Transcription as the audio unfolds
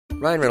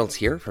Ryan Reynolds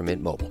here from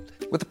Mint Mobile.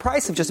 With the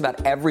price of just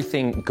about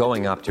everything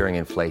going up during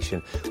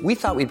inflation, we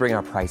thought we'd bring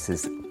our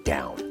prices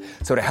down.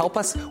 So to help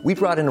us, we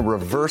brought in a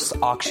reverse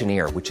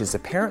auctioneer, which is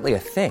apparently a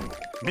thing.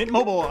 Mint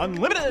Mobile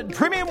Unlimited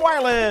Premium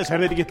Wireless. How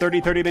to get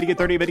 30, 30, bit to get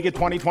 30, bit to get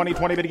 20, 20,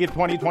 20, bit to get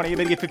 20, 20,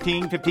 bit to get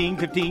 15, 15,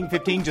 15,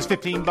 15, just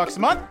 $15 a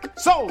month?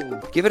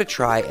 Sold! Give it a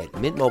try at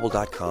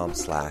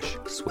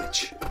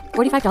mintmobile.com/switch.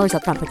 $45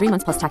 up front for 3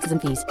 months plus taxes and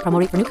fees. Promo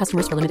rate for new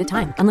customers for limited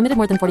time. Unlimited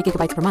more than 40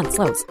 gigabytes per month.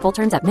 Slows full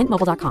terms at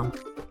mintmobile.com.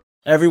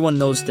 Everyone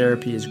knows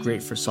therapy is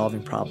great for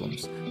solving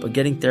problems, but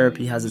getting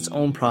therapy has its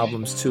own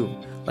problems too,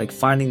 like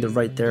finding the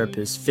right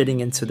therapist,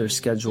 fitting into their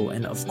schedule,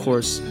 and of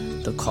course,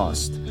 the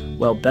cost.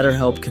 Well,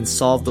 BetterHelp can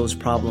solve those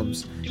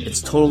problems. It's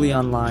totally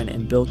online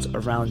and built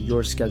around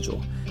your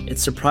schedule.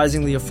 It's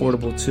surprisingly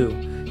affordable too.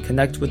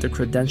 Connect with a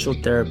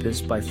credentialed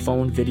therapist by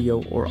phone,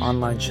 video, or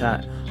online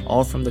chat,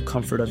 all from the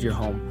comfort of your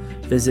home.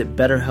 Visit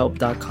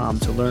BetterHelp.com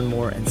to learn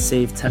more and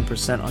save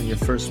 10% on your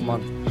first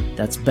month.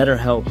 That's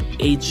BetterHelp,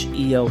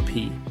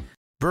 H-E-L-P.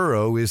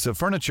 Burrow is a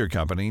furniture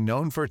company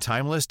known for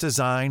timeless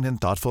design and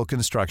thoughtful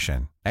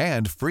construction,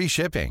 and free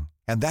shipping,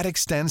 and that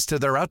extends to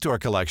their outdoor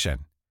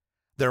collection.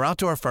 Their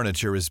outdoor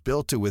furniture is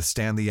built to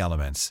withstand the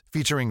elements,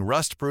 featuring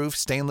rust-proof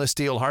stainless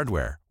steel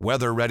hardware,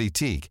 weather-ready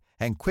teak,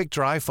 and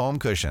quick-dry foam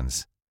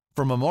cushions.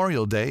 For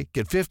Memorial Day,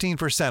 get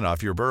 15%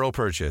 off your Burrow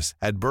purchase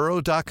at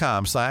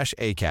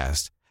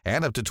burrow.com/acast,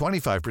 and up to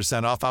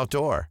 25% off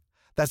outdoor.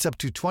 That's up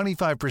to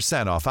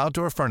 25% off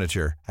outdoor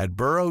furniture at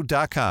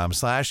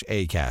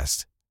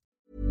burrow.com/acast.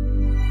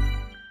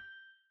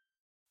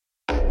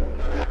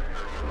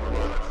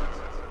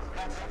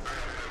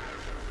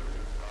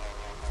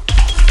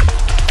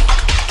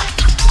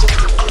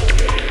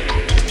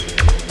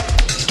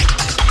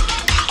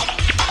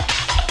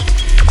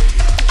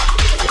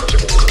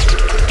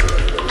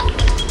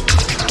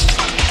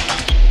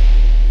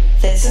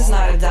 This is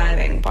not a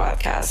diving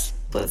podcast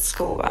with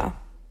Scuba.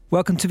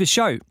 Welcome to the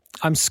show.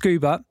 I'm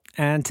Scuba,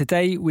 and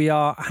today we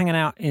are hanging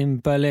out in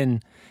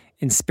Berlin,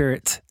 in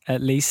spirit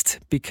at least,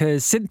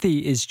 because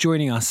Cinthie is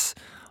joining us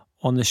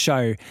on the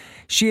show.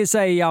 She is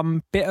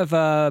a bit of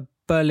a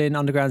Berlin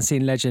underground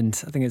scene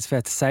legend, I think it's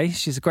fair to say.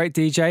 She's a great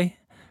DJ,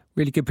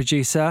 really good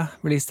producer,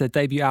 released her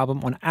debut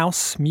album on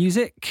Aus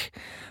Music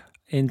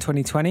in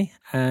 2020,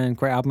 and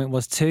great album it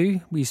was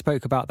too. We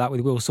spoke about that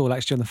with Will Saul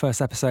actually on the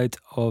first episode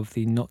of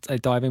the Not a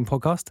Diving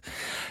podcast.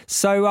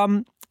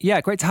 So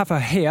yeah, great to have her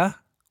here.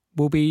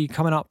 Will be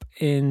coming up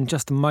in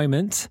just a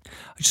moment.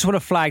 I just want to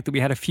flag that we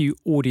had a few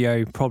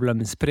audio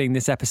problems putting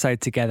this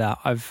episode together.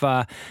 I've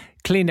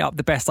cleaned it up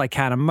the best I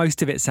can, and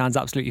most of it sounds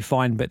absolutely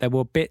fine, but there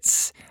were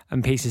bits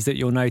and pieces that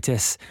you'll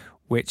notice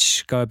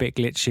which go a bit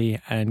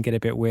glitchy and get a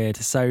bit weird.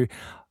 So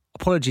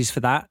apologies for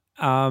that.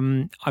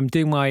 I'm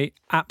doing my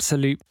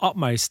absolute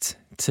utmost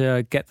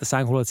to get the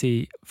sound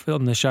quality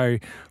on the show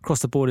across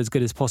the board as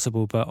good as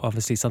possible, but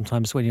obviously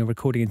sometimes when you're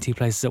recording in two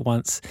places at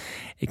once,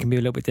 it can be a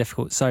little bit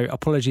difficult. So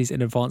apologies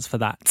in advance for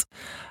that.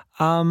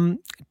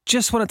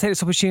 Just want to take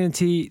this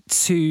opportunity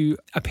to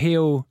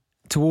appeal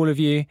to all of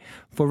you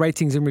for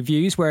ratings and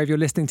reviews wherever you're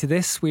listening to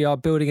this. We are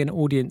building an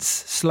audience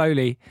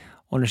slowly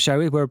on the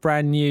show. We're a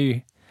brand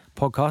new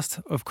podcast,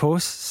 of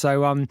course,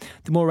 so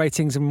the more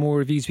ratings and more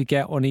reviews we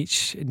get on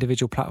each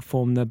individual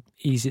platform, the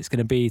easier it's going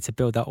to be to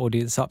build that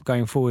audience up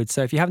going forward.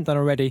 So if you haven't done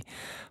already,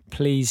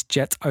 please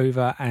jet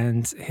over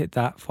and hit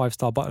that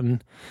 5-star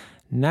button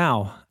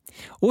now.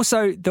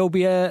 Also, there'll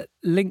be a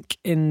link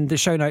in the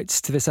show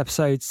notes to this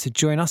episode to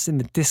join us in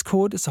the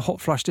Discord. It's a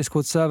Hot Flush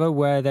Discord server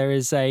where there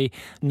is a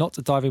Not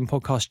a Diving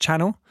podcast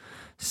channel.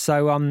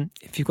 So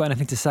if you've got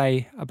anything to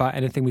say about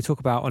anything we talk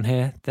about on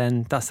here,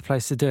 then that's the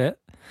place to do it.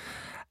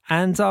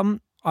 And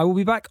I will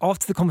be back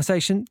after the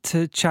conversation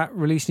to chat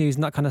release news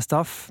and that kind of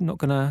stuff. I'm not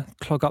going to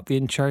clog up the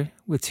intro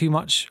with too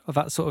much of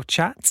that sort of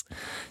chat.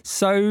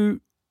 So,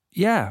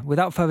 yeah,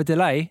 without further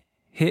delay,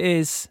 here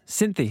is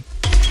Cinthie.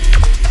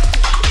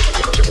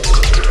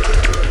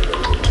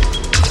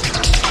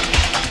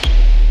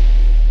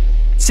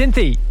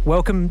 Cinthie,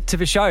 welcome to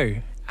the show.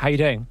 How are you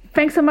doing?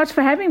 Thanks so much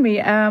for having me.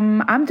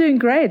 I'm doing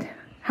great.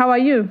 How are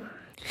you?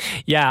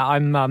 Yeah,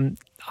 I'm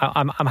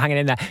hanging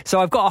in there. So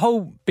I've got a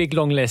whole big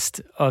long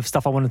list of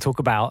stuff I want to talk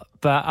about.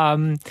 But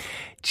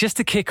just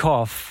to kick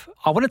off,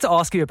 I wanted to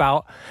ask you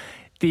about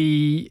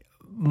the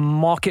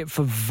market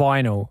for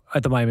vinyl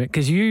at the moment,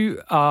 because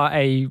you are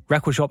a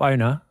record shop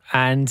owner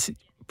and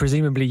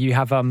presumably you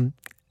have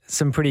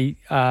some pretty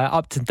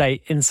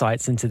up-to-date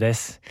insights into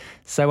this.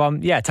 So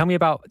yeah, tell me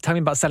about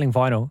selling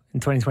vinyl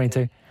in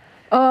 2022.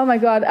 Oh my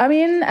God. I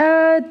mean,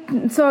 I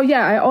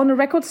own a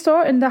record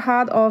store in the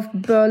heart of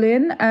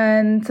Berlin,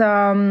 and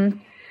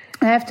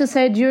I have to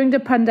say, during the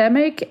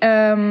pandemic,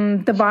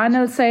 the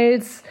vinyl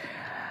sales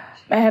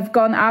have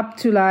gone up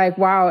to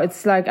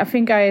it's like, I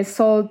think I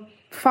sold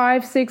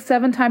 5, 6,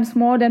 7 times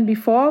more than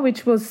before,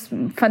 which was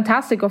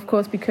fantastic, of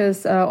course,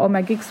 because all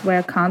my gigs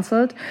were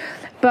cancelled.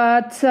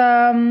 But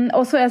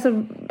also as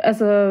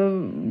a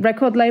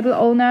record label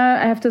owner,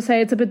 I have to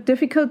say it's a bit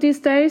difficult these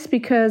days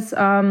because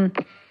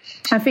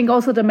I think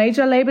also the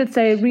major labels,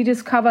 they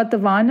rediscovered the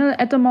vinyl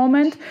at the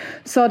moment.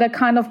 So they're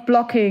kind of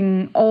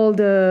blocking all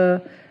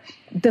the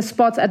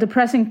spots at the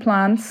pressing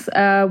plants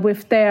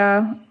with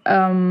their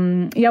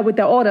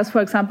orders. For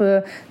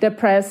example, they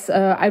press.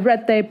 I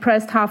read they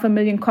pressed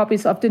 500,000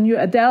 copies of the new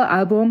Adele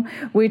album,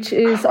 which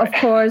is of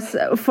course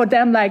for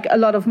them like a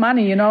lot of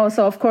money, you know.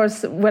 So of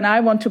course, when I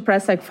want to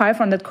press like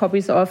 500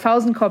 copies or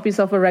 1,000 copies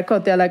of a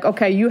record, they're like,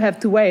 okay, you have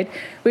to wait,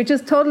 which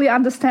is totally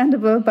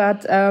understandable.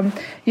 But at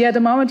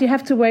the moment you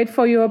have to wait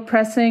for your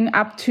pressing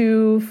up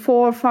to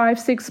 4, 5,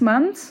 6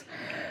 months.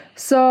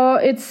 So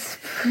it's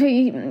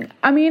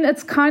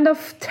kind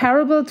of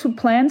terrible to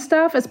plan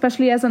stuff,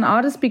 especially as an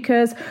artist,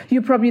 because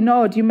you probably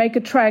know it. You make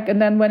a track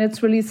and then when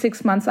it's released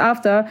 6 months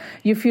after,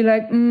 you feel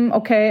like,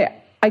 okay,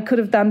 I could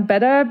have done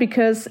better,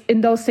 because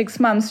in those 6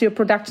 months, your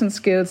production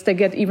skills, they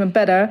get even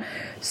better.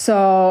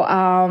 So,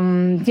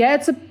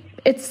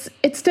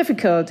 it's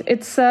difficult.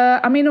 It's,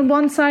 on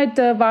one side,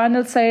 the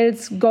vinyl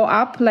sales go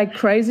up like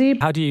crazy.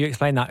 How do you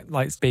explain that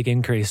like big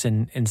increase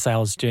in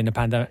sales during the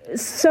pandemic?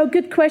 So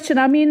good question.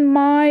 I mean,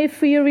 my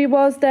theory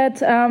was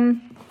that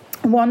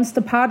once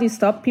the party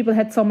stopped, people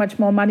had so much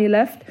more money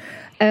left.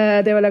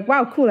 They were like,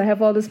 wow, cool, I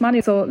have all this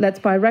money, so let's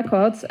buy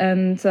records.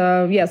 And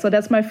so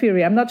that's my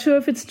theory. I'm not sure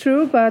if it's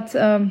true, but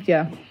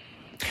yeah.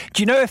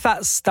 Do you know if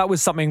that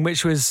was something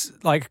which was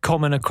like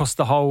common across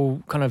the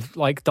whole kind of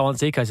like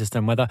dance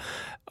ecosystem,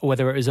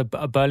 whether it was a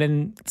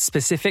Berlin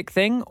specific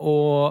thing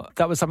or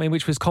that was something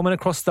which was common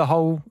across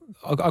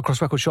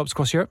across record shops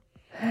across Europe?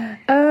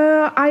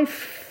 I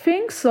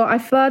think so.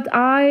 But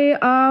I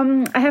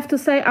have to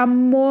say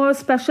I'm more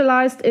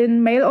specialized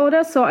in mail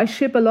orders, so I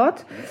ship a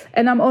lot,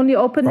 and I'm only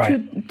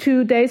open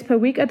 2 days per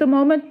week at the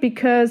moment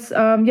because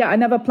I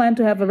never planned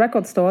to have a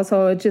record store,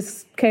 so it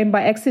just came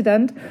by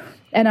accident.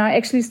 And I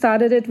actually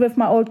started it with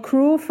my old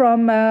crew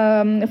from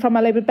my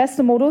label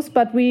Beste Modus,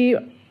 but we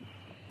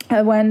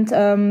went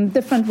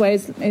different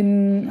ways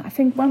in, I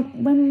think,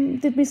 when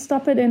did we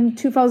stop it? In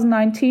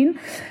 2019.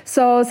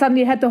 So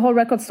suddenly I had the whole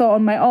record store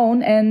on my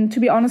own. And to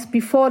be honest,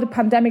 before the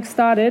pandemic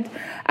started,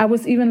 I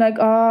was even like,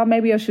 oh,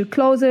 maybe I should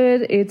close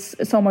it. It's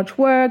so much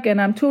work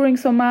and I'm touring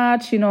so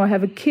much, you know, I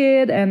have a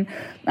kid and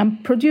I'm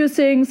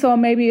producing. So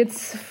maybe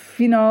it's,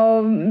 you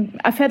know,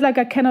 I felt like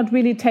I cannot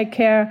really take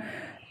care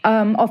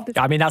of the...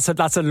 I mean, that's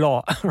a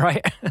lot,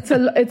 right? It's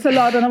a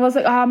lot. And I was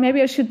like,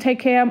 maybe I should take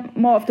care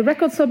more of the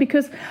record store,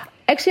 because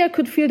actually I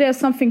could feel there's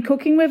something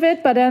cooking with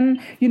it. But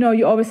then, you know,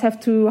 you always have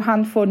to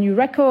hunt for new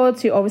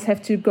records. You always have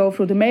to go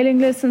through the mailing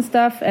list and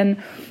stuff. And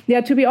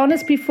yeah, to be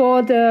honest,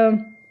 before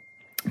the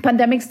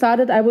pandemic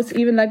started, I was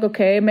even like,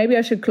 okay, maybe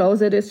I should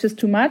close it. It's just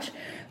too much.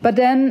 But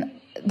then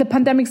the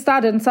pandemic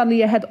started and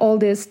suddenly I had all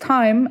this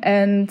time.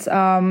 And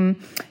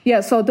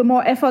so the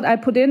more effort I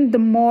put in, the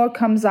more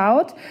comes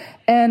out.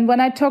 And when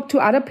I talk to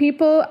other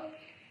people,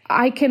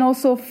 I can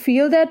also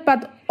feel that,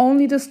 but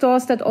only the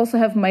stores that also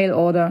have mail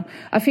order.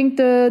 I think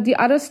the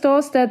other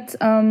stores that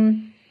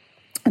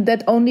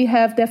only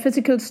have their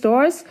physical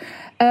stores,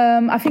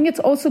 I think it's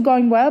also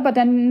going well, but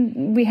then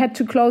we had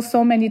to close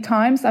so many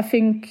times. I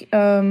think,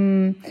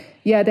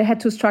 they had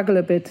to struggle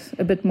a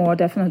bit more,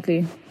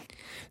 definitely.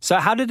 So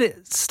how did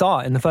it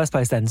start in the first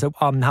place then? So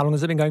how long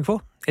has it been going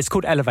for? It's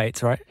called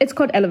Elevate, right? It's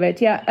called Elevate,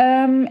 yeah.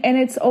 And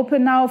it's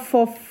open now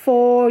for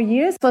 4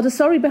 years. So the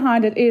story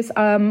behind it is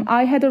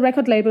I had a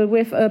record label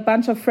with a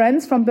bunch of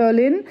friends from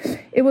Berlin.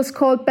 It was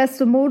called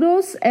Beste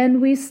Modus,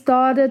 and we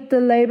started the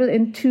label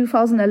in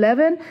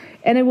 2011.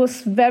 And it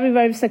was very,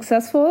 very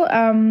successful.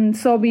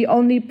 So we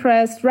only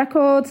pressed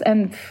records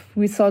and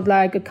we sold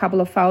like a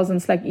couple of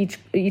thousands, like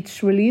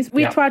each release.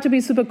 We tried to be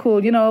super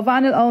cool, you know,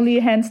 vinyl only,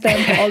 hand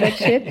stamped, all that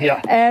shit.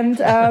 Yeah. And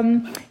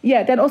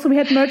then also we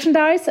had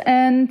merchandise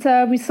and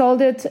we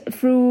sold it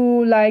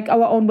through like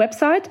our own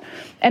website.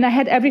 And I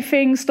had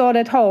everything stored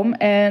at home.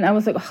 And I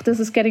was like, this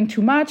is getting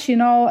too much, you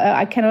know,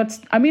 I cannot.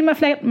 I mean, my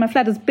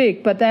flat is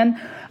big, but then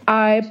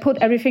I put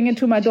everything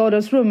into my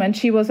daughter's room and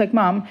she was like,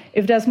 Mom,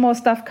 if there's more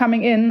stuff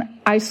coming in,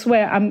 I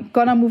swear I'm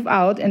gonna move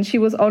out. And she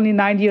was only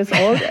 9 years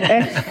old.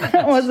 And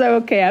I was like,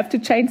 okay, I have to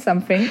change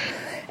something.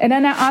 And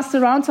then I asked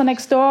around. So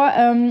next door,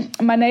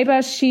 my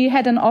neighbor, she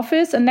had an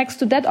office, and next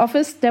to that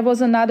office, there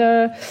was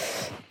another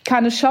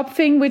kind of shop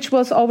thing, which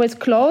was always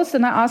closed.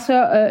 And I asked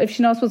her if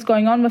she knows what's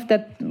going on with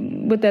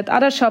that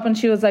other shop. And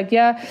she was like,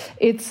 yeah,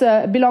 it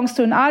belongs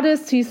to an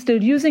artist. He's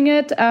still using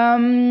it.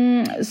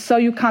 So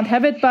you can't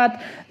have it,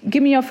 but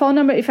give me your phone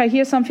number. If I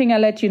hear something, I'll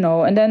let you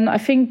know. And then I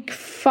think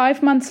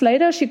 5 months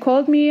later, she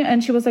called me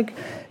and she was like,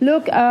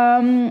 look,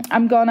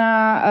 I'm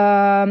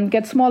gonna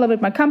get smaller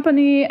with my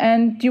company.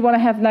 And do you want to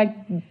have like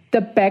the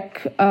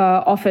back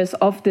office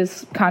of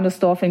this kind of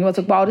store thing? I was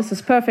like, wow, this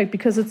is perfect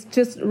because it's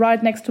just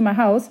right next to my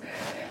house.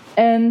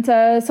 And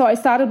so I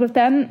started with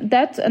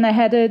that, and I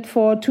had it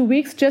for 2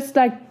 weeks, just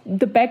like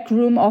the back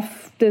room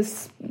of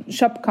this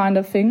shop kind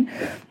of thing.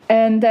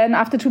 And then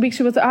after 2 weeks,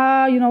 she was,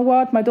 you know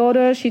what, my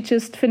daughter, she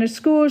just finished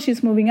school,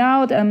 she's moving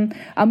out, and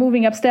I'm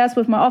moving upstairs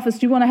with my office.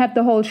 Do you want to have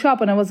the whole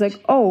shop? And I was like,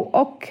 oh,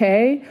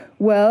 okay,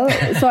 well.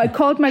 So I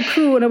called my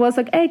crew, and I was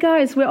like, hey,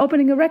 guys, we're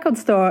opening a record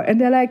store.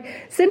 And they're like,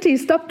 Cinthie,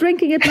 stop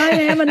drinking at 9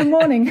 a.m. in the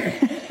morning.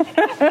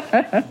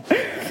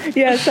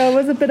 Yeah, so it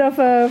was a bit of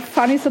a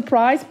funny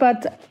surprise,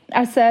 but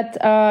I said,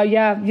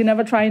 you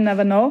never try, you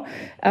never know.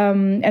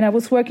 And I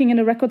was working in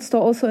a record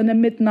store also in the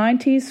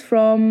mid-90s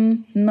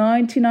from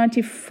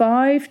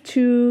 1995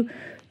 to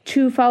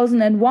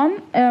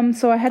 2001.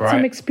 So I had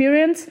some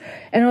experience,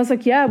 and I was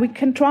like, yeah, we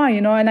can try,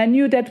 you know. And I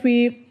knew that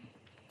we're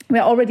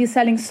already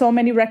selling so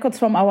many records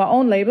from our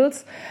own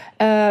labels.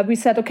 We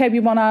said, okay, we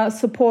want to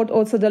support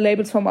also the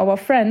labels from our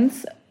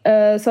friends.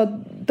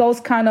 So those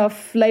kind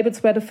of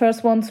labels were the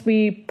first ones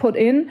we put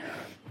in.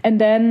 And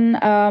then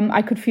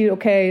I could feel,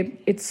 okay,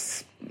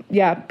 it's,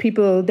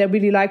 people, they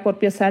really like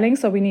what we're selling,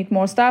 so we need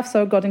more stuff.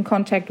 So I got in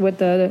contact with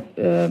the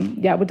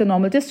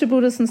normal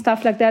distributors and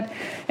stuff like that.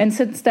 And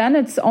since then,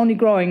 it's only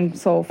growing.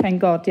 So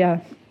thank God, yeah.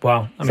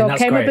 Wow. I mean, so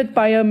that's came great. A bit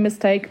by a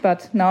mistake,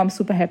 but now I'm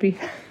super happy.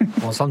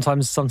 Well,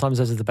 sometimes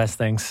those are the best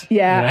things.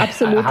 Yeah,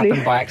 absolutely.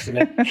 Happened by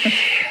accident.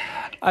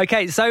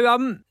 Okay,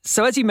 so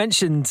as you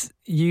mentioned,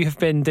 you have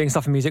been doing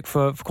stuff in music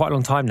for quite a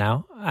long time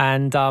now,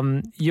 and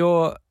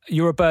you're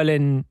a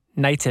Berlin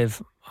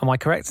native. Am I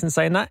correct in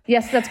saying that?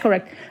 Yes, that's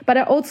correct. But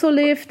I also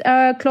lived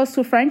close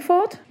to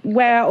Frankfurt,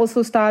 where I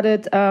also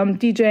started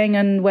DJing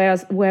and where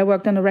I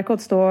worked in a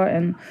record store,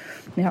 and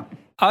yeah.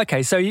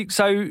 Okay, so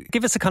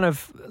give us a kind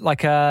of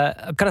like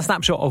a kind of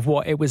snapshot of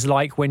what it was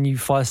like when you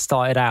first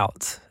started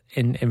out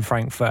in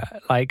Frankfurt.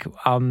 Like,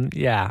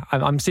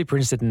 I'm super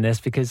interested in this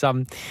because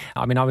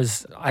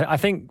I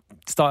think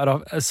started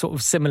off a sort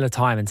of similar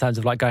time in terms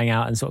of like going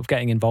out and sort of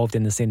getting involved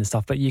in the scene and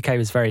stuff. But UK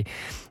was very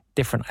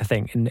different, I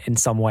think, in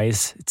some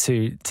ways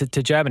to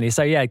Germany.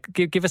 So yeah,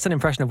 give us an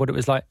impression of what it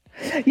was like.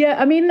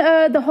 Yeah, I mean,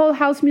 the whole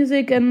house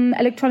music and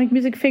electronic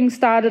music thing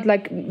started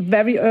like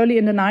very early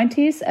in the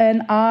 90s,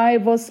 and I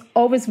was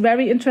always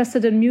very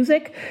interested in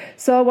music.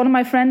 So one of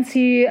my friends,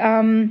 he,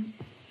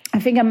 I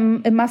think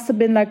it must have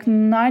been like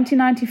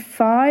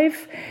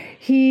 1995.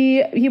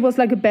 He was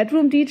like a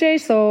bedroom DJ,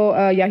 so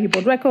he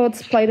bought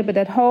records, played a bit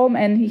at home,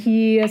 and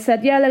he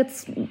said,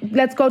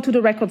 let's go to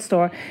the record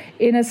store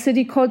in a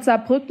city called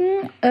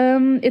Saarbrücken.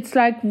 It's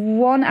like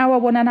 1 hour,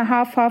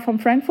 1.5 far from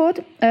Frankfurt,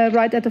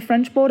 right at the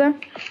French border.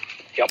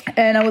 Yep.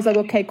 And I was like,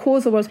 okay, cool.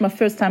 So it was my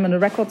first time in a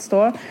record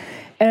store,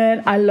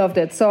 and I loved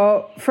it.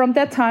 So from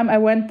that time, I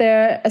went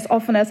there as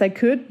often as I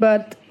could,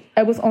 but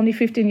I was only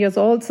 15 years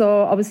old,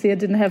 so obviously I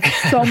didn't have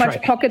so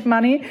much pocket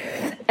money.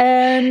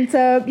 And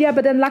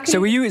but then luckily... So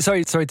were you,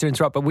 sorry to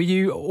interrupt, but were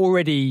you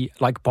already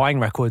like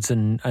buying records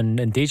and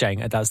DJing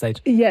at that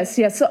stage? Yes.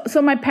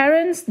 So my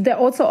parents, they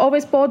also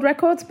always bought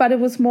records, but it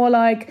was more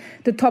like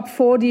the top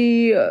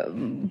 40,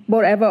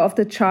 whatever of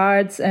the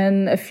charts,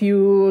 and a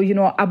few,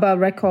 ABBA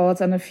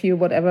records and a few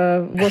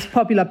whatever was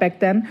popular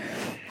back then.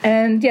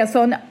 And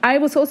so I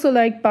was also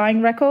like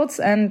buying records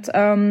and...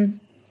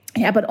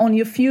 but only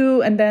a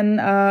few. And then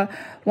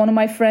one of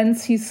my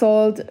friends, he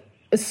sold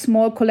a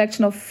small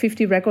collection of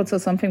 50 records or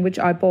something, which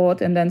I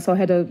bought. And then so I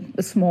had a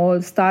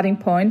small starting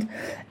point.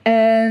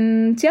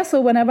 And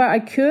so whenever I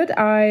could,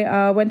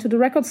 I went to the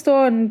record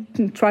store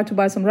and tried to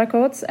buy some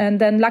records. And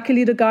then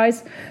luckily the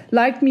guys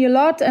liked me a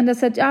lot. And they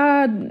said,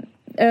 don't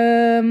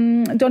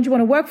you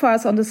want to work for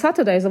us on the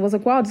Saturdays? I was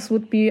like, wow, this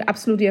would be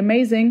absolutely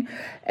amazing.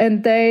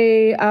 And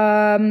they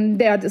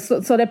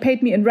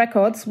paid me in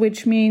records,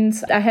 which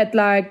means I had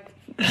like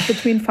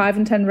between 5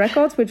 and 10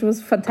 records, which was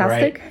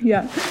fantastic. Great.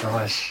 Yeah.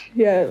 Nice.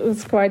 Yeah, it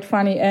was quite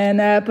funny. And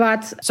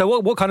but so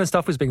what kind of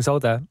stuff was being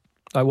sold there?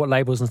 Like what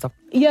labels and stuff?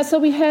 Yeah, so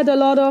we had a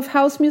lot of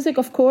house music,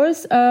 of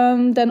course,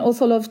 then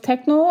also a lot of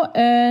techno,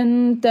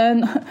 and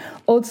then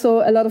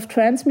also a lot of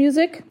trance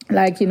music,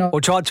 like, Well,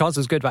 Charles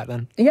was good back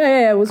then.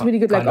 Yeah, it was really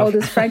good, like all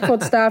this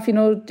Frankfurt stuff, like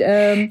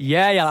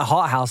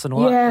Hard House and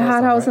all that. Yeah,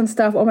 Hard House and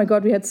stuff. Oh my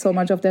God, we had so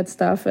much of that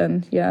stuff,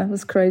 and it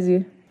was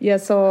crazy. Yeah,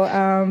 so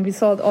we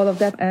sold all of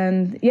that,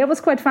 and it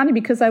was quite funny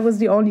because I was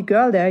the only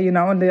girl there,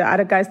 and the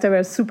other guys, they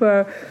were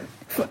super,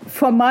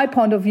 from my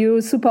point of view,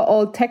 super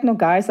old techno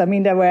guys. I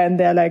mean, they were in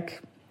their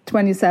like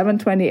 27,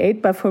 28,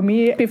 but for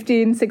me,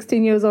 15,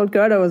 16 years old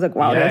girl, I was like,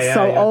 wow, they're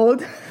so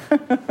old.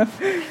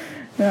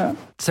 Yeah.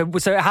 So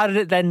how did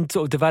it then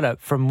sort of develop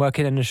from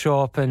working in a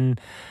shop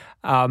and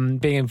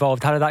being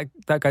involved? How did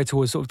that go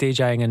towards sort of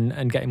DJing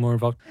and getting more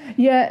involved?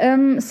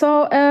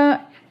 Yeah,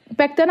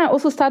 back then I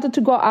also started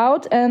to go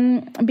out,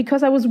 and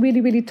because I was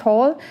really, really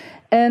tall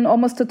and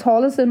almost the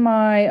tallest in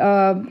my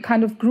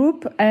kind of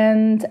group,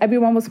 and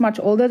everyone was much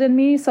older than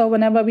me. So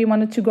whenever we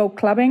wanted to go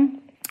clubbing,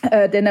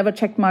 they never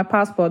checked my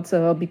passport,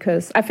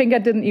 because I think I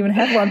didn't even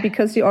have one,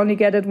 because you only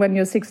get it when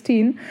you're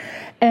 16.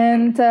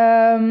 And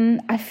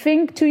I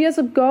think 2 years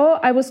ago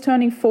I was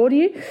turning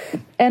 40,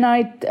 and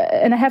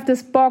I have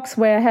this box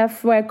where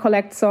I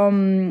collect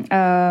some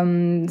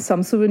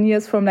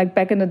souvenirs from like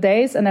back in the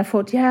days, and I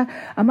thought, yeah,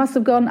 I must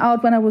have gone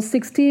out when I was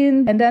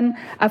 16, and then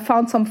I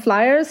found some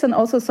flyers and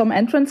also some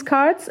entrance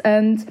cards,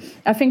 and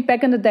I think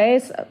back in the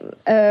days,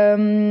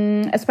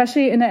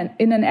 especially in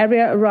an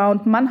area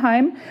around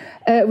Mannheim,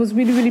 it was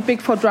really, really big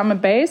for drum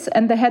and bass,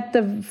 and they had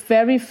the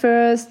very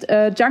first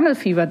Jungle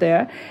Fever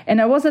there.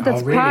 And I was at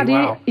this party.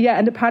 Wow. Yeah,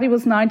 and the party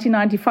was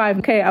 1995.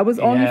 Okay, I was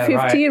only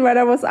 15 when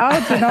I was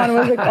out, and I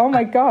was like, oh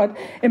my God.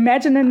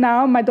 Imagine it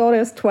now. My daughter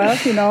is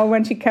 12,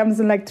 when she comes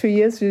in like 2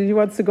 years, she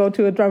wants to go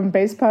to a drum and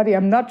bass party.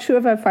 I'm not sure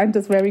if I find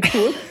this very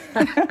cool.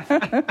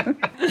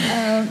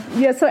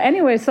 So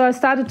anyway, so I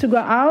started to go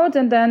out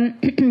and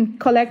then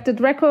collected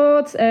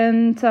records,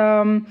 and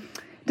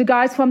the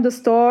guys from the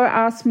store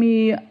asked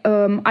me,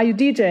 are you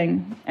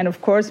DJing? And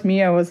of course,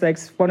 I was like,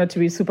 wanted to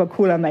be super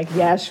cool. I'm like,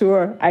 yeah,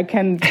 sure, I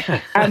can.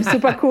 I'm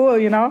super cool,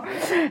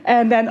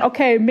 And then,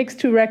 okay, mix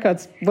 2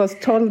 records was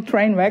total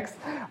train wrecks,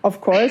 of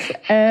course.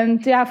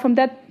 And yeah, from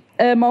that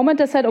moment,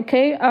 I said,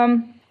 okay,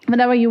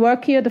 whenever you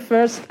work here, the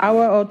first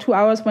hour or 2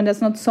 hours when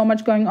there's not so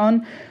much going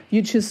on,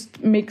 you just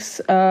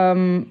mix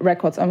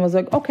records. I was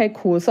like, okay,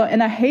 cool. So,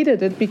 and I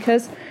hated it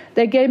because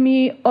they gave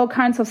me all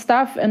kinds of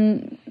stuff,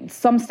 and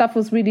some stuff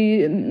was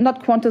really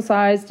not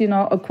quantized,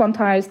 or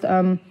quantized.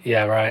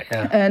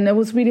 And it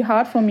was really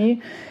hard for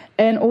me.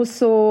 And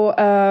also,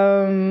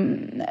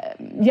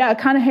 I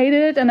kind of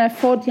hated it. And I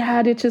thought,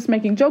 they're just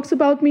making jokes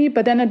about me.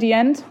 But then at the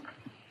end,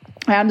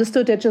 I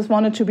understood they just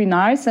wanted to be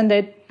nice, and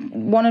they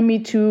wanted me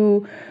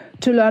to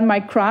learn my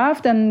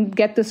craft and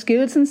get the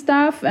skills and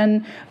stuff.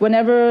 And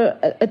whenever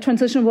a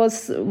transition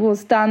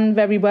was done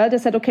very well, they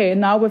said, okay,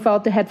 now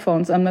without the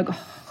headphones. I'm like, oh.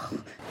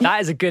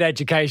 That is a good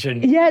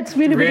education. Yeah, it's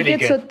really, really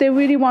good. So they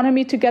really wanted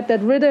me to get that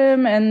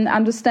rhythm and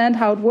understand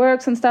how it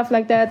works and stuff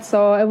like that.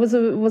 So it was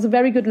a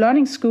very good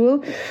learning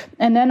school.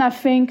 And then I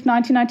think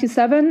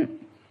 1997,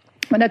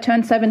 when I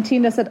turned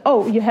 17, they said,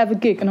 oh, you have a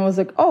gig. And I was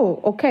like,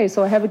 oh, okay,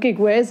 so I have a gig.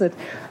 Where is it?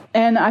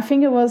 And I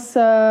think it was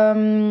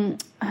a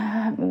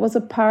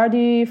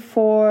party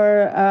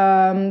for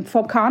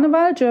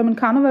Carnival, German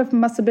Carnival. It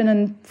must have been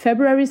in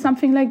February,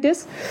 something like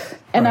this.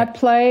 And I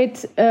played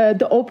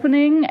the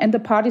opening, and the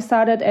party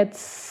started at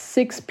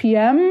 6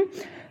 p.m.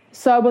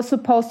 So I was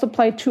supposed to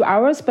play 2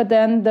 hours, but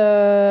then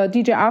the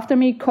DJ after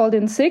me called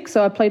in sick.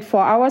 So I played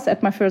 4 hours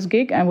at my first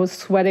gig. I was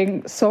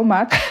sweating so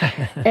much.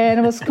 And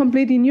it was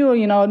completely new,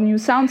 new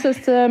sound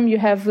system. You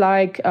have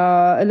like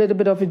a little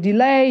bit of a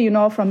delay,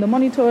 from the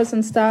monitors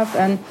and stuff.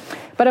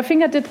 But I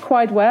think I did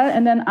quite well.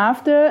 And then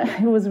after,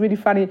 it was really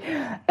funny.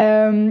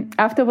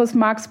 After was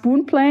Mark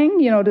Spoon playing,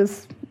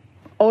 this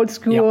old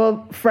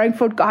school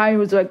Frankfurt guy who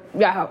was like,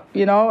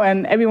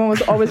 and everyone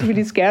was always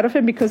really scared of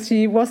him because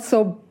he was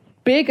so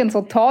big and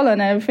so tall and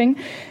everything.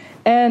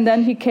 And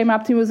then he came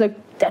up to me and was like,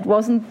 that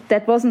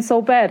wasn't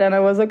so bad. And I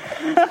was like,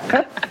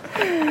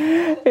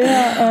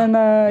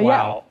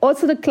 wow.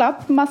 Also the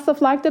club must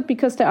have liked it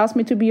because they asked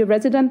me to be a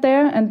resident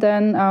there. And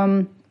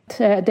then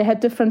they had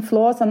different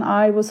floors, and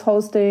I was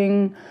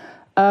hosting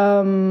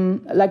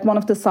like one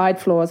of the side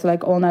floors,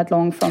 like all night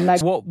long from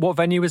like. What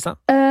venue was that?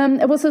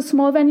 It was a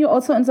small venue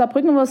also in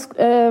Saarbrücken. It was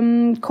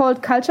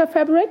called Culture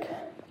Fabric.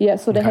 Yeah,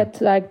 so they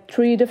had like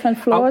 3 different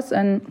floors,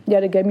 and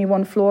they gave me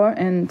 1 floor,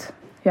 and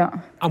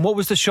yeah. And what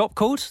was the shop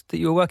called that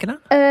you were working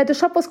at? The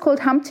shop was called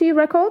Humpty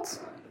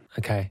Records.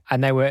 Okay,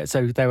 and they were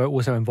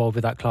also involved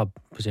with that club,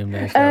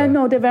 presumably.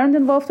 No, they weren't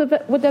involved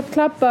with that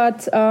club,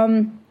 but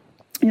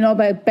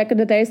but back in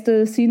the days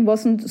the scene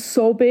wasn't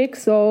so big,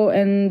 so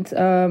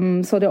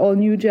they all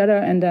knew each other,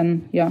 and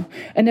then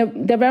and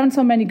there weren't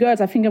so many girls.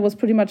 I think I was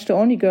pretty much the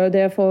only girl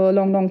there for a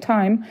long, long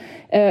time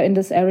in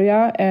this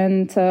area,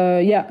 and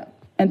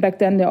And back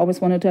then, they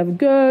always wanted to have a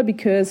girl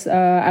because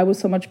I was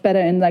so much better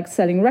in like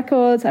selling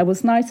records. I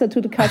was nicer to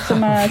the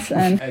customers.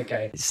 And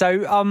okay.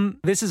 So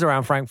this is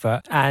around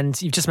Frankfurt,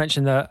 and you've just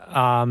mentioned that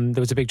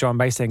there was a big drum and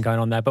bass thing going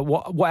on there. But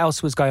what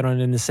else was going on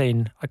in the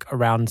scene like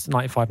around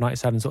 95,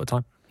 97 sort of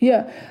time?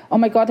 Yeah. Oh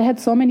my God, I had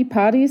so many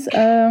parties.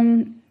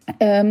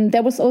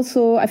 There was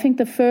also, I think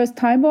the first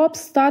Time Warps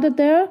started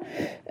there.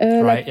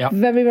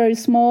 Very, very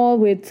small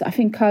with, I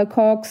think, Carl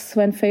Cox,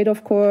 Sven Fade,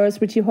 of course,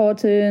 Richie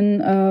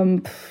Horton,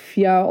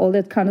 all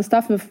that kind of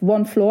stuff with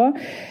 1 floor.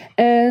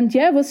 And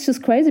it was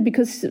just crazy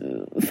because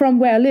from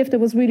where I lived, it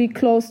was really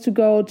close to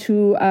go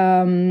to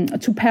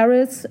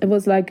Paris. It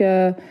was like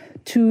a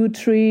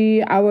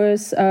 2-3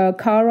 hours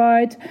car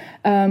ride.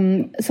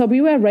 So we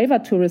were raver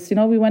tourists,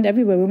 we went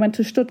everywhere. We went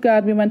to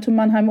Stuttgart, we went to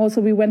Mannheim,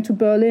 also we went to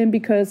Berlin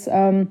because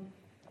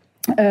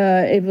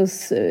it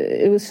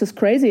was just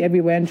crazy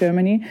everywhere in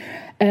Germany.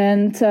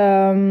 And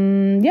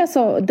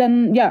so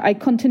then I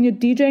continued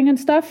DJing and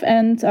stuff,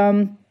 and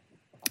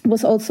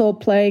was also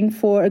playing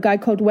for a guy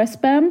called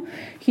Westbam.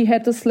 He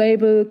had this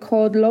label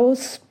called Low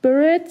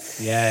Spirits.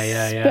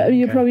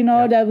 You probably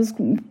know that was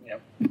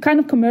kind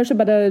of commercial,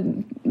 but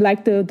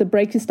like the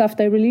breaky stuff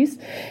they released.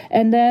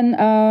 And then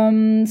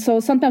so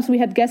sometimes we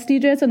had guest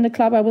DJs in the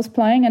club I was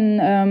playing,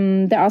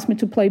 and they asked me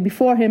to play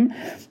before him.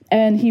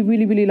 And he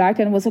really, really liked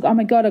it and was like, oh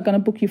my God, I'm going to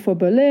book you for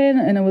Berlin.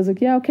 And I was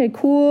like, yeah, okay,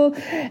 cool.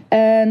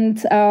 And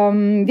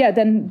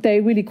then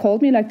they really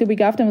called me like the week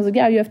after and was like,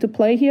 yeah, you have to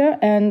play here.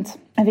 And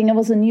I think it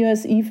was a New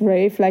Year's Eve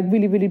rave, like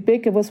really, really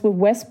big. It was with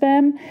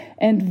Westbam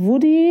and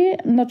Woody.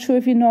 I'm not sure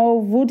if you know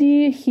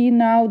Woody. He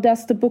now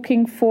does the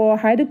booking for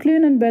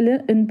Heideglühen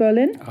in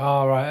Berlin.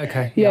 Oh, right,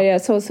 okay. Yeah.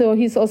 So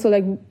he's also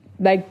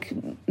like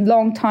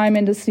long time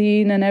in the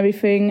scene and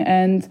everything.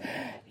 And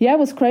yeah, it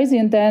was crazy.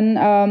 And then,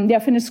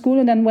 finished school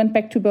and then went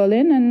back to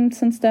Berlin. And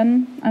since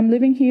then, I'm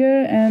living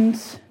here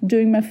and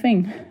doing my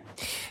thing.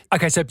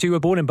 Okay, so you were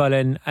born in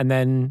Berlin and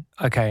then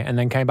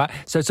came back.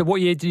 So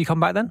what year did you come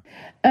back then?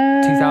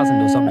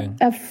 2000 or something?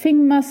 I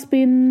think must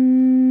be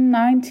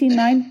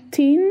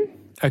 1919.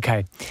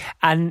 Okay.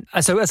 And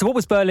so what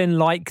was Berlin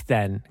like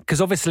then?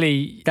 Because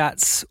obviously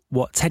that's,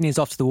 10 years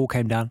after the wall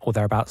came down or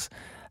thereabouts.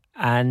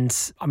 And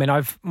I mean,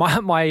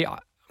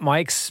 my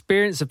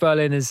experience of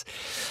Berlin is,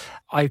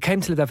 I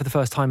came to live there for the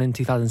first time in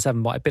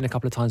 2007, but I'd been a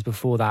couple of times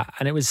before that.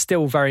 And it was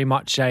still very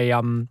much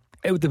there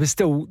was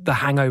still the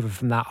hangover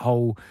from that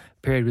whole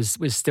period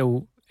was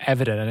still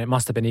evident, and it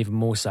must have been even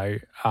more so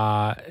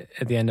at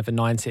the end of the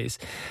 90s.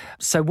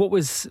 So what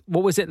was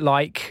it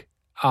like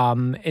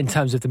in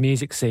terms of the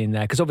music scene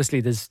there? Because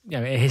obviously there's,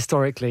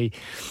 historically,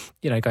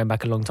 going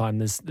back a long time,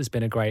 there's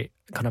been a great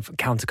kind of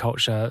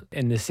counterculture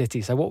in the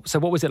city. So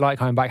what was it like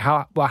coming back?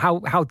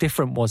 How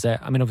different was it?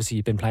 I mean, obviously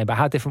you've been playing, but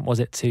how different was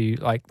it to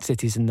like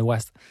cities in the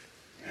West?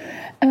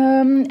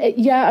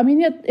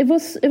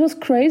 It was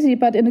crazy,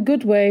 but in a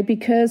good way,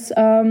 because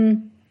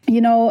Berlin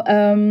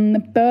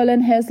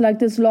has like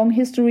this long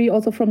history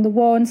also from the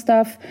war and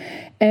stuff.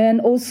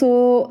 And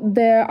also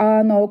there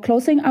are no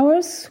closing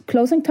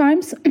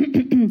times.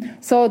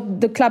 So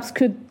the clubs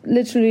could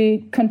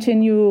literally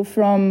continue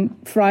from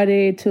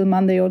Friday till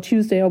Monday or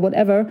Tuesday or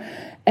whatever.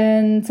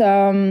 And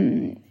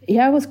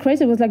it was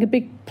crazy. It was like a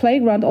big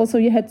playground. Also,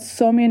 you had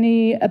so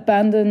many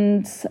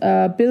abandoned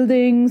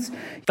buildings.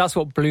 That's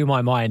what blew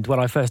my mind when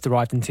I first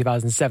arrived in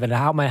 2007.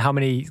 How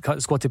many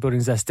squatted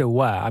buildings there still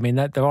were? I mean,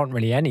 there aren't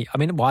really any. I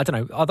mean, well, I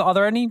don't know. Are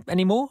there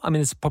any more? I mean,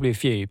 there's probably a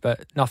few,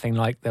 but nothing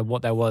like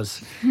what there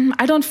was.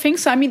 I don't think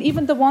so. I mean,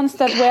 even the ones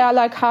that were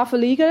like half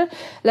illegal,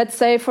 let's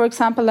say, for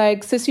example,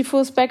 like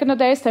Sisyphus back in the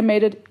days, they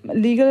made it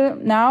legal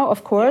now,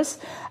 of course.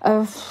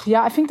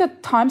 I think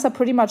that times are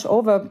pretty much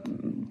over.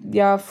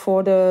 Yeah,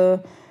 for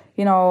the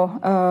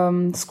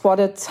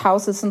squatted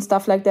houses and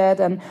stuff like that.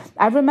 And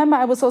I remember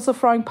I was also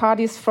throwing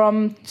parties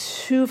from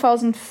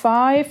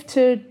 2005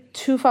 to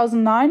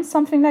 2009,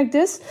 something like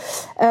this.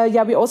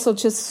 We also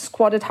just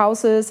squatted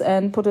houses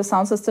and put a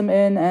sound system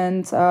in.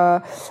 And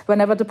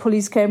whenever the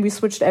police came, we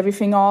switched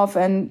everything off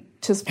and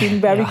just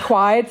being very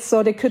quiet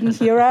so they couldn't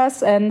hear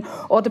us.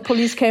 Or the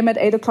police came at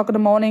 8 o'clock in the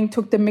morning,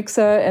 took the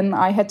mixer, and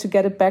I had to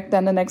get it back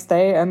then the next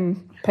day and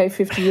pay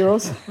 50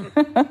 euros.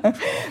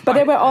 But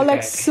they were all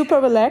like super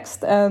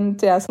relaxed,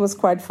 and it was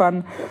quite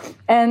fun.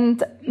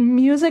 And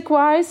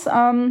music-wise,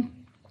 Berlin,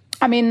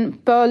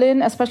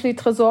 especially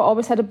Tresor,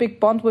 always had a big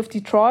bond with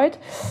Detroit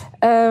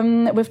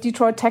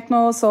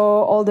techno. So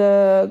all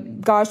the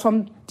guys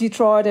from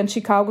Detroit and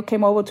Chicago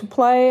came over to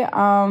play.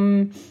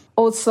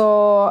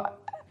 So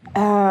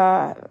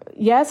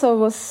it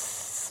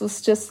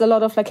was just a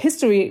lot of like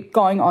history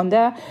going on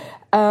there.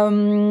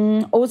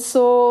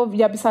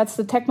 Besides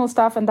the techno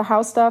stuff and the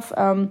house stuff,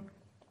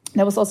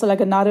 there was also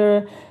like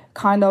another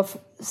kind of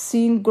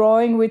scene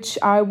growing, which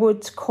I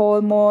would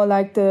call more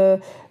like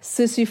the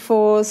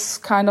Sisyphus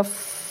kind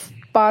of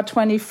Bar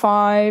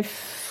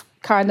 25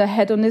 kind of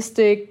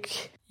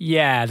hedonistic.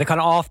 Yeah, the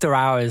kind of after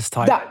hours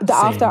type. The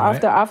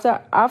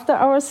after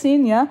hours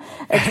scene, yeah,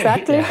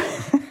 exactly.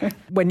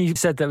 When you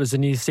said there was a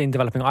new scene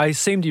developing, I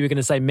assumed you were going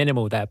to say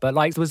minimal there, but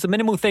like, was the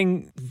minimal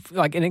thing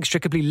like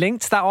inextricably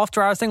linked to that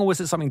after hours thing, or was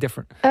it something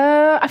different?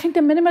 I think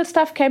the minimal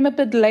stuff came a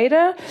bit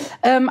later.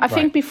 I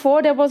think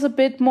before there was a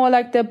bit more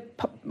like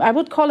I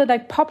would call it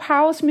like pop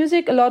house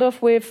music, a lot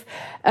of with,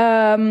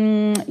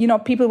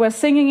 people were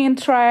singing in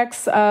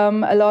tracks,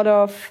 a lot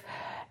of.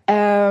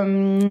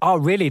 Oh,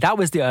 really? That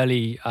was the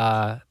early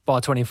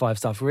Bar 25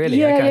 stuff, really?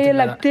 Yeah,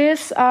 like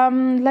this.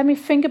 Let me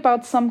think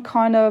about some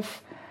kind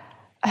of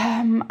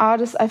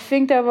artists. I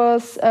think there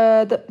was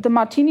the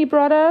Martini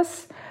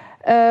Brothers,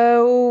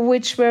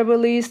 which were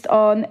released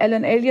on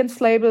Ellen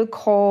Alien's label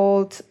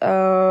called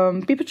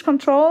Beepage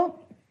Control.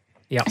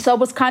 Yeah. So it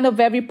was kind of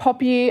very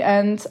poppy,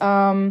 and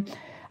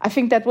I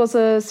think that was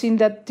a scene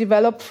that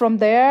developed from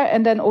there.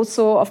 And then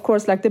also, of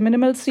course, like the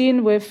minimal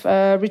scene with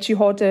Richie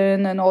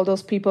Houghton and all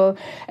those people.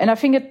 And I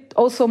think it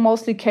also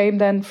mostly came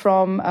then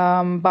from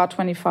Bar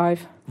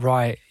 25.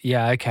 Right.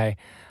 Yeah. Okay.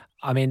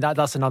 I mean,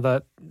 that's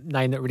another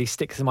name that really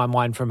sticks in my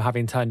mind from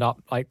having turned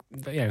up, like,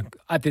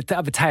 at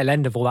the tail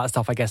end of all that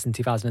stuff, I guess, in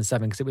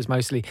 2007, because it was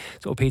mostly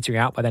sort of petering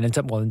out by then, in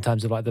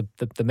terms of like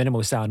the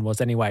minimal sound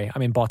was anyway. I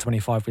mean, Bar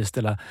 25 was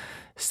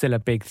still a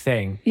big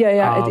thing.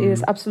 Yeah, it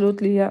is,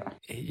 absolutely, yeah.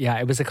 Yeah,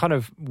 it was a kind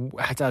of,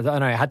 I don't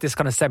know, it had this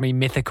kind of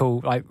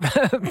semi-mythical like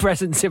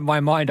presence in my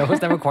mind. I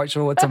was never quite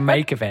sure what to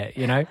make of it,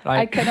 Like,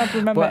 I cannot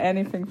remember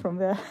anything from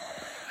there.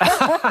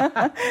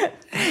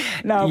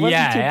 No, it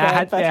wasn't too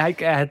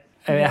bad.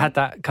 It had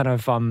that kind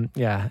of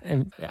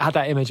it had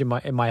that image in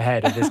my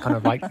head of this kind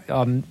of like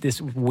this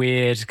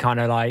weird kind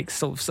of like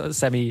sort of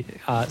semi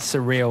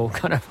surreal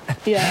kind of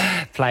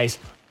place.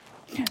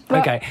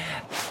 But okay,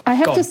 I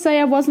have to say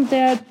I wasn't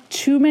there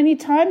too many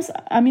times.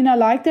 I mean, I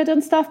liked it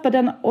and stuff, but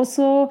then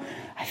also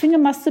I think it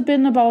must have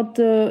been about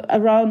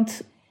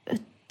around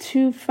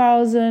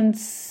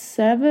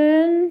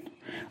 2007,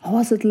 or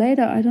was it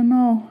later? I don't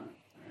know.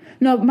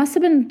 No, it must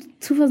have been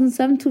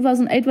 2007,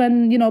 2008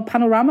 when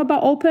Panorama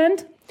Bar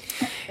opened.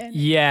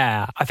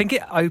 Yeah, I think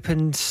it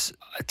opened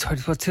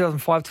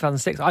 2005,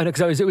 2006. I know,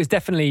 because it was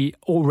definitely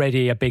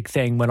already a big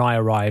thing when I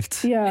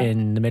arrived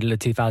in the middle of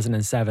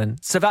 2007.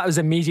 So that was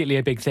immediately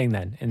a big thing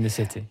then in the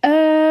city.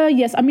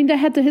 Yes, I mean, they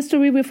had the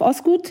history with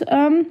Osgood,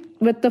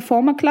 with the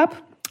former club.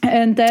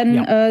 And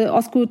then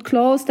Osgood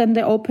closed and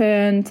they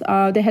opened,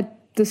 they had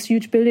this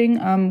huge building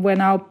where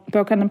now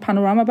Berghain and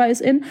Panorama Bar is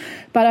in.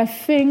 But I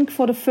think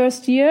for the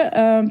first year,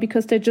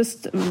 because they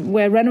just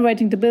were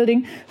renovating the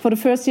building, for the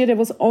first year there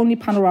was only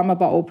Panorama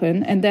Bar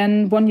open. And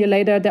then 1 year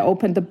later they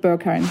opened the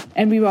Berghain.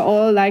 And we were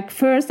all like,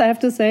 first I have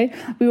to say,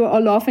 we were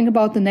all laughing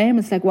about the name.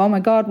 It's like, wow, my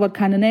God, what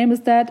kind of name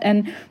is that?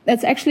 And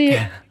it's actually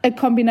a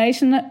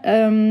combination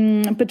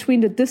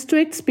between the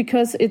districts,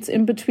 because it's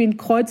in between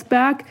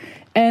Kreuzberg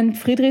and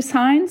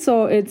Friedrichshain.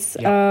 So it's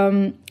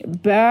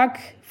Berg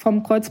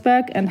from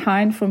Kreuzberg and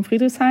Hain from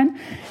Friedrichshain.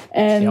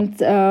 And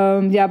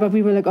but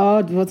we were like,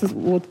 oh,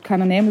 what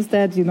kind of name is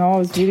that?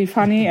 It's really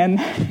funny. And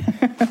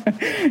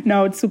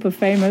no, it's super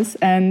famous.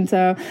 And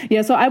so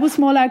I was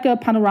more like a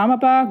Panorama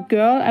Bar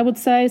girl, I would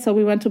say. So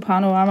we went to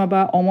Panorama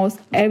Bar almost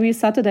every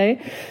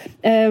Saturday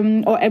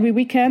or every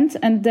weekend.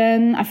 And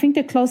then I think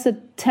they closed at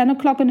 10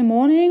 o'clock in the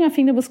morning. I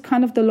think it was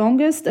kind of the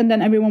longest. And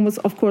then everyone was,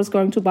 of course,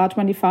 going to Bar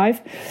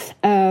 25.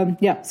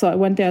 So I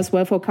went there as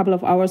well for a couple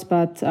of hours.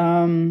 But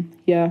I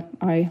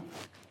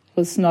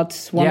was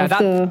not one of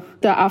the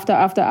after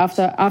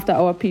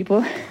hour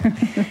people.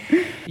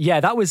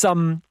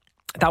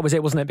 That was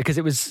it, wasn't it? Because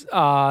it was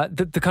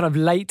the kind of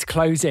late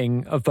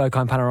closing of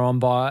Berghain Panorama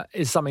Bar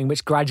is something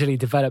which gradually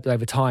developed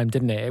over time,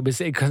 didn't it?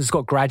 It just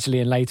got gradually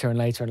and later and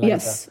later and later.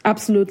 Yes,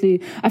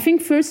 absolutely. I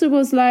think first it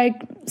was like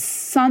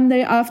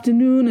Sunday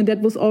afternoon, and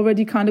that was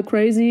already kind of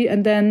crazy.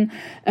 And then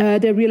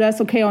they realized,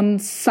 okay, on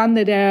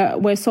Sunday there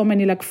were so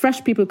many like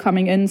fresh people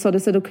coming in, so they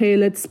said, okay,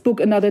 let's book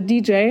another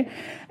DJ.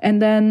 And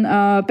then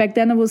back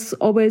then it was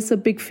always a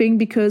big thing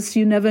because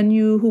you never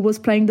knew who was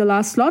playing the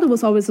last slot. It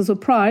was always a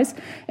surprise.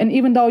 And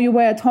even though you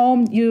were at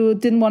home, you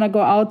didn't want to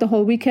go out the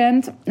whole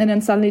weekend. And then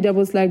suddenly there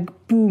was like,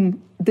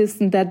 boom, this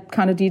and that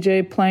kind of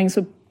DJ playing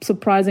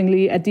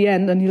surprisingly at the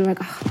end. And you're like,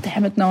 oh,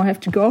 damn it, now I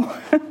have to go.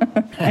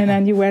 And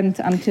then you went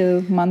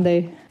until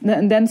Monday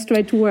and then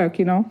straight to work,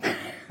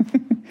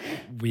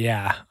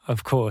 Yeah,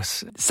 of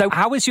course. So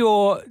how was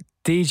your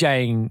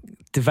DJing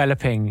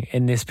developing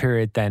in this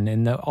period then,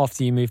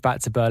 after you moved back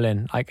to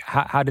Berlin? Like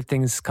how did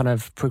things kind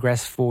of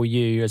progress for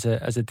you as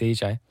a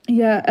DJ?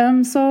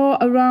 So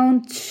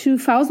around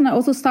 2000 I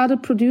also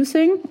started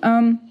producing,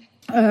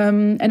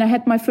 and I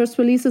had my first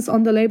releases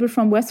on the label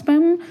from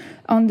Westbam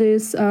on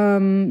this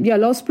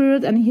Low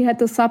Spirit, and he had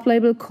the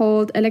sub-label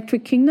called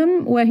Electric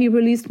Kingdom, where he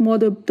released more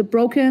the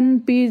broken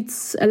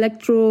beats,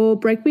 electro,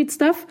 breakbeat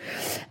stuff.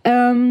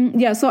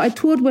 So I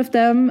toured with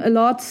them a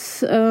lot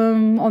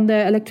on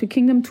their Electric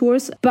Kingdom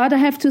tours. But I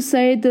have to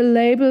say the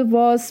label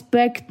was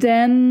back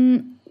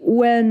then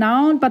well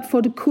known, but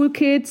for the cool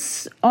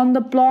kids on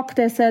the block,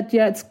 they said,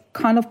 it's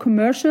kind of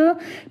commercial,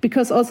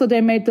 because also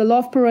they made the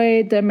Love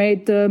Parade, they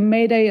made the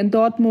Mayday in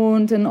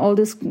Dortmund and all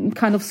this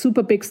kind of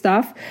super big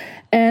stuff.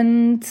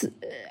 And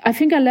I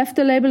think I left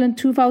the label in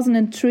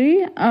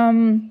 2003.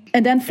 And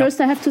then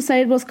first I have to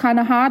say it was kind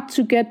of hard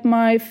to get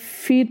my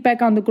feet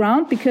back on the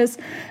ground, because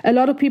a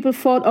lot of people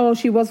thought, oh,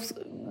 she was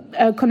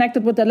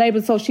connected with the label,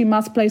 so she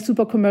must play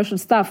super commercial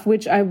stuff,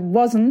 which I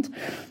wasn't.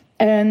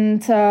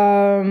 And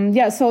so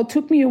it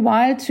took me a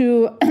while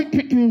to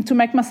to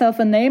make myself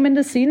a name in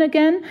the scene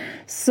again.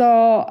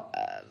 So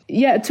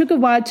it took a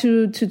while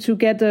to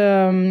get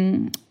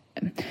I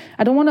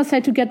don't want to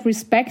say to get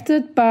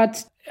respected,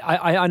 but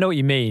I know what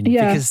you mean,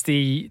 because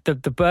the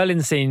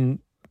Berlin scene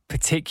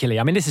particularly,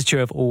 I mean, this is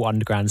true of all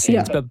underground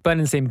scenes, but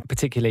Berlin scene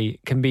particularly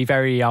can be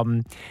very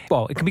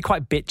it can be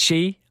quite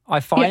bitchy.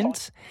 I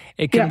find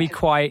it can be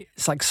quite,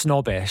 it's like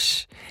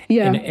snobbish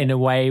in a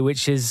way,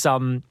 which is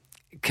it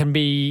can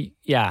be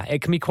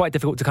quite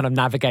difficult to kind of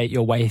navigate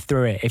your way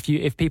through it.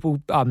 If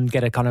people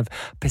get a kind of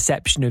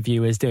perception of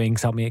you as doing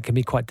something, it can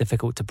be quite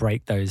difficult to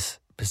break those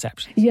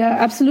perceptions. Yeah,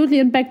 absolutely.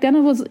 And back then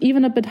it was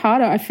even a bit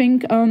harder. I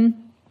think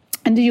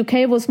in the UK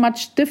it was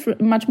much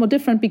more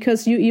different,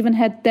 because you even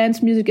had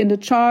dance music in the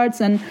charts,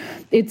 and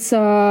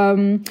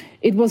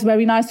it was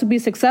very nice to be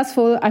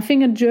successful. I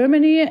think in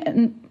Germany,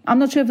 I'm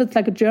not sure if it's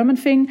like a German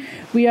thing.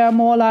 We are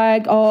more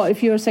like, oh,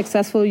 if you're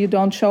successful, you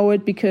don't show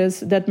it because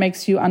that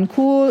makes you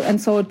uncool.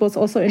 And so it was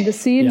also in the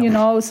scene, you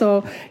know,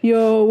 so you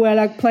were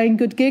like playing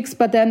good gigs.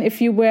 But then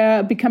if you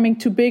were becoming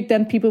too big,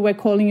 then people were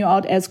calling you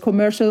out as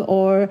commercial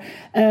or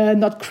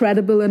not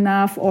credible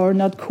enough or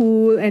not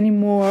cool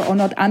anymore or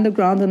not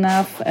underground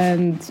enough.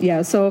 And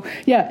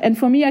and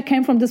for me, I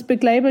came from this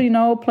big label, you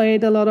know,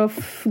 played a lot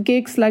of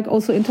gigs, like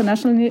also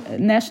internationally,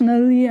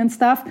 nationally and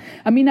stuff.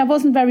 I mean, I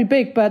wasn't very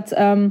big, but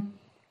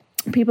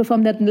people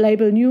from that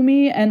label knew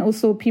me, and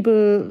also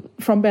people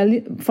from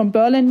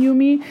Berlin knew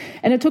me.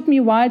 And it took me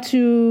a while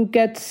to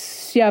get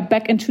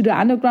back into the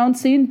underground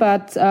scene.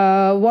 But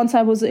once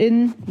I was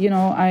in, you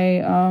know,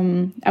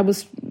 I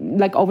was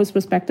like always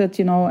respected,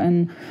 you know.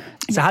 And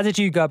so how did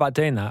you go about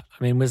doing that?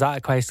 I mean, was that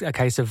a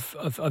case of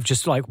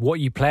just like what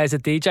you play as a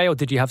DJ, or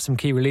did you have some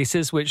key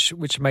releases which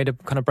made a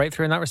kind of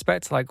breakthrough in that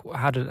respect? Like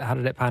how did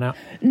it pan out?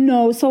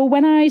 No, so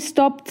when I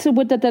stopped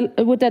with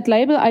that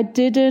label, I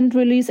didn't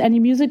release any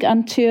music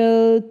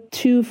until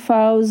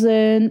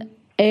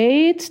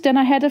 2008. Then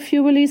I had a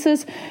few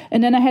releases,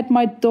 and then I had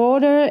my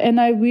daughter, and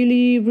I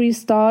really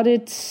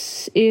restarted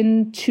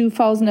in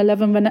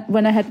 2011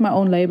 when I had my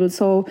own label.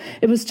 So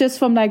it was just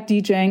from like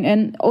DJing,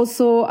 and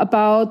also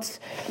about,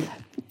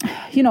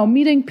 you know,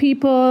 meeting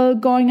people,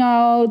 going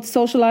out,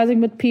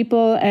 socializing with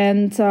people.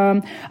 And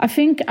I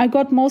think I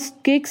got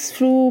most gigs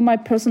through my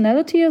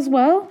personality as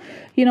well.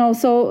 You know,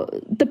 so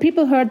the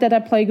people heard that I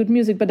play good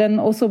music, but then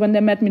also when they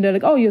met me, they're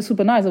like, "Oh, you're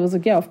super nice." I was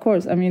like, "Yeah, of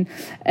course." I mean,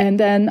 and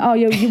then, "Oh,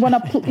 you wanna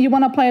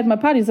play at my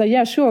party?" So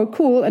yeah, sure,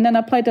 cool. And then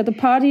I played at the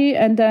party,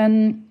 and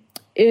then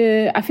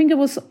I think it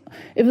was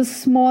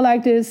more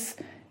like this.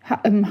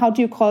 How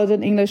do you call it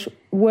in English?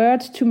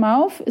 Word to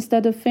mouth? Is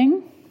that a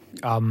thing?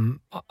 I'm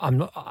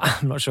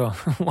not sure.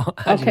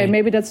 Okay,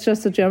 maybe that's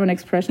just a German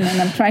expression, and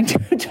I'm trying to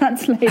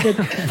translate it.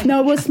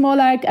 No, it was more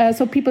like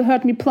so people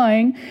heard me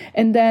playing,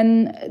 and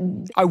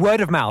then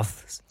word of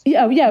mouth.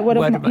 Yeah, word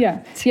of mouth.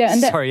 Yeah.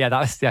 And sorry, that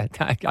was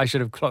I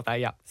should have clocked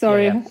that. Yeah.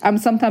 Sorry, yeah. I'm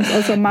sometimes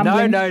also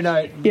mumbling. No.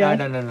 Yeah.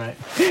 No.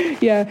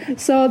 Yeah,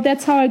 so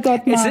that's how I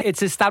got my.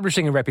 It's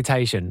establishing a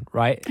reputation,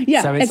 right?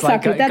 Yeah, so it's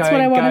exactly. Like that's what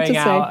I wanted to say.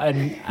 Out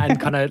and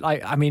kind of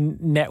like, I mean,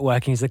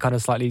 networking is the kind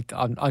of slightly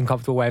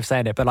uncomfortable way of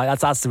saying it, but like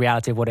that's the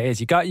reality of what it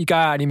is. You go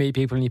out and you meet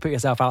people and you put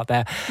yourself out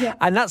there,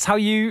 and that's how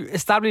you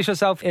establish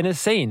yourself in a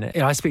scene.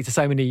 You know, I speak to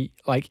so many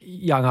like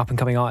young up and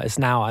coming artists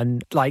now,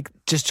 and like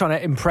just trying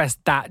to impress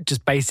that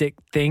just basic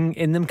thing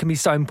in them can be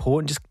so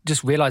important.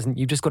 Just realizing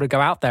you've just got to go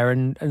out there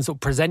and sort of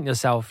present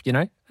yourself, you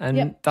know,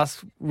 and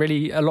that's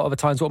really a lot of the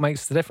times what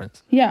makes the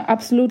difference. Yeah,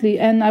 absolutely.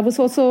 And I was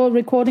also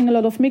recording a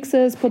lot of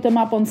mixes, put them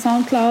up on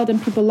SoundCloud,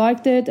 and people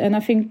liked it. And I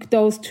think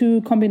those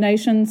two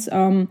combinations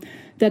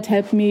that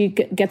helped me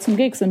get some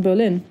gigs in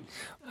Berlin.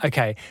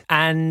 Okay,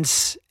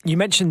 and you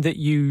mentioned that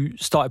you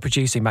started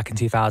producing back in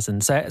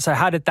 2000. So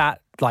how did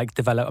that like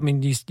develop? I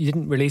mean, you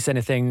didn't release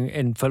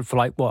anything for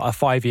like what, a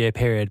 5-year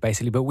period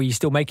basically, but were you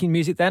still making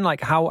music then?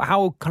 Like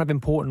how kind of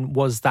important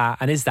was that,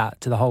 and is that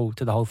to the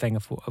whole thing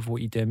of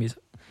what you do in music?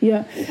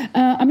 Yeah,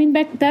 I mean,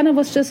 back then it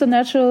was just a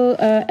natural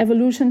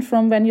evolution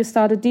from when you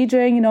started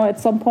DJing. You know, at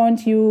some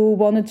point you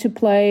wanted to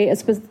play a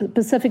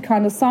specific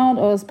kind of sound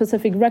or a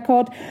specific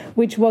record,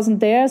 which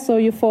wasn't there. So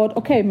you thought,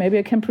 okay, maybe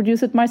I can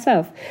produce it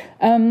myself.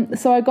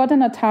 So I got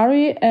an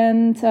Atari,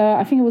 and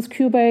I think it was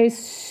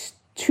Cubase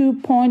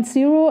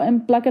 2.0 in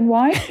black and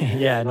white.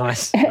 Yeah,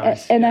 nice.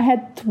 And I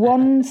had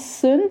one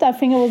synth. I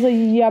think it was a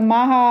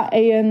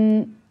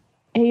Yamaha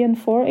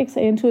AN4X,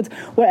 AN2,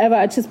 whatever.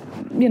 I just,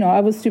 you know, I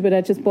was stupid.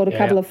 I just bought a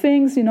couple of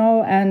things, you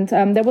know, and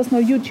there was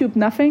no YouTube,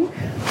 nothing.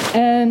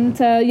 And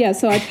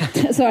so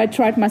I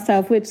tried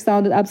myself, which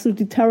sounded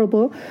absolutely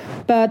terrible.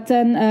 But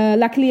then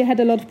luckily I had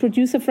a lot of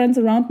producer friends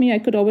around me. I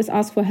could always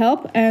ask for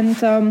help. And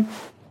so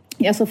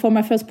for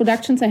my first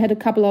productions, I had a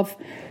couple of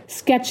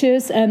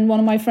sketches, and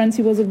one of my friends,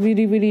 he was a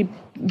really, really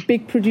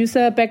big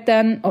producer back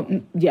then.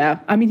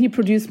 I mean, he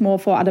produced more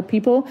for other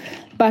people,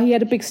 but he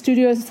had a big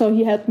studio, so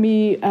he helped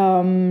me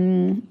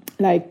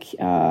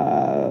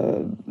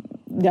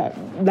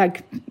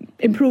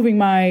improving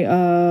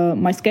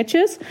my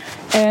sketches,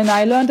 and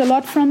I learned a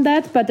lot from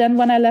that. But then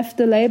when I left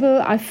the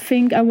label, I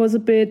think I was a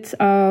bit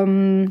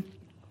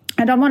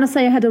I don't want to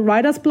say I had a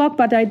writer's block,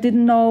 but I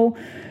didn't know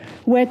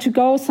where to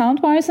go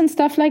sound-wise and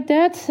stuff like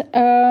that.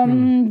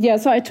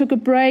 So I took a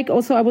break.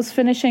 Also, I was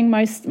finishing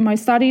my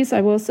studies. I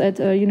was at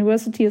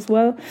university as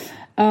well.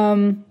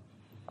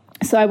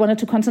 So I wanted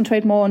to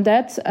concentrate more on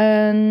that.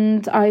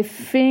 And I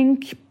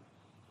think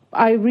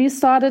I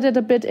restarted it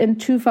a bit in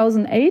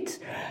 2008.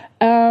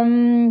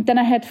 Then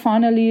I had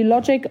finally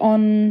Logic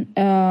on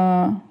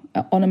a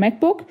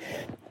MacBook.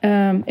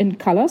 In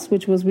colors,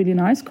 which was really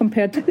nice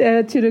compared to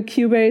the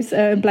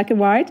Cubase black and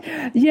white.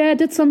 Yeah, I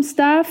did some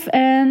stuff,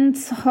 and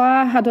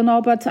I don't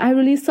know, but I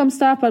released some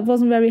stuff, but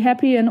wasn't very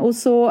happy. And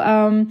also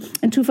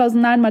in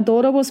 2009, my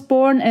daughter was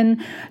born.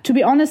 And to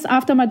be honest,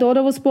 after my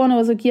daughter was born, I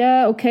was like,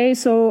 yeah, okay,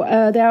 so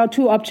there are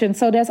two options.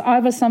 So there's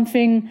either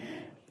something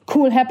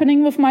cool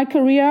happening with my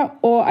career,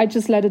 or I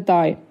just let it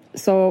die.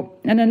 So,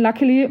 and then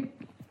luckily,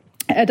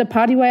 at a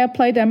party where I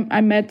played,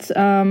 I met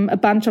a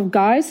bunch of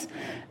guys.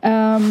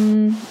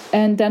 And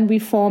then we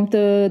formed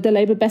the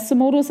label Beste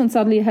Modus, and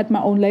suddenly I had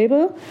my own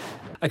label.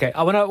 Okay,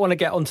 I want to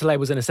get onto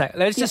labels in a sec.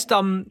 Let's just stay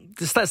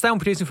on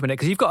producing for a minute,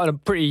 because you've got a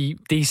pretty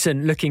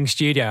decent looking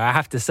studio, I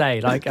have to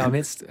say. Like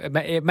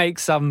it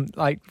makes some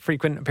like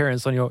frequent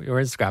appearance on your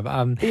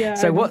Instagram.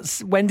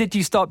 So when did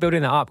you start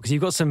building that up? Because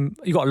you've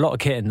got a lot of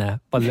kit in there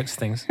by the looks of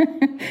things.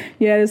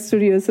 Yeah, the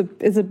studio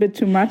is a bit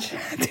too much,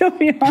 to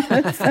be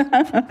honest.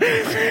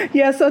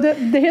 So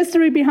the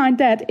history behind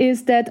that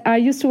is that I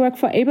used to work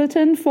for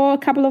Ableton for a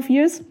couple of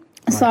years.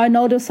 Right. So I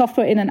know the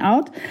software in and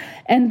out.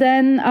 And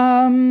then,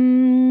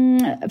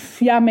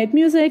 made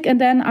music. And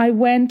then I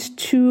went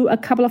to a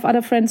couple of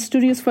other friends'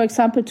 studios, for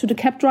example, to the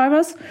cab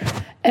drivers.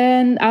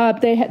 And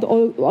they had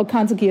all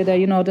kinds of gear there,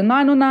 the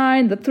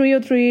 909, the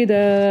 303, the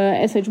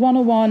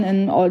SH101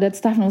 and all that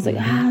stuff. And I was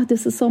like,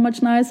 this is so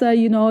much nicer.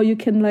 You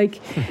can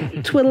like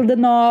twiddle the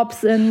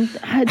knobs and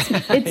it's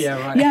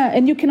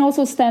and you can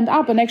also stand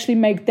up and actually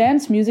make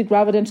dance music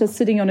rather than just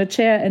sitting on a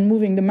chair and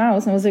moving the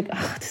mouse. And I was like,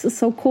 this is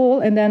so cool.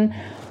 And then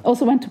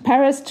also went to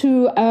Paris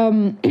to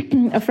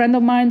a friend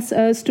of mine's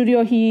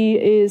studio. He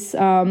is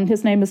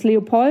his name is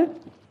Leopold.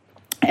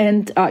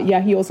 And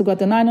he also got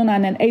the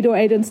 909 and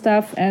 808 and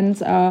stuff. And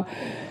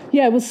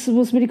it was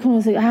really cool. I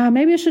was like,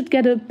 maybe I should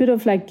get a bit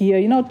of like gear,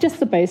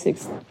 just the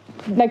basics.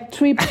 Like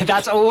 3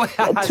 that's all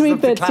 3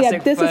 bits. Yeah,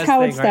 this is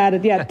how it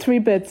started. Right? 3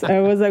 bits. I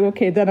was like,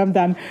 okay, then I'm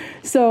done.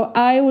 So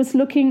I was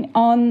looking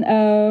on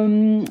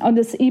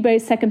this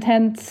eBay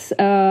secondhand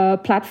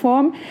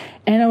platform,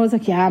 and I was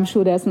like, I'm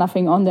sure there's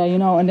nothing on there,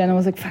 And then I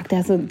was like, fuck,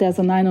 there's a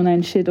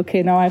 909 shit.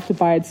 Okay, now I have to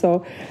buy it.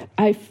 So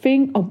I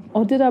think,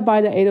 or did I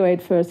buy the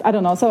 808 first? I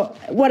don't know. So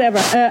whatever.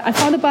 I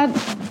found a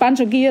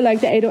bunch of gear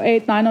like the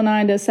 808,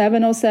 909, the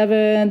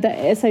 707, the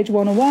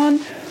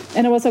SH101.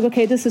 And I was like,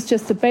 okay, this is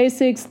just the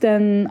basics.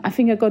 Then I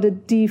think I got a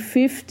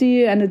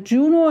D50 and a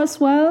Juno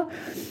as well.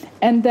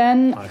 And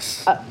then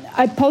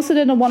I posted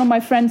it and one of my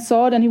friends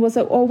saw it and he was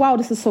like, oh, wow,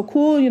 this is so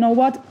cool. You know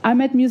what? I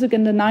made music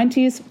in the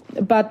 90s,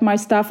 but my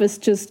stuff is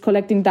just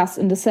collecting dust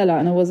in the cellar.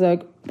 And I was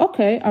like,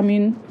 okay,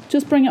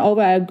 just bring it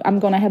over. I'm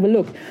going to have a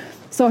look.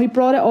 So he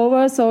brought it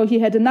over. So he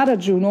had another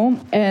Juno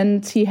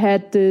and he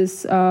had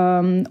this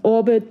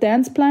Orbit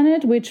Dance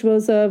Planet, which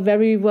was a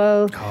very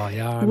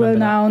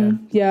well-known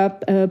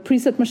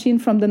preset machine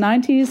from the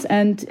 90s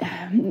and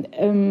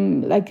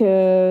like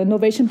a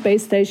Novation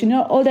base station,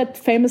 all that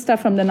famous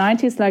stuff from the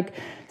 90s, like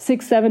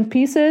 6-7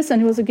 pieces.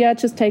 And he was like,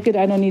 just take it.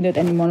 I don't need it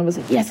anymore. And I was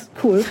like, yes,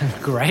 cool.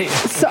 Great.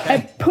 So okay. I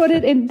put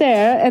it in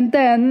there. And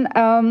then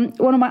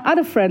one of my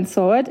other friends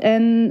saw it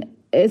and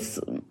it's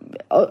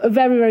a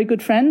very, very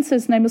good friend.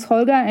 His name is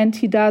Holger, and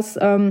he does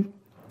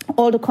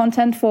all the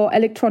content for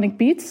electronic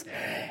beats.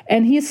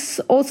 And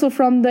he's also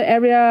from the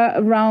area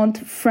around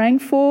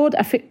Frankfurt.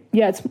 I think,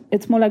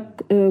 it's more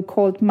like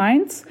called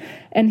Mainz.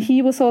 And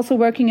he was also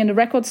working in a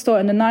record store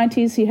in the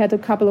 90s. He had a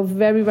couple of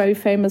very, very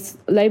famous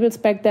labels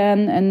back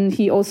then. And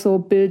he also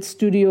built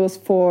studios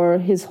for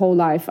his whole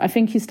life. I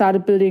think he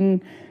started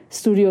building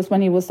studios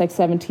when he was like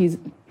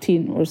 17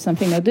 or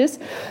something like this.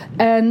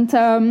 And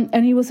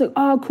he was like,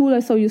 oh, cool, I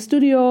saw your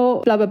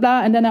studio, blah, blah,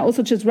 blah. And then I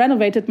also just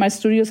renovated my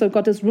studio. So I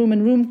got this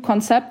room-in-room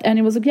concept. And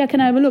he was like,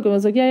 can I have a look? I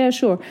was like, yeah,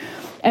 sure.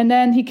 And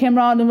then he came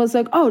around and was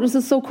like, oh, this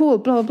is so cool,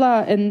 blah, blah,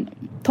 blah. And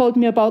told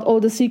me about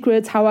all the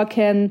secrets, how I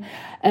can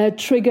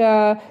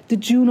trigger the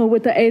Juno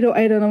with the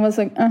 808. And I was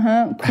like,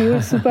 cool,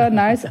 super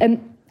nice.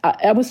 And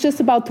I was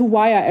just about to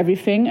wire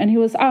everything, and he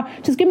was,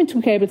 just give me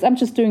 2 cables. I'm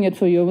just doing it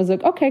for you. I was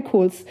like, okay,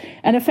 cool.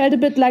 And I felt a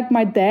bit like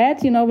my dad,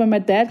 when my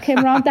dad came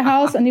around the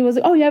house, and he was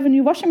like, oh, you have a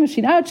new washing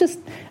machine. I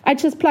just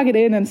plug it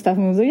in and stuff.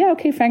 And I was like, yeah,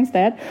 okay, thanks,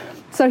 Dad.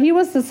 So he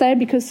was the same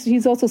because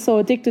he's also so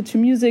addicted to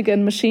music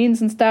and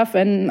machines and stuff.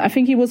 And I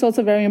think he was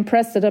also very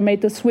impressed that I made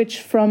the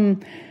switch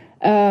from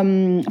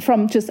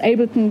just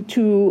Ableton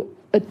to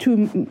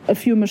a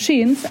few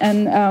machines.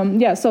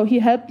 And so he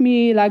helped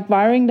me like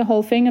wiring the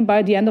whole thing. And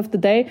by the end of the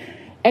day,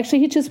 actually,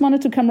 he just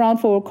wanted to come around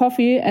for a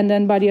coffee, and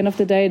then by the end of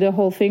the day, the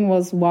whole thing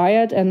was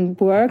wired and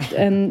worked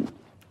and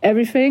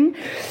everything.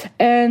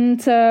 And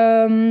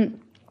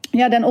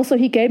then also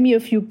he gave me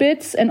a few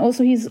bits, and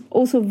also he's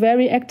also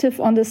very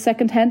active on the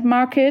second-hand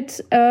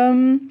market.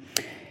 And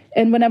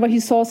whenever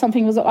he saw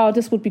something, he was like, oh,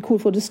 this would be cool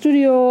for the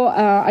studio.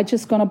 I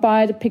just gonna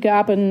buy it, pick it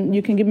up, and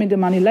you can give me the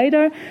money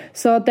later.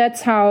 So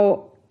that's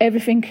how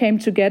everything came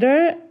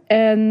together.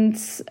 And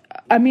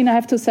I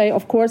have to say,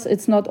 of course,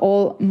 it's not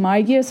all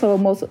my gear. So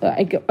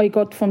I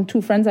got from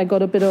 2 friends, I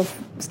got a bit of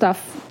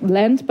stuff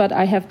lent, but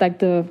I have like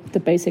the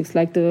basics,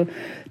 like the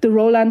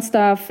Roland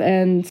stuff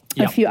and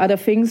a few other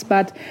things.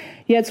 But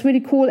yeah, it's really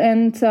cool.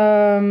 And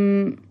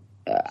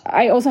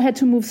I also had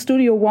to move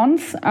studio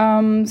once.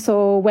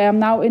 So where I'm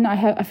now in,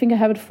 I think I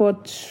have it for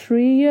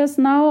 3 years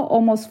now,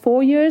 almost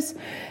 4 years.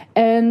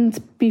 And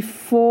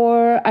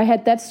before I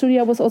had that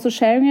studio, I was also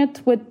sharing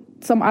it with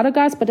some other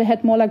guys, but I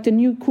had more like the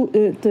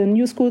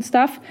new school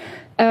stuff.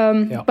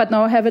 But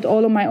now I have it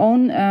all on my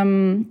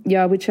own,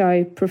 which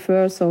I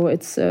prefer. So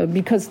it's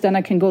because then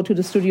I can go to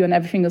the studio and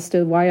everything is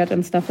still wired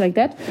and stuff like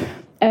that.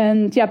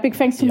 And yeah, big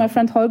thanks to my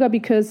friend Holger,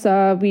 because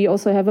we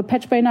also have a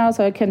patch bay now,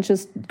 so I can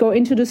just go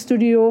into the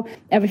studio.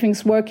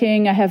 Everything's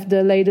working. I have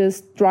the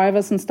latest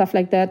drivers and stuff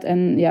like that.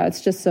 And yeah,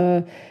 it's just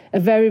a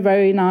very,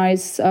 very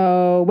nice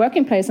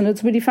working place. And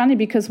it's really funny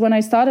because when I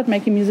started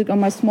making music on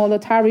my small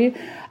Atari,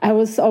 I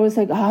was always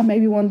like,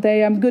 maybe one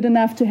day I'm good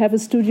enough to have a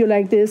studio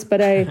like this.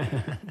 But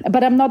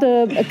I'm not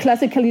a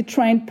classically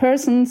trained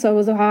person. So I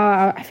was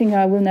I think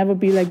I will never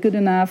be like good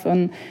enough.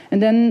 And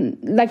then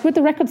like with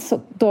the record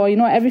store,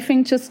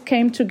 everything just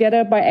came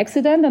together by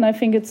accident. And I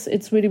think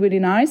it's really, really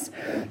nice.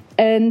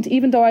 And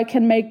even though I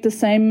can make the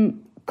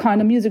same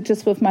kind of music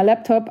just with my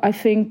laptop, I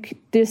think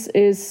this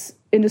is,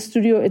 in the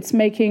studio, it's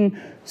making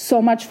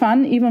so much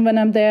fun, even when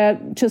I'm there,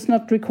 just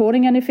not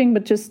recording anything,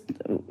 but just,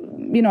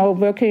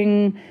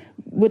 working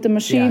with the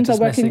machines. Just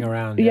or working, messing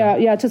around.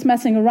 Just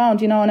messing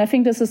around, and I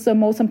think this is the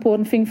most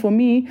important thing for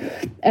me.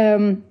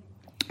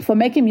 For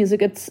making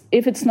music,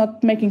 if it's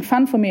not making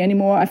fun for me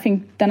anymore, I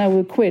think then I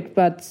will quit.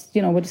 But,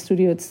 with the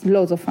studio, it's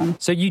loads of fun.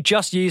 So you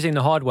just using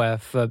the hardware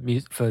for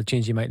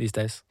tunes you make these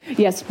days?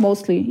 Yes,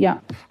 mostly, yeah.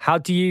 How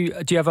do you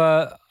have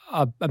a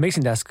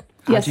mixing desk?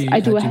 Yes, I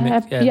do. I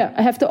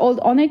have the old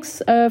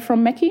Onyx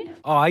from Mackie.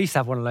 Oh, I used to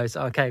have one of those.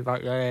 Okay,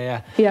 right,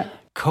 yeah. Yeah.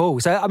 Cool.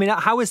 So, I mean,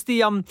 how was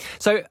the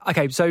So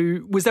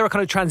was there a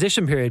kind of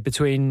transition period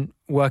between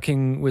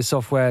working with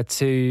software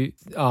to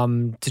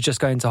just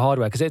going to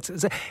hardware? Because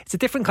it's a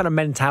different kind of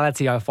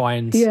mentality, I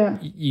find.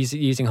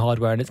 Using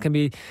hardware, and it's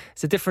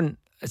a different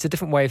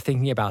way of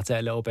thinking about it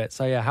a little bit.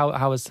 So yeah,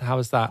 how was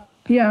that?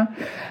 Yeah.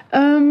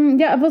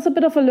 It was a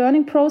bit of a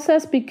learning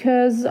process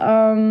because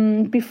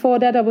before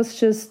that I was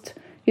just,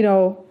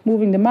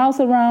 moving the mouse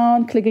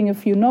around, clicking a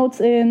few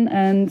notes in,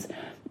 and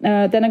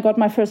then I got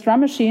my first drum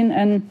machine.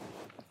 And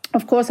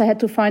of course I had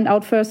to find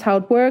out first how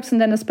it works.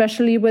 And then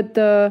especially with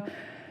the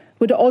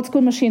old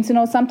school machines,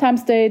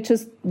 sometimes they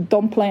just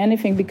don't play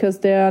anything because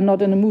they're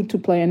not in the mood to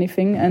play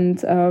anything. And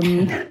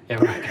then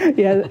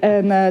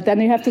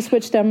you have to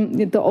switch them,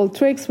 the old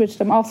tricks, switch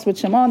them off,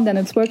 switch them on, then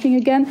it's working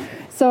again.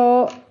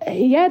 So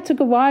it took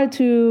a while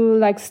to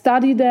like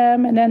study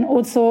them, and then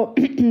also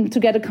to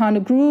get a kind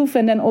of groove.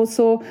 And then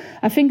also,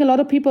 I think a lot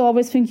of people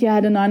always think,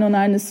 the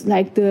 909 is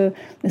like is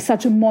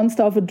such a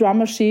monster of a drum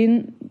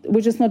machine,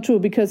 which is not true,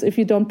 because if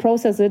you don't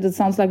process it, it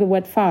sounds like a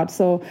wet fart.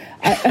 So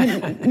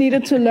I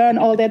needed to learn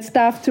all that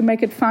stuff to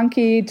make it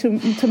funky,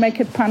 to make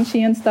it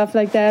punchy and stuff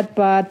like that.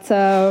 But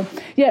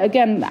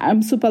again,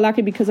 I'm super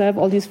lucky because I have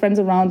all these friends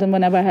around, and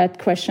whenever I had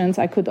questions,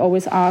 I could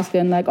always ask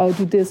and like,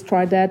 do this,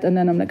 try that. And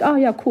then I'm like,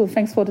 cool,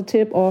 thanks for the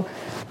tip. Or,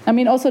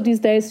 also these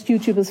days,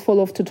 YouTube is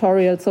full of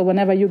tutorials. So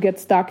whenever you get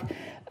stuck,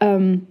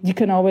 you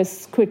can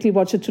always quickly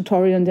watch a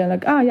tutorial and they're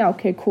like,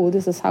 okay, cool,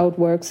 this is how it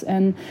works.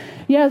 And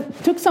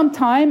it took some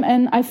time.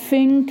 And I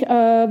think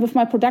with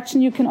my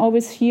production, you can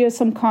always hear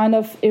some kind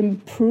of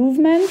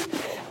improvement.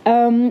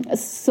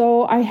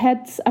 So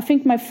I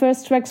think my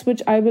first tracks,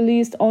 which I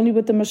released only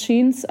with the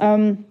machines,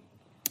 I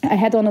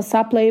had on a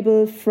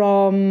sub-label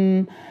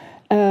from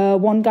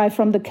one guy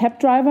from the Cab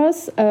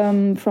Drivers,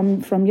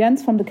 from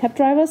Jens from the Cab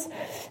Drivers.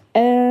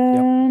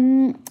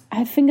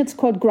 I think it's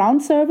called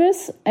Ground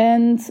Service.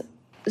 And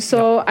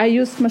so I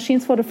used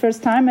machines for the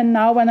first time, and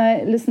now when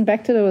I listen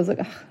back to it, I was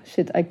like,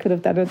 shit, I could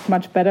have done it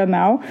much better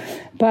now.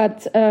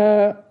 But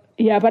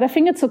but I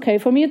think it's okay.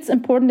 For me, it's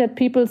important that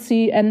people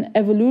see an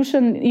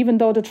evolution, even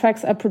though the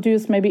tracks I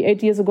produced maybe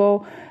 8 years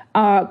ago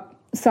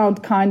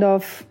sound kind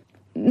of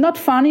not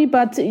funny,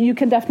 but you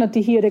can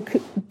definitely hear they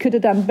could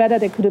have done better,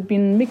 they could have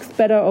been mixed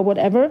better or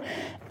whatever.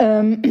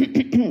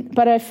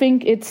 But I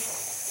think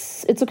it's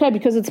okay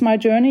because it's my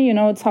journey,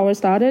 it's how I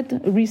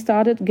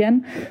restarted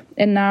again.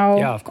 And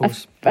now of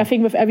course. I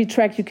think with every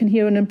track you can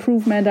hear an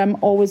improvement. I'm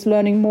always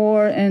learning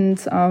more. And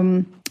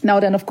now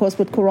then, of course,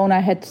 with Corona, I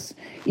had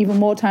even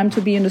more time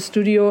to be in the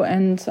studio.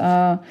 And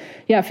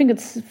I think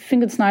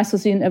it's nice to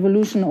see an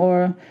evolution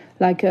or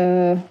like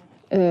an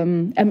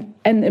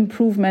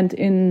improvement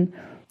in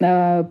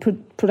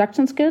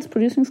producing skills.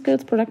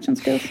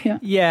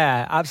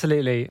 Yeah,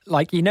 absolutely.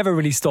 Like you never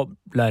really stop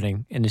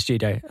learning in the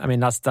studio. I mean,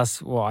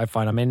 that's what I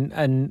find. I mean,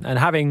 and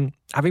having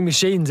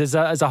machines is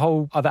a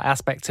whole other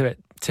aspect to it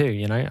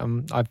too.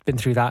 I've been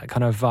through that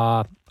kind of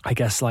I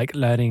guess like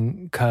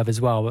learning curve as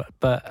well.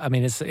 But I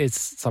mean,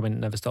 it's something that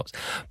never stops.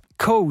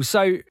 Cool.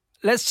 So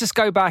let's just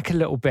go back a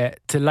little bit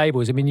to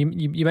labels. I mean,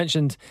 you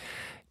mentioned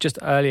just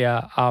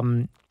earlier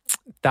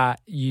that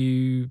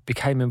you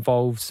became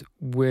involved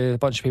with a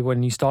bunch of people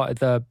when you started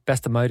the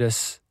Best of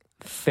Modus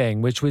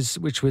thing, which was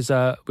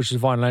a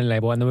vinyl only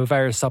label, and there were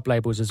various sub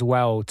labels as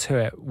well to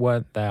it,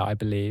 weren't there? I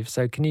believe.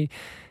 So can you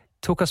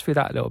talk us through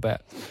that a little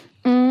bit?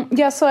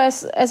 So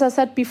as I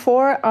said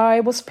before, I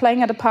was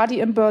playing at a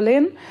party in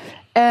Berlin,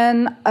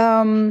 and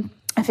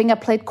I think I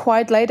played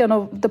quite late,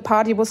 and the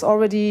party was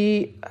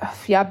already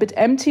a bit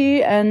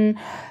empty, and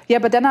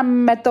but then I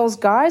met those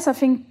guys. I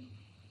think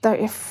there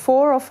are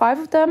 4 or 5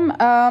 of them.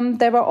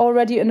 They were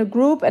already in a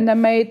group, and they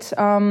made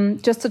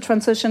just a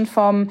transition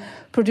from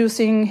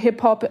producing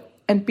hip hop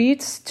and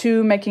beats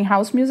to making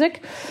house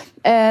music.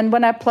 And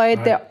when I played,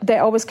 they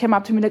always came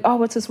up to me like, oh,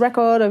 what's this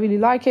record? I really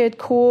like it.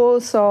 Cool.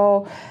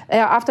 So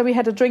after we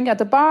had a drink at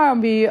the bar,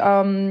 we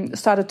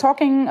started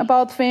talking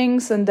about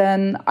things. And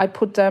then I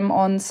put them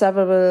on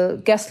several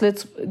guest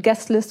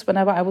lists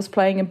whenever I was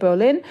playing in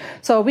Berlin.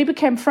 So we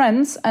became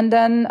friends. And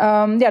then,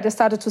 they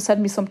started to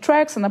send me some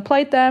tracks and I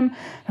played them.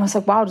 And I was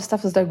like, wow, this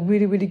stuff is like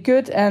really, really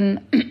good. And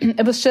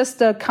it was just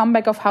the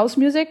comeback of house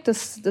music,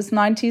 this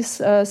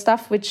 90s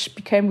stuff, which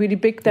became really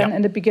big then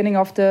in the beginning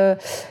of the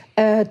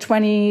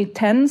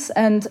 2010s,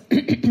 and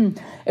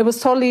it was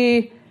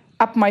totally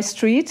up my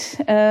street,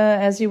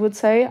 as you would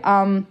say.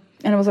 And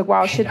I was like,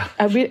 wow, shit,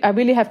 I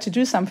really have to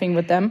do something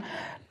with them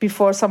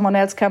before someone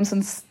else comes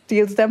and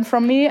steals them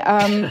from me.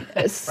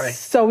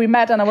 So we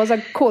met and I was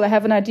like, cool, I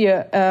have an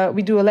idea.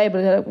 We do a label.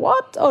 They're like,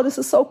 what? Oh, this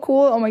is so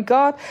cool. Oh my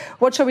God.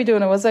 What shall we do?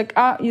 And I was like,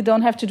 you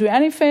don't have to do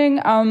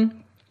anything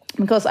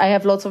because I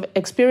have lots of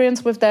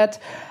experience with that.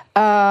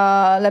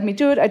 Let me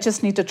do it. I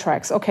just need the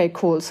tracks. Okay,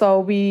 cool.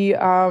 So we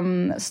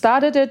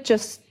started it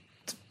just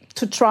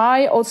to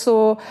try.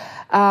 Also,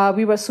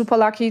 we were super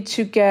lucky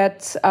to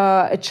get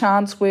a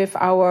chance with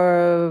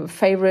our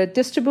favorite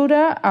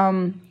distributor,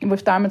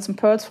 with Diamonds and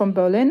Pearls from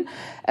Berlin,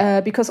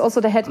 because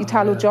also they had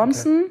Italo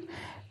Johnson.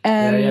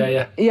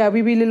 Okay. And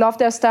we really loved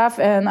their stuff.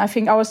 And I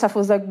think our stuff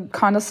was like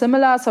kind of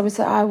similar. So we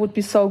said, it would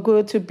be so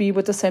good to be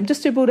with the same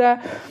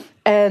distributor.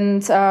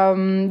 And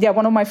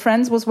one of my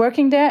friends was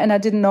working there and I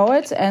didn't know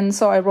it. And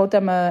so I wrote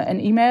them an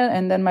email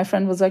and then my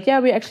friend was like,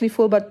 we're actually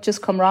full, but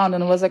just come round.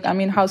 And I was like, I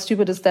mean, how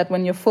stupid is that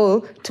when you're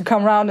full to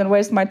come round and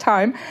waste my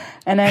time?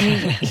 And then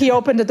he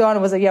opened the door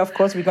and was like, of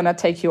course, we're going to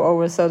take you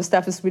over. So the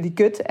stuff is really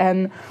good.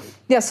 And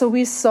so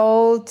we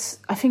sold,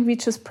 I think we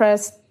just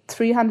pressed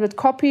 300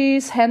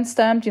 copies, hand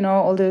stamped,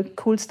 all the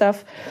cool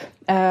stuff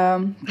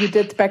we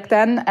did back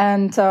then.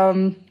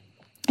 And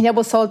it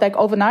was sold like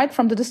overnight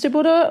from the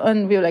distributor,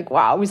 and we were like,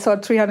 wow, we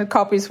sold 300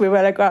 copies. We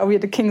were like, wow, we're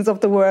the kings of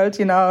the world,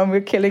 and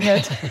we're killing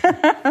it.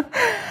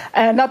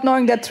 And not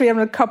knowing that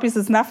 300 copies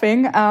is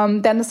nothing.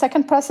 Then the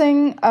second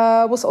pressing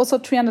was also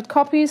 300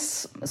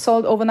 copies,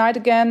 sold overnight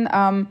again.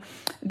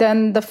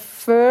 Then the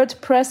third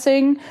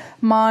pressing,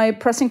 my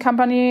pressing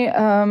company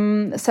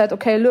said,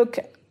 okay, look,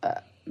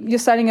 you're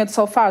selling it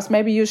so fast.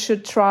 Maybe you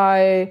should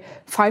try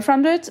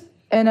 500.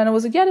 And then I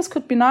was like, this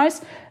could be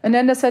nice. And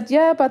then they said,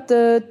 but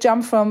the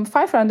jump from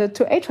 500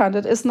 to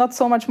 800 is not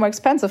so much more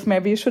expensive.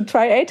 Maybe you should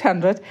try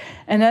 800.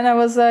 And then I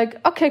was like,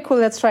 okay, cool,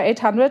 let's try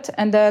 800.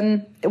 And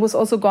then it was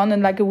also gone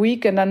in like a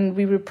week. And then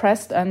we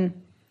repressed. And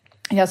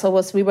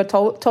we were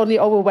totally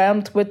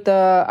overwhelmed with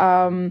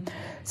the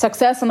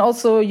success. And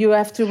also you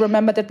have to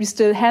remember that we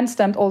still hand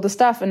stamped all the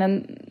stuff. And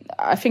then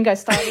I think I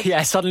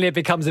started. Suddenly it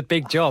becomes a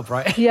big job,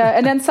 right?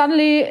 And then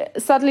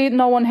suddenly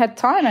no one had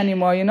time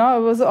anymore, It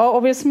was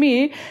always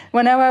me.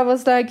 Whenever I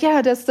was like,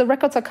 the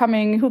records are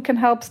coming, who can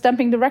help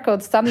stamping the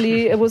records?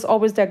 Suddenly it was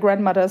always their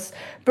grandmother's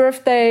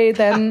birthday.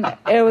 Then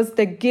it was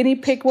the guinea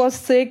pig was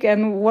sick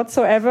and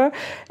whatsoever.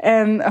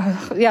 And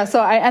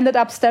so I ended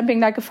up stamping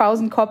like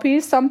 1,000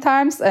 copies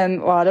sometimes.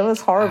 And wow, that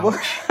was horrible.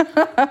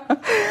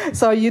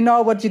 So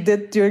what you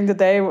did during the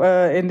day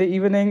in the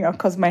evening,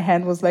 because my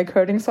hand was like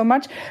hurting so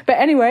much. But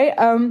anyway,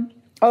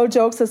 all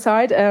jokes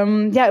aside,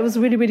 it was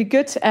really, really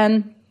good.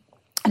 And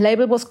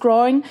label was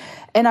growing.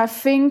 And I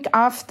think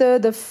after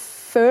the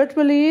third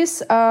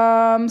release,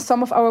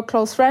 some of our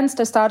close friends,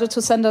 they started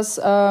to send us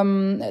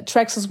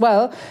tracks as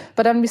well.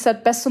 But then we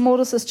said, Beste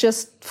Modus is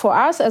just for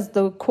us as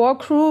the core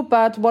crew.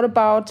 But what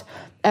about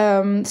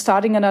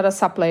starting another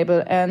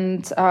sub-label?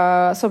 And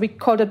so we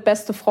called it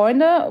Beste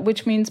Freunde,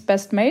 which means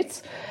best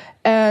mates.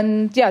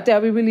 And there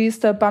we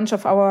released a bunch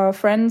of our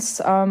friends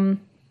on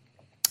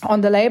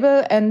the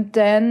label. And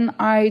then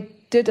I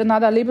did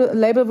another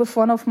label with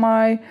one of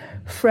my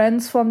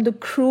friends from the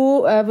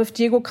crew, with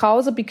Diego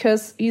Krause,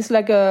 because he's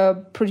like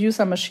a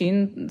producer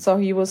machine. So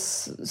he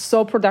was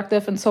so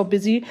productive and so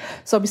busy.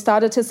 So we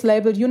started his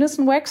label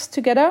Unison Wax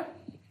together,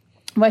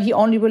 where he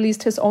only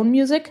released his own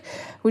music,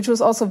 which was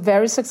also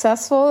very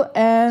successful.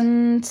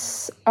 And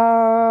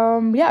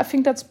I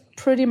think that's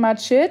pretty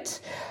much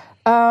it.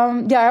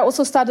 I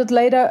also started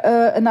later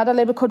another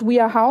label called We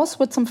Are House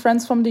with some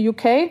friends from the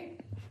UK,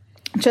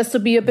 just to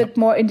be a bit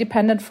more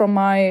independent from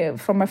my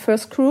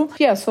first crew.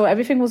 So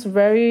everything was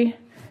very,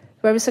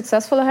 very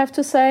successful, I have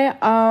to say.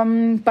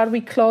 But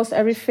we closed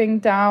everything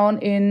down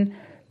in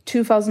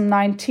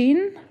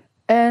 2019,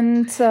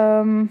 and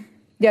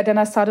then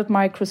I started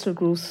my Crystal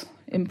Grooves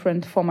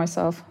imprint for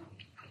myself.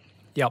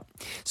 Yeah.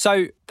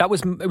 So it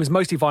was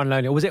mostly vinyl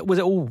only, or was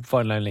it all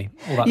vinyl only?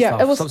 All that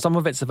stuff. It was, some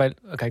of it's available.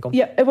 Okay, go on.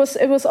 Yeah, it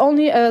was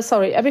only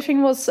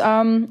everything was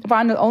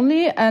vinyl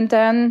only, and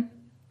then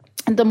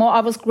the more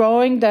I was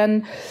growing,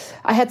 then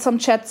I had some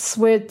chats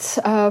with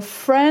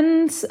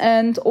friends,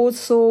 and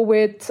also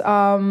with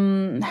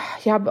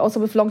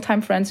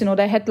longtime friends.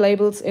 They had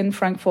labels in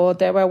Frankfurt.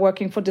 They were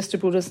working for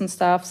distributors and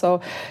stuff, so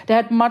they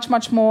had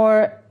much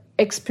more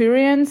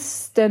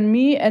experience than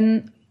me.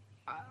 And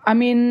I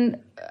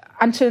mean,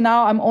 until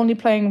now, I'm only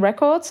playing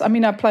records. I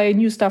mean, I play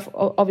new stuff,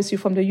 obviously,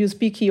 from the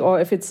USB key, or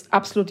if it's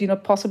absolutely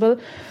not possible,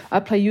 I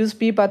play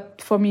USB.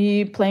 But for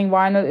me, playing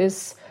vinyl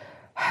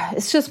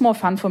it's just more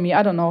fun for me.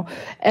 I don't know.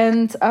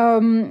 And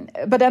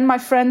but then my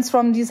friends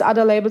from these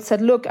other labels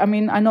said, look, I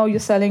mean, I know you're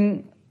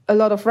selling a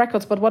lot of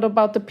records, but what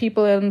about the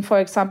people in, for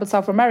example,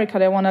 South America?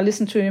 They want to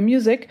listen to your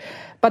music,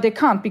 but they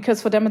can't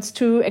because for them it's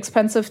too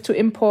expensive to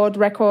import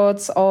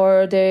records,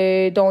 or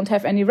they don't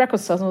have any record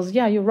stores. And I was,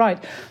 yeah, you're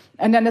right.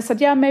 And then they said,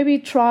 yeah, maybe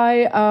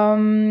try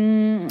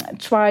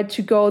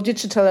to go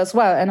digital as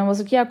well. And I was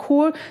like, yeah,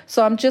 cool.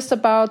 So I'm just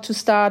about to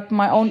start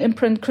my own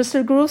imprint,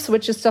 Crystal Grooves,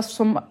 which is just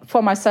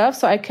for myself,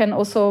 so I can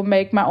also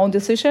make my own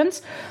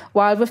decisions.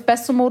 While with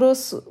Besto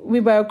Modus, we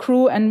were a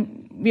crew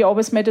and we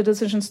always made the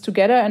decisions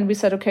together. And we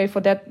said, okay,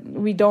 for that,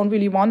 we don't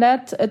really want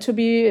that to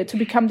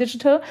become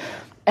digital.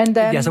 And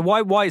then, yeah. So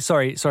why?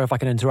 Sorry if I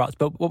can interrupt.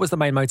 But what was the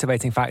main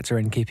motivating factor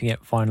in keeping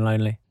it vinyl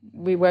only?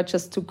 We were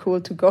just too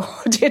cool to go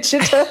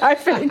digital, I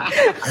think.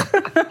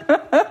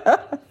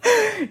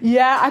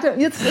 Yeah,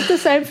 it's the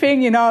same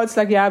thing, you know. It's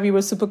like, yeah, we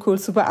were super cool,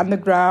 super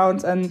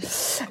underground. And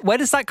where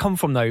does that come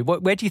from, though?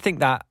 Where do you think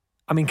that?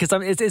 I mean, because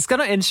it's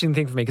kind of an interesting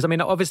thing for me. Because I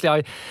mean,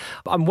 obviously,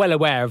 I'm well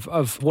aware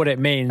of what it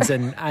means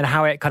and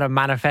how it kind of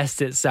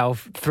manifests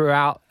itself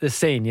throughout the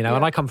scene, you know. Yeah.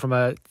 And I come from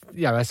a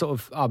sort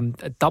of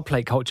a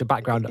dubplate culture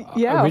background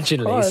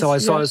originally, so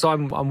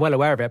I'm well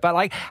aware of it. But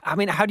like, I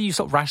mean, how do you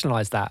sort of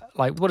rationalize that?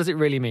 Like, what does it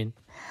really mean?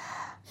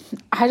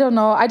 I don't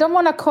know. I don't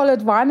want to call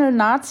it vinyl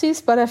Nazis,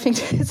 but I think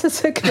this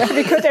is a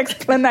very good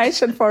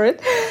explanation for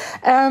it.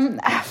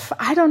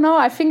 I don't know.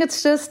 I think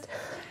it's just...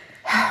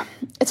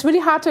 It's really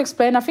hard to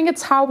explain. I think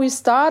it's how we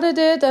started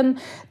it, and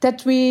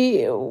that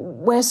we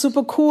were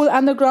super cool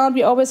underground.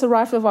 We always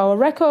arrived with our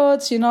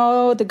records, you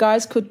know, the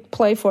guys could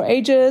play for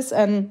ages.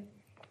 And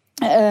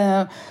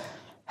I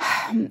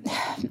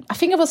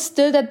think it was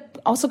still that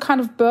also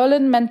kind of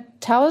Berlin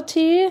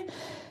mentality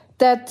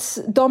that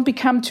don't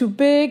become too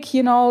big,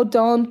 you know,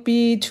 don't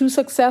be too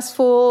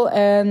successful.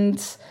 And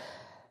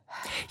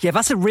yeah,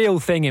 that's a real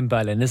thing in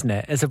Berlin, isn't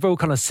it? It's a real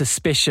kind of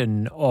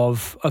suspicion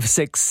of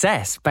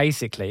success,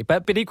 basically.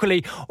 But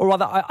equally, or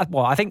rather,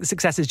 I think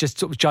success is just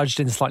sort of judged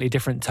in slightly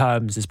different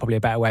terms is probably a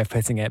better way of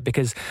putting it.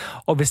 Because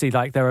obviously,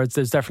 like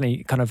there's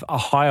definitely kind of a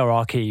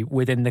hierarchy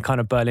within the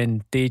kind of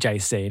Berlin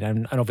DJ scene,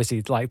 and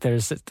obviously, like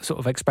there's a sort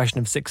of expression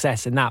of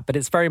success in that. But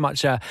it's very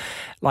much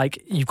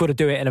like you've got to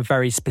do it in a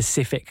very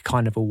specific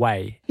kind of a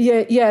way.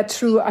 Yeah,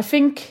 true. I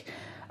think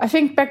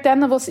back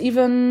then there was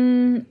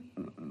even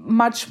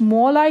much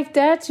more like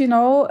that, you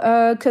know,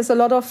 because a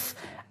lot of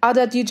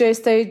other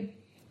DJs, they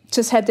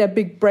just had their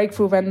big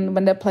breakthrough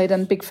when they played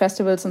on big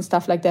festivals and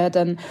stuff like that.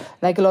 And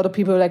like a lot of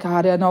people were like,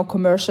 they're now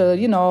commercial,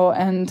 you know,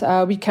 and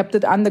we kept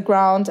it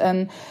underground.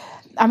 And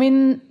I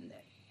mean,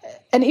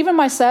 and even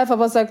myself, I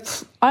was like,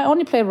 I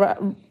only play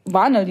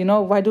vinyl, you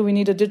know, why do we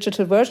need a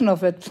digital version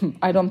of it?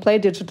 I don't play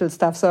digital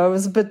stuff. So I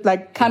was a bit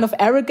like kind of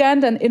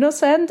arrogant and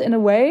innocent in a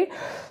way.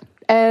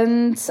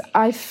 And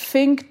I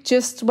think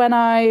just when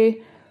I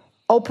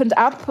opened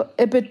up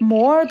a bit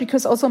more,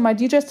 because also my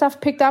DJ stuff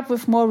picked up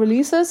with more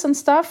releases and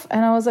stuff,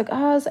 and I was like,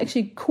 it's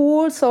actually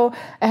cool. So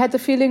I had the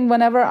feeling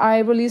whenever I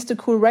released a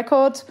cool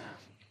record,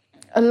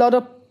 a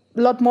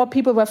lot more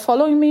people were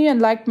following me and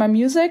liked my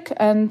music,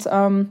 and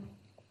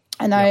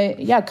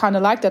I kind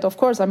of liked that. Of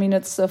course, I mean,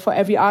 it's for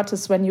every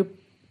artist, when you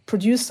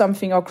produce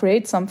something or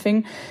create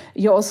something,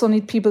 you also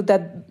need people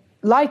that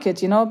like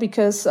it, you know,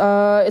 because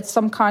it's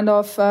some kind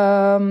of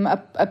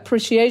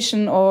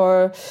appreciation,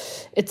 or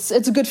it's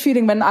a good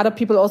feeling when other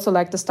people also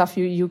like the stuff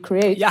you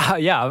create.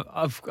 Yeah,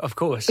 of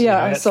course.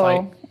 Yeah, you know, so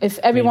like, if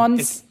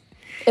everyone's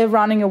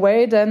running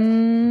away,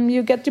 then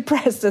you get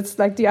depressed. It's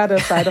like the other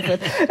side of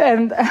it.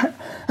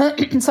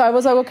 And so I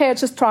was like, okay, I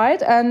just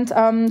tried.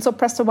 And so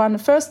Presto won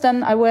first.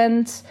 Then I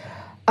went...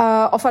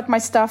 offered my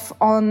stuff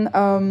on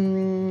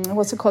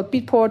what's it called,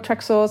 Beatport,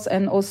 Traxsource,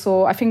 and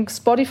also I think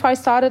Spotify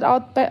started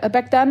out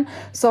back then.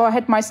 So I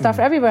had my stuff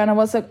everywhere, and I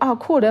was like, oh,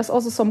 cool. There's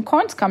also some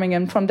coins coming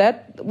in from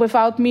that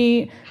without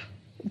me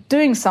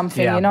doing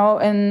something, you know.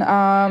 And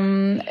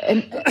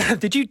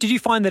did you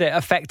find that it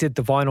affected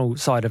the vinyl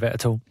side of it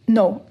at all?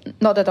 No,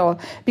 not at all.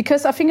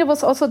 Because I think it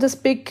was also this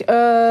big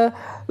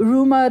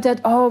rumor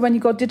that, when you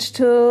go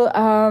digital,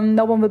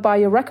 no one will buy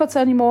your records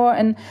anymore.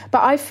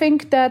 But I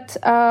think that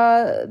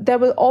there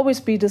will always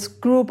be this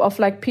group of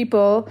like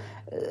people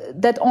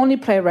that only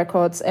play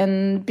records,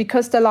 and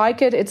because they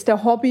like it, it's their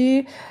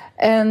hobby.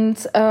 And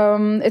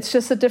it's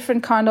just a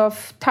different kind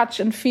of touch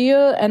and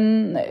feel.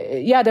 And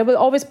there will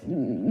always,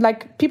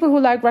 like, people who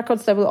like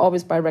records, they will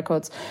always buy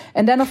records.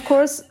 And then, of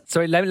course...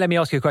 Sorry, let me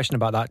ask you a question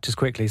about that just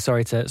quickly.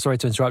 Sorry to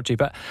interrupt you.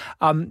 But,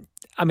 I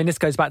mean, this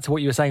goes back to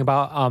what you were saying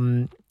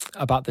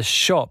about the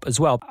shop as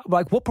well.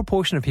 Like, what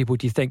proportion of people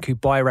do you think who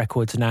buy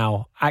records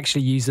now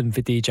actually use them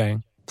for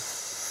DJing?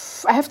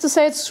 I have to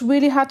say it's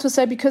really hard to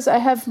say, because I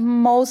have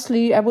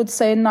mostly, I would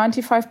say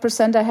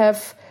 95%, I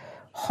have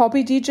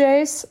hobby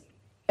DJs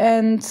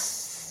and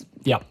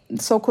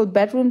so-called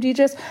bedroom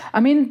DJs. I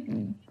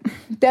mean,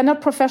 they're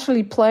not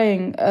professionally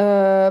playing.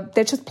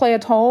 They just play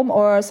at home,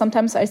 or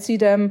sometimes I see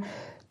them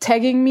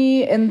tagging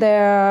me in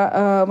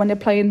their when they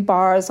play in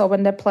bars or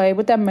when they play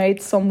with their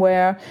mates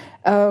somewhere.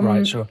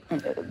 Right, sure.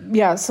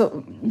 Yeah,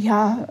 so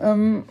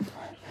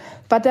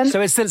but then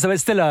it's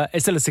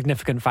still a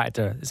significant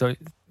factor. So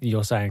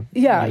you're saying?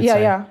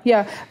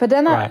 Yeah. But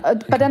then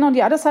then on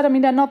the other side, I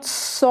mean,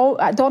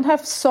 I don't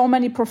have so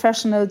many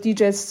professional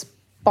DJs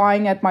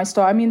buying at my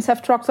store. I mean,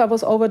 Seth Troxler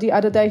was over the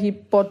other day. He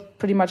bought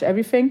pretty much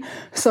everything.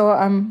 So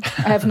I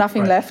have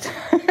nothing left.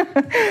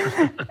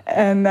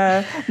 And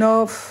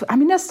no, I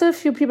mean, there's still a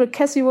few people.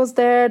 Cassie was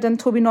there. Then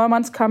Toby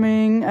Neumann's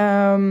coming.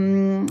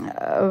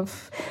 But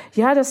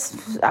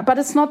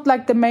it's not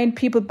like the main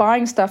people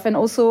buying stuff. And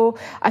also,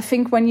 I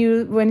think when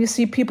you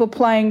see people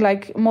playing,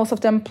 like most of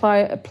them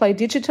play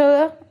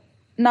digital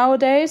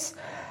nowadays.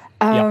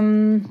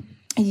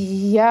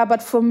 Yeah,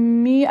 but for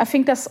me, I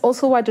think that's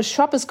also why the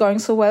shop is going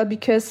so well,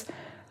 because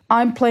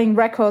I'm playing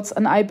records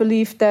and I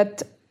believe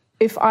that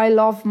if I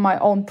love my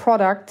own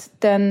product,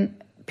 then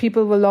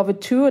people will love it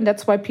too. And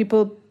that's why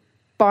people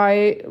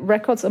buy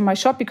records in my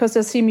shop, because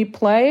they see me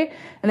play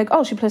and like,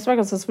 oh, she plays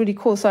records, that's really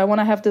cool. So I want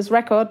to have this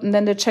record, and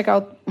then they check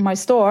out my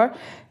store.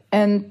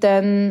 And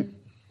then,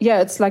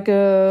 yeah, it's like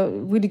a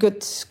really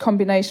good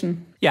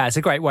combination. Yeah, it's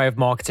a great way of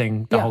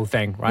marketing the whole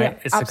thing, right? Yeah,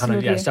 it's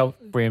absolutely. a kind of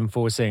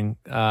self-reinforcing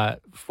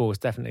force,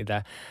 definitely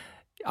there.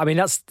 I mean,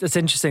 that's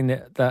interesting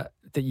that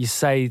you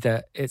say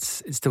that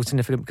it's still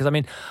significant, because I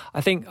mean, I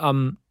think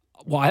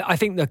I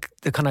think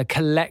the kind of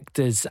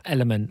collector's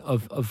element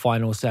of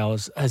vinyl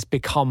sales has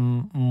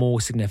become more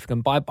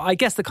significant. But I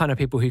guess the kind of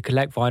people who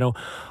collect vinyl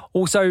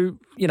also,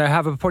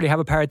 probably have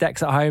a pair of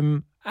decks at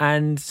home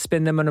and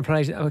spin them and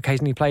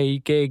occasionally play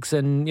gigs.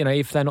 And,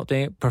 if they're not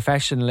doing it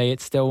professionally,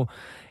 it's still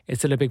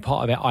a big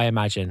part of it, I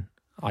imagine,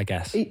 I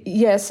guess.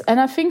 Yes.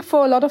 And I think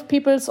for a lot of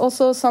people, it's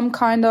also some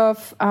kind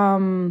of,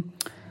 I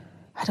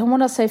don't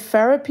want to say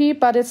therapy,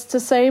 but it's the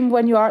same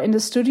when you are in the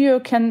studio,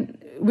 you can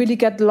really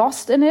get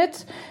lost in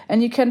it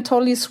and you can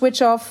totally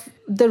switch off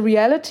the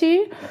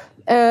reality.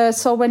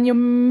 So when you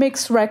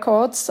mix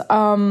records,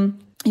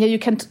 you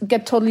can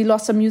get totally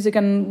lost in music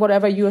and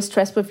whatever, you are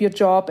stressed with your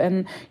job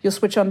and you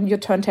switch on your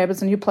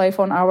turntables and you play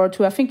for an hour or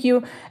two. I think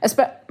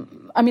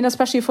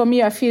especially for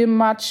me, I feel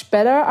much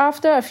better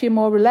after. I feel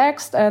more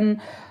relaxed and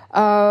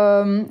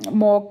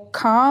more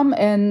calm.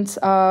 And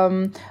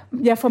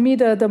for me,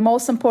 the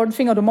most important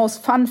thing or the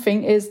most fun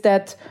thing is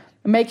that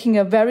making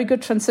a very good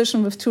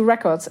transition with two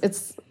records.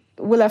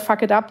 Will I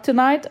fuck it up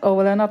tonight or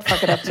will I not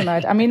fuck it up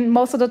tonight? I mean,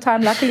 most of the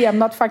time, luckily, I'm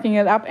not fucking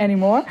it up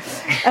anymore.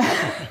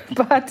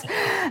 But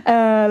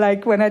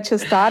like when I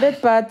just started.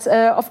 But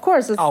of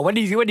course, when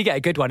you get a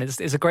good one,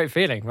 it's a great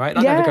feeling, right?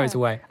 That never goes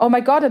away. Oh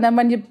my god! And then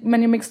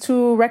when you mix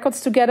two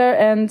records together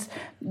and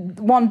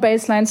one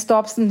bass line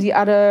stops and the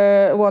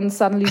other one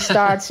suddenly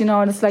starts,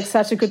 and it's like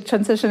such a good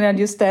transition, and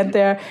you stand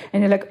there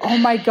and you're like, oh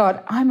my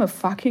god, I'm a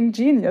fucking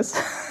genius.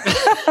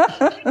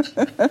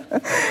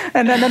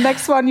 And then the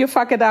next one you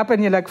fuck it up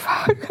and you're like,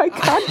 fuck, I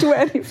can't do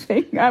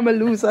anything. I'm a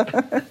loser.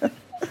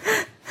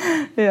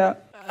 Yeah.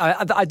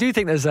 I do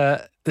think there's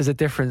a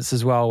difference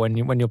as well when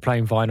you're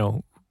playing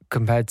vinyl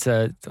compared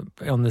to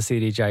on the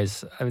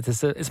CDJs. I mean,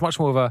 it's much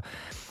more of a,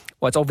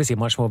 well, it's obviously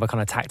much more of a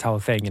kind of tactile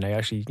thing,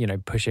 actually,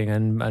 pushing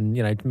and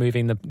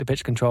moving the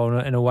pitch control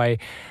in a way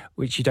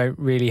which you don't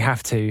really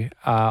have to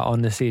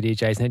on the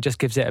CDJs, and it just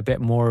gives it a bit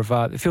more of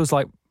it feels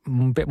like a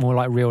bit more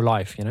like real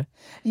life,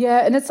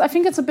 Yeah, and I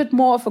think it's a bit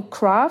more of a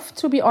craft,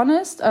 to be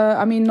honest.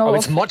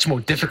 It's much more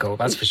difficult,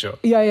 that's for sure.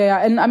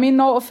 Yeah. And I mean,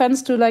 no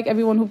offense to like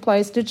everyone who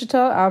plays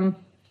digital,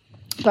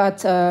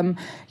 but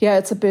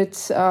it's a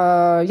bit,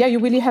 you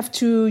really have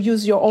to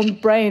use your own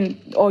brain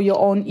or your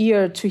own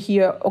ear to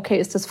hear, okay,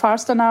 is this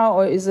faster now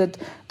or is it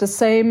the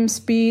same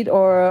speed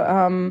or,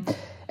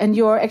 and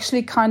you're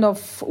actually kind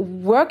of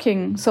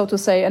working, so to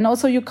say. And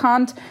also you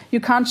can't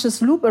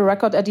just loop a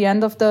record at the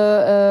end of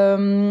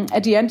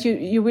at the end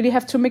you really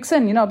have to mix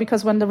in,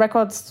 because when the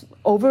record's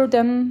over,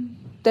 then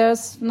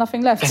there's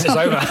nothing left. It's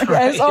over.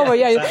 Right? It's over,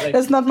 yeah. Exactly.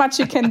 There's not much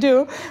you can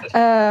do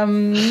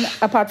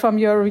apart from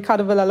your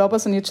Ricardo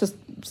Villalobos, and you just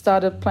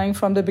started playing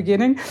from the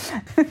beginning.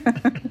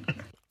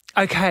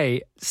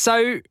 Okay,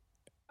 so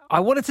I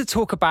wanted to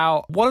talk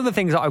about one of the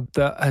things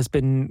that has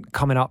been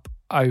coming up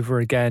over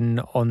again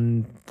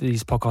on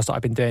these podcasts that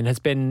I've been doing has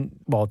been,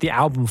 well, the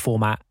album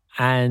format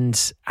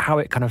and how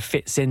it kind of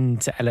fits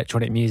into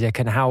electronic music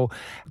and how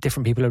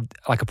different people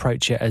like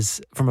approach it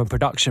as from a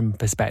production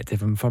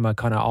perspective and from a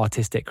kind of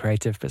artistic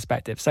creative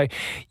perspective. So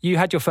you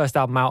had your first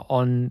album out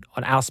on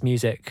House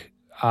Music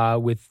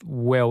with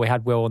Will. We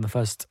had Will on the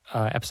first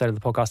episode of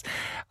the podcast,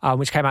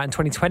 which came out in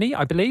 2020,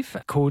 I believe,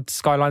 called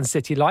Skyline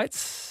City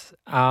Lights.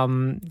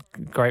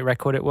 Great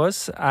record it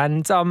was.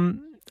 And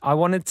I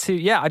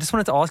just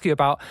wanted to ask you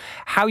about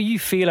how you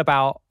feel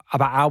about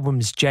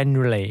albums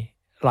generally.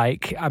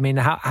 Like, I mean,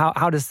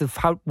 what does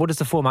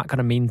the format kind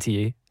of mean to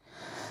you?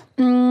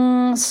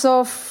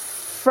 So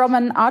from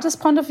an artist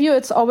point of view,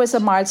 it's always a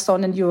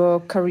milestone in your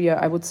career,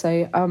 I would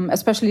say,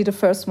 especially the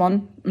first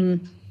one.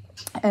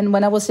 And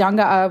when I was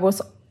younger, I was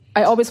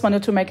I always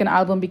wanted to make an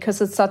album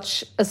because it's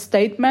such a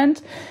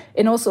statement.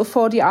 And also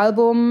for the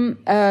album,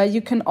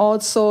 you can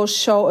also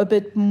show a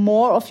bit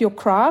more of your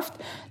craft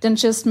than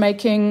just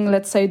making,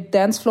 let's say,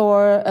 dance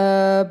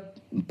floor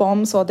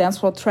bombs or dance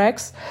floor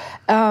tracks.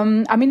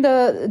 I mean,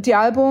 the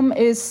album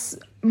is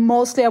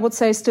mostly, I would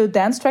say, still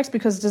dance tracks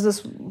because this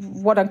is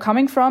what I'm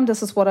coming from.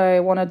 This is what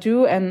I want to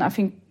do. And I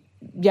think,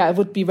 it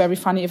would be very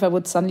funny if I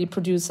would suddenly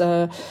produce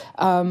like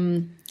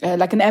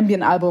an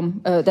ambient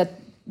album that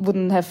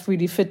wouldn't have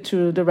really fit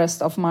to the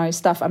rest of my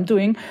stuff I'm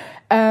doing.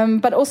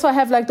 But also I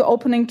have like the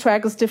opening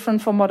track is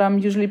different from what I'm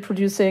usually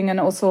producing, and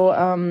also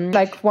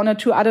like one or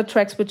two other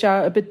tracks which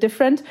are a bit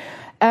different.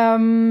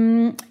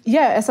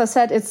 As I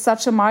said, it's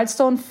such a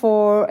milestone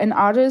for an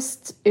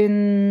artist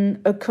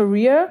in a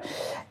career.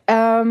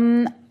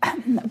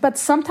 But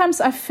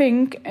sometimes I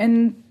think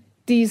in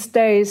these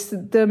days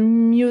the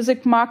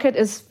music market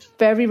is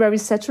very, very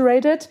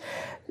saturated.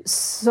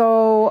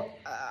 So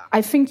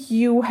I think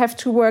you have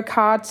to work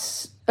hard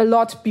a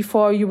lot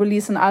before you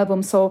release an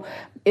album. So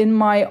in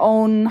my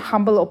own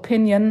humble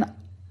opinion,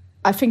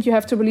 I think you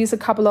have to release a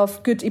couple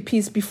of good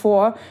EPs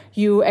before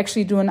you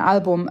actually do an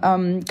album.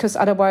 Because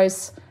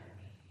otherwise,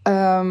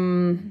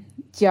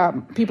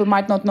 people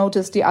might not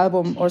notice the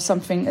album or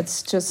something.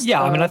 It's just...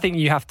 Yeah, I mean, I think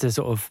you have to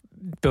sort of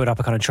build up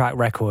a kind of track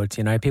record,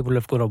 you know. People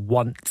have got to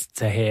want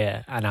to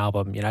hear an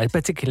album, you know,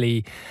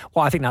 particularly,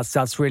 well, I think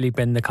that's really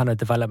been the kind of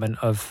development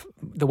of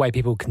the way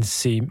people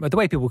consume, the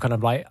way people kind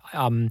of like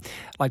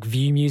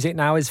view music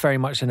now is very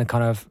much in a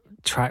kind of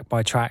track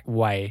by track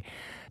way.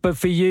 But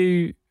for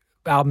you,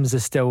 albums are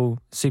still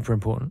super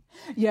important.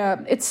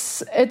 Yeah,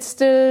 it's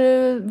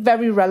still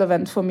very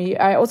relevant for me.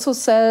 I also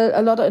sell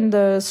a lot in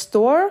the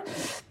store,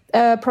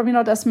 probably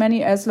not as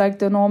many as like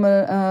the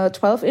normal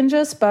 12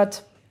 inches,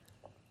 but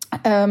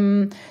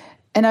and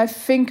I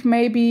think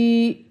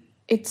maybe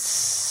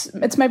it's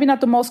maybe not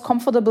the most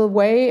comfortable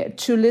way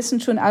to listen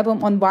to an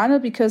album on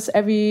vinyl, because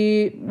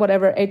every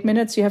 8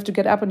 minutes you have to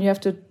get up and you have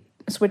to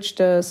switch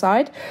the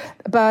side.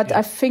 But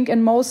I think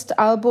in most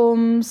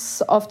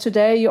albums of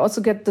today you also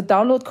get the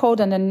download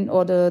code and then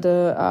or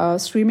the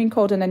streaming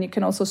code, and then you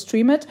can also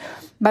stream it.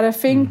 But I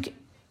think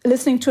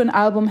listening to an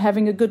album,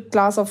 having a good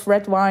glass of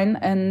red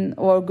wine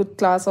or a good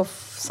glass of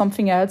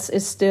something else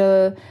is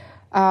still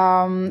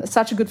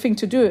such a good thing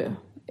to do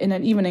in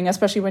an evening,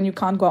 especially when you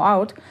can't go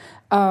out.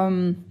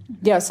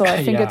 So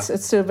I think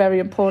it's still very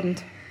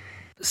important.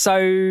 So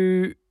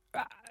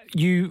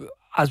you,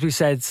 as we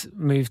said,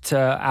 moved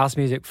to house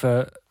music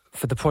for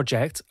the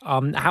project.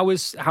 How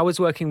was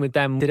working with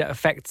them? Did it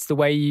affect the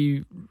way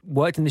you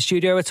worked in the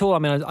studio at all? I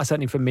mean, I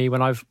certainly for me,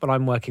 when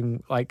I'm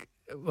working like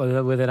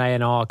with an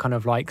A&R kind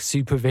of like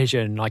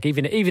supervision, like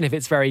even if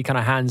it's very kind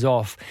of hands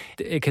off,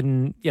 it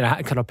can, you know,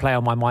 kind of play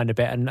on my mind a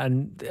bit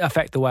and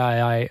affect the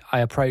way I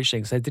approach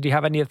things. So did you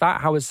have any of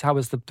that? How was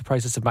the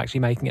process of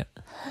actually making it?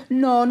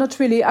 No, not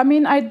really. I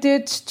mean, I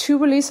did 2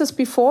 releases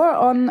before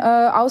on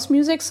house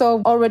music,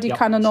 so already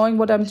kind of knowing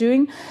what I'm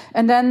doing.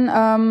 And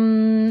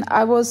then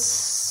I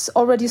was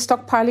already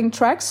stockpiling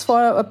tracks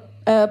for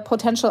a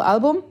potential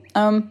album.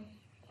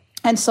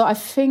 And so I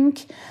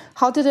think,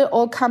 how did it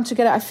all come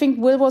together? I think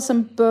Will was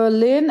in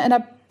Berlin and I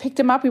picked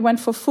him up. We went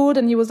for food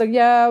and he was like,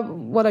 yeah,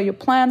 what are your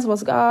plans?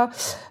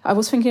 I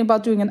was thinking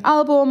about doing an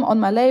album on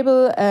my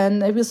label.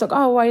 And he was like,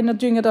 oh, why are you not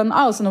doing it on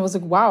ours? And I was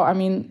like, wow, I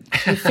mean,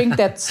 you think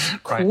that's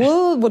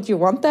cool? Would you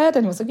want that?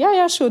 And he was like,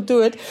 yeah, sure,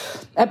 do it.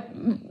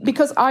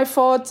 Because I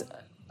thought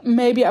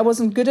maybe I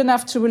wasn't good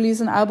enough to release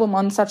an album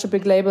on such a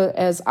big label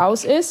as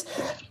ours is.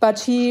 But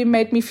he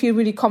made me feel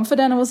really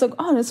confident. I was like,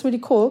 oh, that's really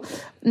cool.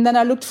 And then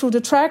I looked through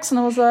the tracks and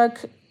I was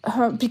like,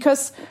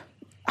 because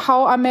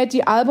how I made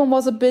the album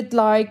was a bit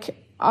like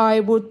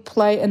I would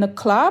play in a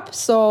club.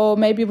 So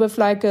maybe with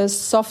like a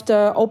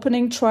softer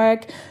opening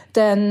track,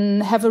 then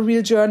have a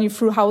real journey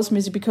through house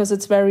music, because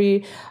it's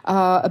very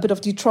a bit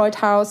of Detroit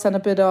house and a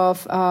bit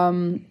of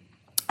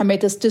I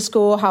made this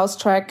disco house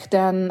track.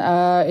 Then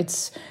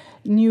it's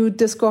new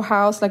disco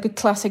house, like a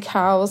classic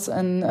house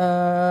and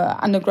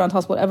underground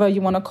house, whatever you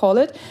want to call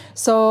it.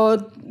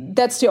 So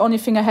that's the only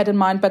thing I had in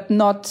mind, but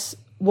not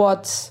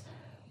what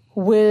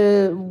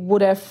Will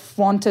would have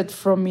wanted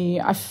from me.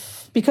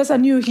 Because I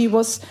knew he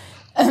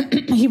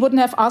wouldn't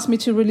have asked me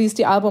to release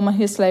the album on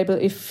his label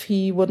if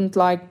he wouldn't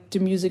like the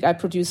music I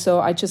produce. So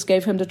I just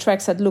gave him the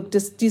tracks, said, look,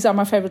 these are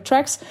my favorite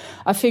tracks.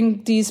 I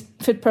think these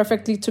fit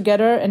perfectly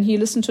together. And he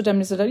listened to them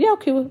and he said, yeah,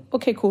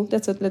 okay, cool.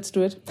 That's it. Let's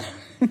do it.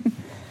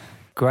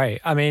 Great.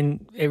 I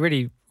mean, it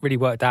really, really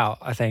worked out,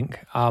 I think.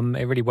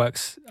 It really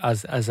works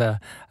as a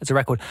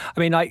record. I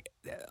mean,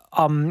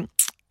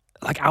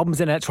 like albums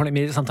in electronic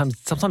music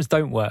sometimes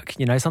don't work,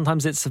 you know.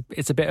 Sometimes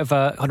it's a bit of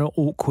a kind of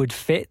awkward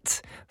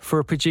fit for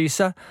a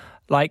producer.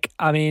 Like,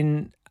 I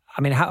mean,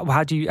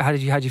 how do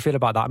you feel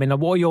about that? I mean,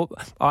 what are your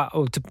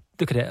to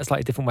look at it a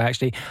slightly different way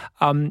actually?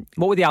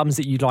 What were the albums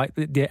that you like,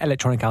 the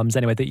electronic albums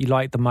anyway, that you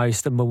liked the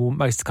most and were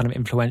most kind of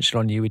influential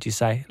on you? Would you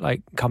say,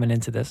 like, coming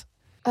into this?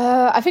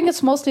 I think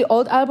it's mostly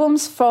old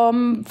albums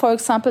from, for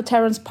example,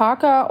 Terence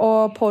Parker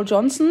or Paul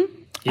Johnson.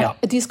 Yeah,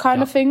 these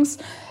kind of things.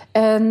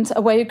 and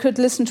where you could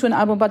listen to an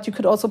album, but you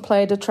could also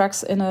play the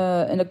tracks in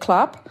a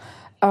club.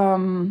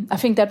 I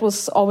think that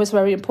was always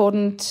very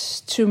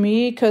important to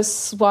me,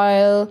 because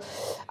while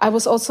I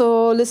was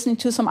also listening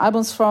to some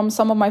albums from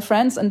some of my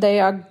friends, and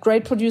they are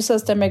great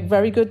producers, they make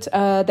very good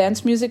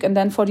dance music, and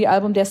then for the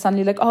album they're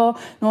suddenly like, oh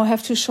no, I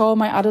have to show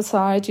my other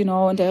side,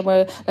 and they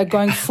were like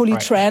going fully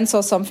trance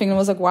or something, and I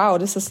was like, wow,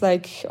 this is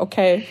like,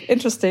 okay,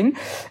 interesting.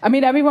 I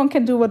mean, everyone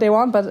can do what they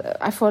want, but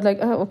I thought like,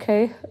 oh,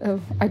 okay,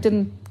 I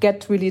didn't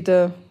get really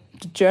the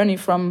journey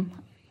from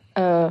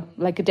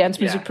like a dance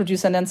music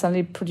producer and then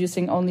suddenly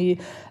producing only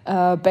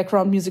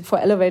background music for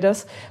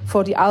elevators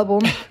for the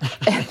album.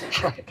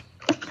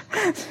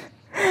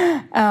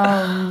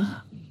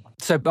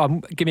 So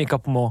give me a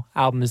couple more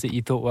albums that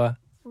you thought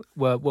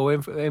were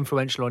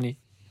influential on you.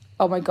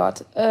 Oh my God.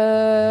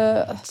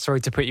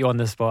 Sorry to put you on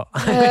the spot.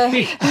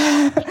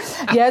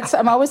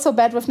 I'm always so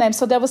bad with names.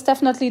 So there was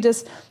definitely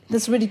this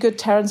really good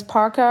Terence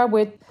Parker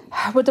with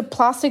a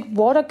plastic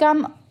water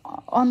gun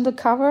on the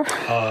cover.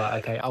 Oh,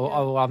 okay.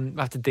 I'll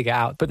have to dig it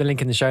out. Put the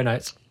link in the show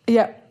notes.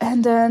 Yeah,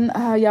 and then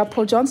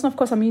Paul Johnson, of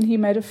course. I mean, he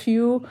made a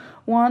few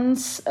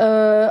ones.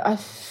 I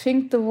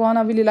think the one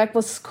I really liked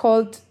was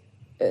called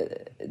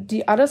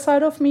 "The Other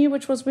Side of Me,"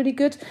 which was really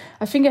good.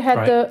 I think I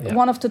had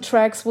one of the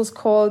tracks was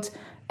called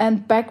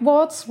 "And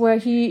Backwards," where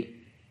he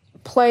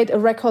played a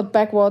record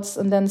backwards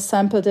and then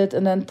sampled it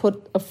and then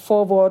put a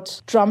forward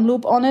drum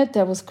loop on it.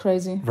 That was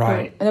crazy.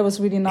 Right. And that was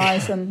really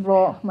nice and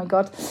raw. Oh my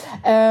God.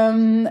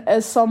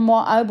 Some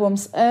more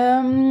albums.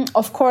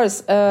 Of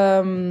course,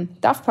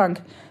 Daft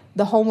Punk,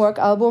 the Homework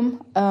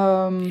album.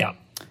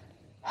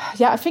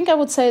 Yeah, I think I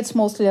would say it's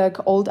mostly like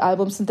old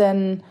albums, and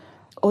then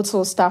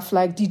also stuff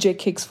like DJ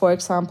Kicks, for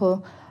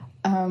example.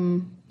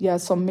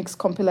 Some mixed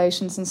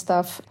compilations and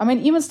stuff. I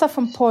mean, even stuff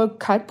from Paul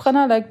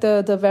Kalkbrenner, like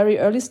the very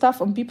early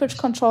stuff on Beepage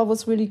Control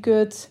was really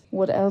good.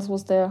 What else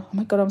was there? Oh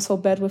my God, I'm so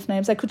bad with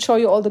names. I could show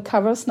you all the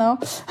covers now.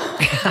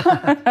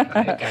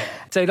 Okay.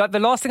 So like, the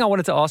last thing I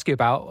wanted to ask you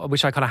about,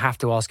 which I kind of have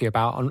to ask you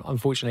about,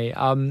 unfortunately,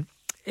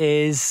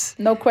 is...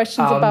 No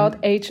questions about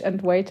age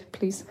and weight,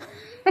 please.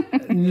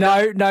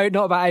 No,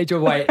 not about age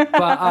or weight.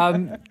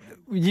 But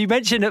you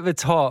mentioned at the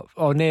top,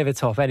 or near the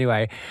top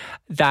anyway,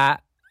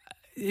 that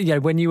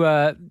when you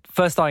were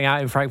first starting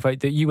out in Frankfurt,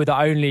 that you were the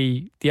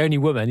only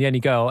woman, the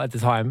only girl at the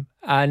time.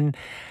 And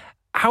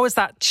how has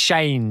that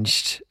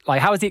changed?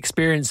 Like, how has the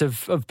experience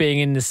of being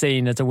in the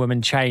scene as a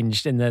woman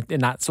changed in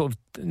that sort of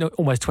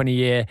almost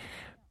 20-year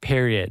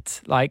period?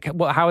 Like,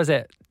 how has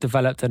it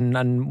developed,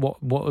 and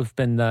what have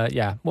been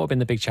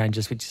the big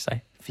changes, would you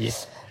say, for you?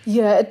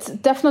 Yeah, it's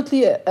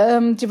definitely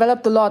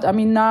developed a lot. I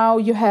mean, now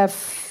you have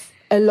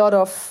a lot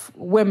of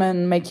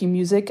women making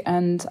music,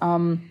 and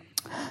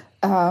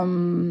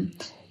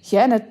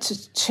and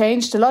it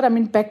changed a lot. I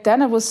mean, back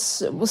then it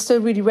was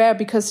still really rare,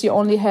 because you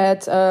only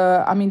had,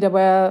 there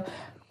were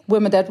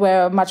women that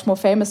were much more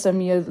famous than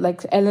me,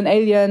 like Ellen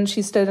Alien,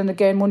 she's still in the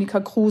game,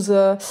 Monika Kruse.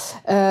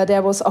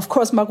 There was, of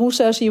course,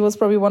 Marusha, she was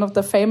probably one of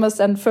the famous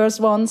and first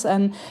ones.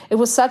 And it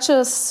was such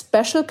a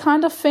special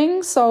kind of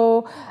thing.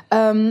 So,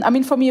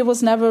 for me, it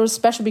was never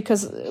special,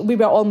 because we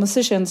were all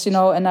musicians,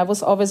 and I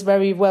was always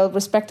very well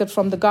respected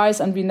from the guys,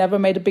 and we never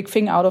made a big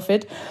thing out of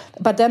it.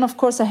 But then, of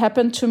course, it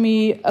happened to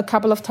me a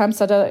couple of times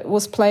that I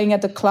was playing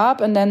at the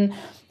club, and then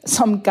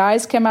some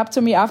guys came up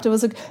to me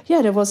afterwards, like,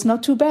 yeah, that was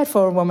not too bad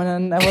for a woman.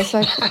 And I was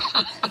like,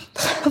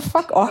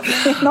 fuck off,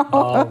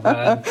 Oh,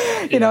 man.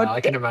 I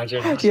can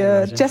imagine.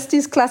 Just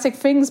these classic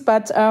things.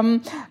 But I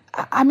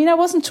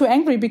wasn't too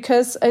angry,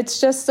 because it's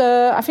just,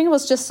 I think it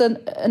was just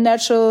a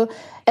natural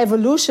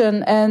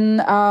evolution.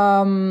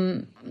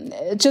 And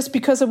just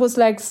because it was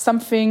like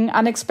something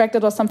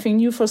unexpected or something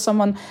new for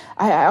someone,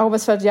 I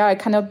always felt, I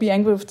cannot be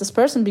angry with this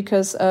person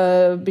because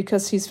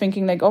he's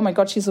thinking like, oh my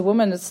God, she's a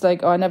woman. It's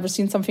like, oh, I never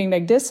seen something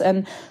like this.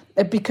 And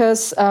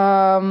because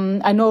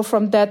I know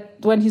from that,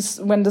 when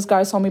this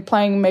guy saw me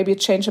playing, maybe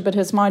it changed a bit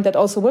his mind that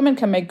also women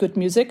can make good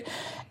music.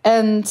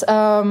 And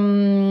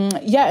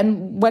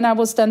and when I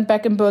was then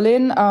back in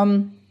Berlin,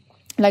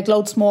 like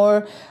loads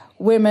more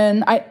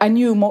women, I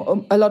knew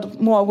a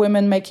lot more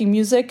women making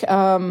music,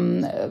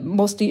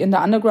 mostly in the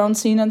underground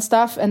scene and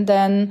stuff. And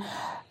then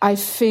I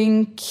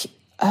think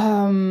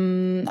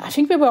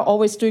we were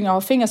always doing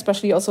our thing,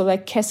 especially also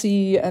like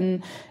Cassie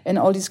and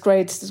all these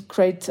great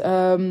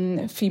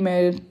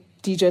female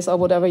DJs or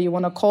whatever you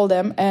want to call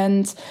them.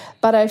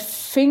 But I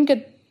think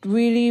it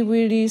really,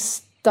 really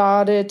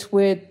started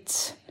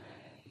with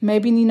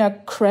maybe Nina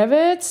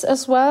Kravitz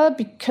as well,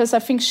 because I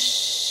think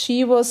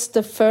she was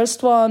the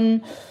first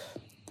one.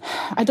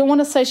 I don't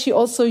want to say she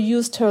also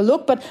used her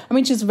look, but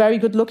she's very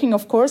good looking,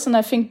 of course. And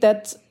I think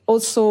that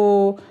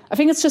also,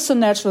 it's just a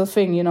natural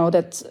thing,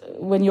 that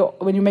when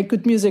you make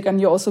good music and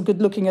you're also good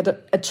looking, it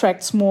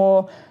attracts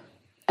more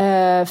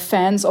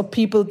fans or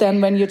people than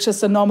when you're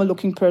just a normal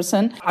looking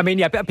person. I mean,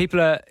 yeah, people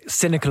are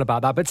cynical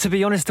about that, but to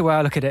be honest, the way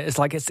I look at it is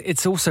like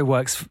it's also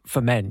works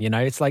for men. You know,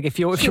 it's like if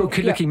you're a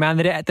good looking man,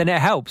 then it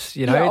helps.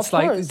 You know, it's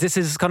like course. This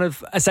is kind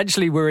of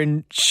essentially we're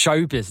in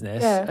show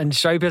business, and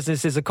show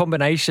business is a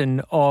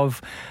combination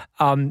of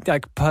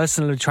like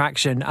personal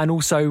attraction and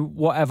also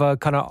whatever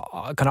kind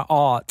of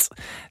art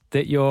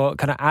that you're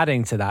kind of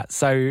adding to that.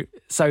 So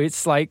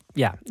it's like,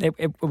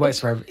 it works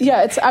for everyone.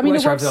 Yeah,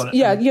 it works.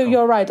 Yeah,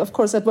 you're right. Of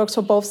course, it works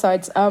for both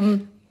sides.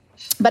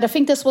 But I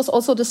think this was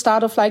also the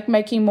start of like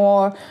making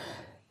more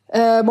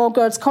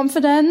girls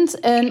confident.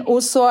 And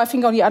also, I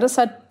think on the other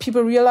side,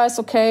 people realize,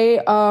 okay,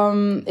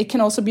 it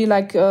can also be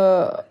like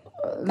a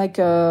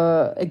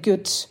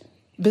good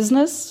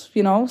business,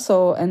 you know?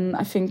 So, and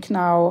I think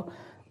now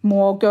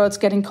more girls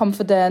getting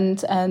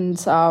confident and,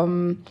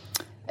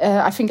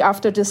 I think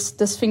after this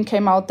thing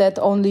came out that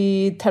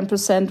only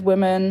 10%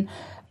 women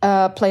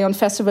play on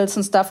festivals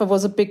and stuff, it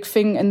was a big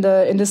thing in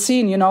the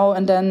scene, you know.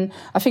 And then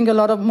I think a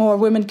lot of more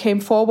women came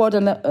forward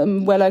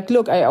and were like,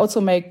 look, I also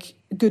make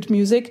good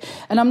music.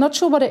 And I'm not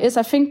sure what it is.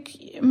 I think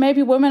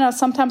maybe women are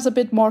sometimes a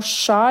bit more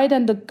shy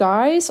than the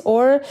guys.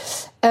 Or,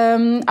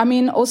 I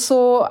mean,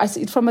 also I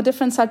see it from a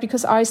different side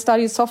because I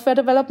studied software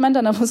development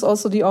and I was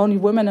also the only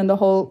woman in the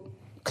whole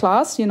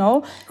class, you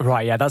know.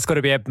 Right, yeah, that's got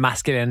to be a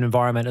masculine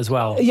environment as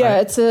well. Yeah,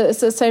 right?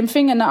 It's the same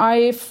thing. And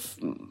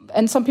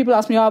some people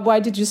ask me, why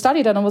did you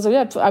study that? And I was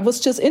like, I was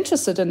just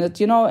interested in it,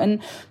 you know.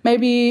 And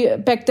maybe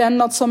back then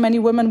not so many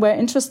women were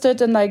interested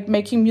in like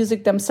making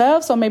music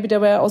themselves, or maybe they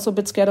were also a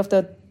bit scared of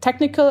the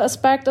technical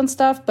aspect and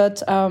stuff.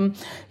 But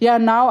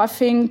now I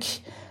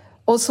think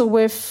also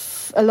with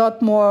a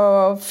lot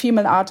more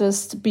female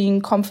artists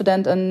being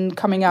confident and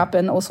coming up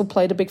and also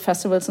play the big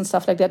festivals and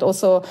stuff like that.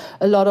 Also,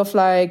 a lot of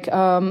like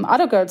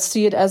other girls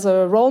see it as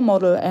a role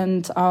model,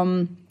 and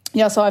so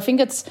I think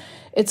it's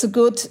a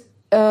good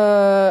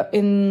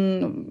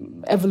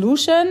in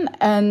evolution,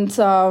 and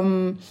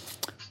I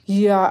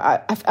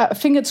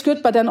think it's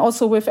good. But then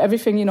also with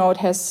everything, you know, it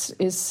has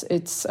its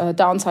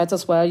downsides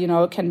as well. You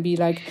know, it can be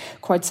like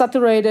quite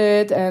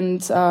saturated,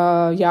 and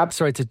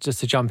Sorry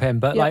to jump in,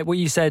 but like what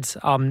you said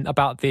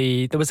about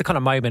there was a kind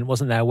of moment,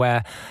 wasn't there,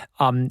 where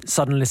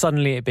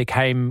suddenly it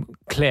became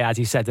clear, as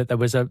you said, that there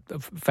was a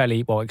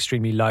fairly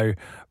extremely low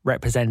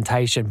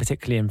representation,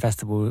 particularly in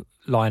festival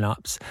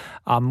lineups,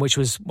 which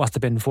must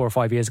have been 4 or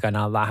 5 years ago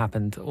now that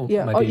happened, or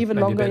maybe even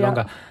longer. A bit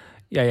longer.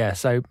 Yeah.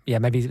 So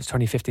maybe it was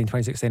 2015,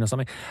 2016 or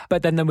something.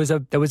 But then there was a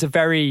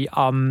very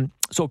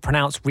sort of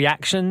pronounced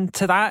reaction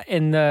to that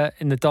in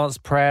the dance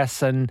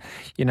press, and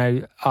you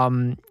know,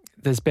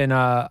 there's been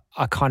a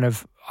kind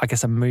of, I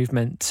guess, a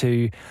movement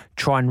to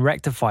try and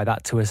rectify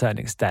that to a certain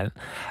extent.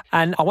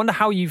 And I wonder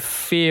how you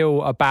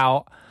feel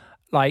about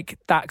like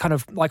that kind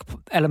of like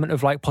element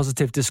of like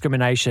positive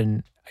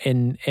discrimination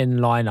in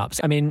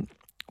lineups. I mean,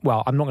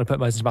 well, I'm not going to put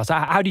most into it.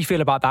 How do you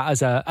feel about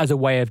that as a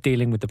way of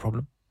dealing with the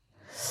problem?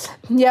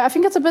 Yeah, I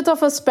think it's a bit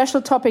of a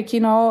special topic, you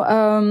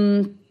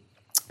know,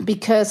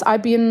 because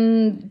I've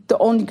been the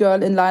only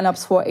girl in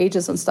lineups for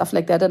ages and stuff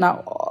like that, and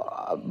I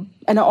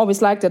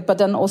always liked it. But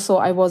then also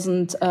I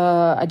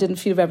didn't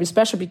feel very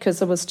special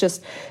because it was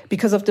just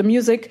because of the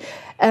music.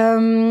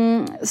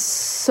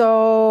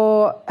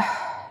 So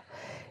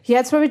yeah,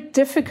 it's very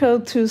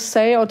difficult to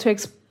say or to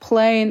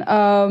explain.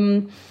 I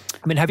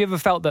mean, have you ever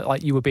felt that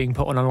like you were being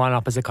put on a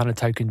lineup as a kind of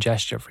token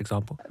gesture, for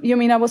example? You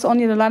mean I was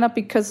only in the lineup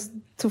because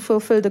to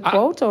fulfill the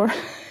quote, or?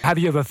 Have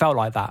you ever felt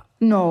like that?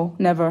 No,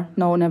 never.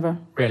 No, never.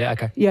 Really?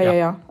 Okay.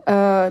 Yeah.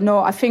 No,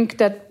 I think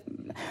that.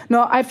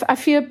 No, I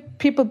feel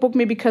people book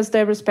me because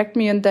they respect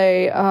me and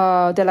they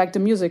like the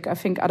music. I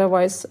think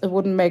otherwise it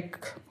wouldn't make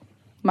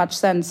much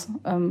sense.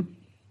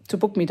 To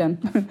book me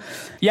then.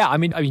 Yeah, I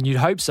mean, you'd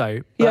hope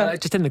so.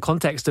 But just in the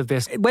context of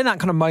this, when that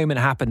kind of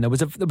moment happened, there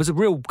was a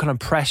real kind of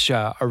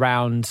pressure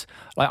around.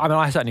 Like, I mean,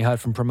 I certainly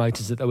heard from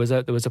promoters that there was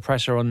a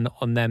pressure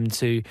on them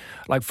to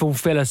like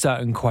fulfill a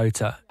certain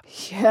quota.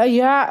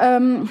 Yeah.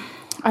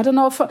 I don't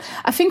know.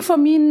 I think for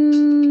me,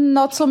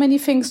 not so many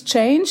things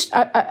changed.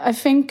 I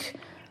think.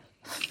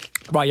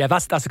 Right, yeah,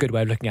 that's a good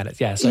way of looking at it.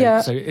 Yeah,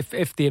 so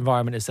if the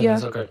environment is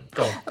similar, okay,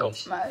 go on.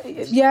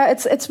 Yeah,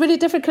 it's really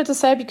difficult to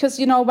say because,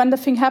 you know, when the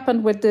thing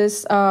happened with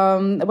this,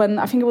 when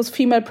I think it was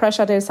female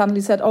pressure, they suddenly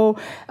said,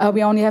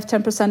 we only have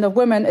 10% of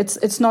women.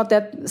 It's not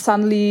that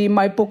suddenly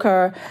my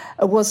booker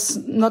was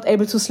not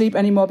able to sleep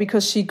anymore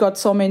because she got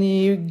so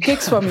many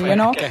gigs for me, you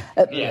know? Okay.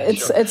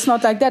 It's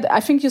not like that.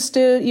 I think you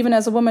still, even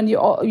as a woman, you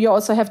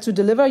also have to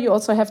deliver. You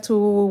also have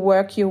to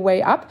work your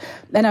way up.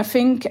 And I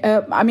think,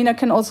 I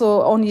can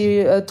also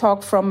only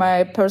talk from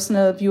my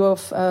personal view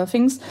of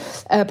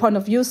point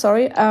of view,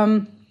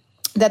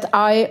 that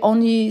I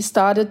only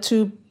started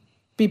to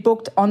be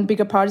booked on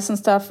bigger parties and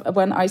stuff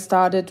when I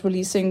started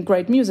releasing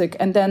great music.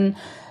 And then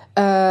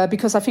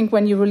Because I think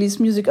when you release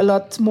music, a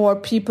lot more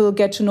people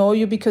get to know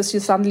you because you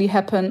suddenly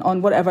happen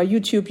on whatever,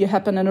 YouTube, you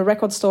happen in a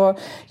record store,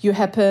 you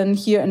happen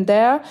here and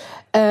there.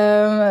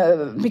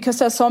 Because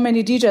there's so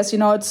many DJs,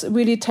 it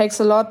really takes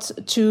a lot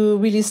to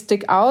really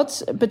stick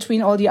out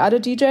between all the other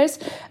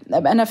DJs.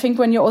 And I think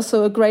when you're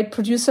also a great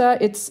producer,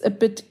 it's a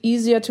bit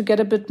easier to get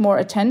a bit more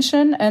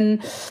attention.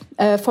 And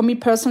for me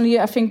personally,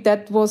 I think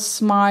that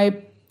was my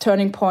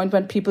turning point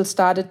when people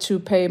started to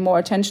pay more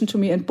attention to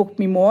me and booked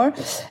me more.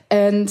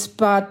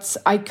 But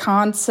I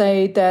can't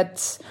say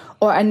that,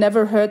 or I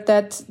never heard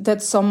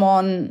that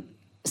someone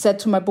said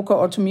to my booker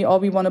or to me,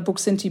 we want to book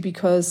Cinthie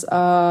because,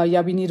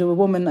 we need a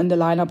woman in the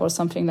lineup or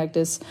something like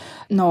this.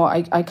 No,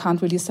 I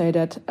can't really say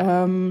that.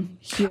 I mean,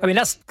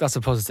 that's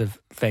a positive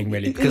thing,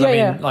 really. Because,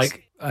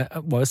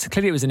 it's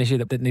clearly it was an issue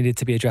that needed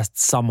to be addressed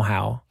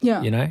somehow,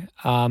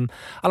 And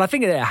I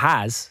think it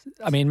has.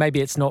 I mean, maybe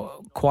it's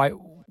not quite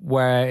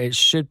where it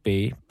should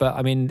be, but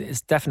I mean,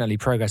 it's definitely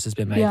progress has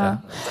been made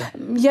there.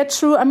 Yeah,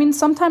 true. I mean,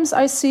 sometimes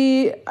I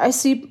see.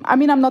 I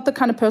mean, I'm not the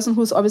kind of person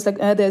who's always like,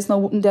 there's no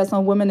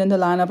women in the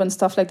lineup and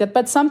stuff like that.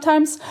 But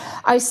sometimes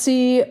I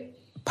see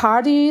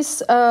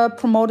parties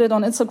promoted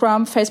on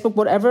Instagram, Facebook,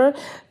 whatever,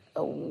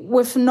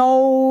 with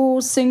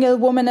no single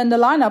woman in the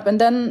lineup, and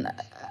then.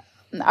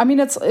 I mean,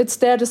 it's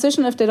their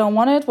decision if they don't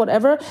want it,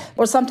 whatever.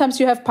 Or sometimes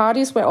you have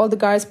parties where all the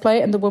guys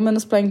play and the woman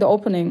is playing the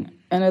opening,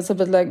 and it's a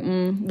bit like,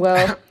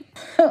 well.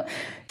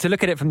 To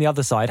look at it from the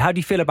other side, how do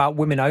you feel about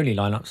women-only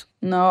lineups?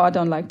 No, I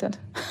don't like that.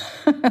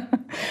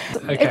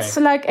 Okay. It's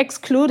like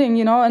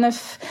excluding, and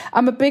if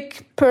I'm a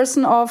big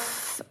person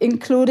of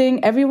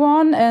including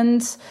everyone,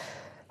 and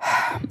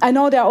I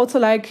know there are also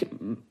like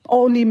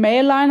only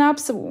male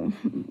lineups,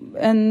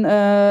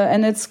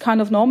 and it's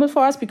kind of normal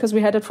for us because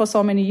we had it for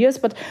so many years.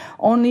 But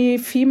only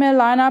female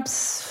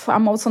lineups,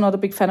 I'm also not a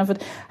big fan of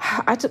it.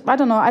 I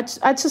don't know. I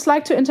just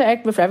like to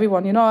interact with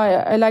everyone.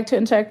 I like to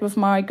interact with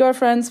my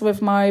girlfriends,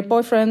 with my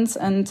boyfriends,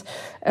 and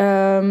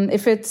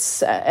if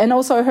it's and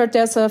also I heard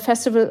there's a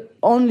festival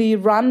only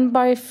run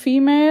by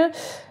female.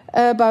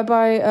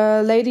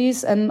 By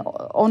ladies and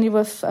only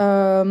with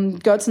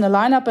girls in the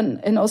lineup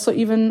and also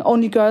even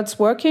only girls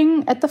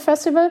working at the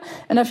festival.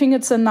 And I think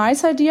it's a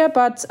nice idea,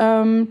 but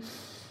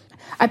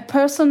I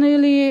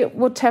personally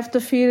would have the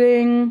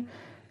feeling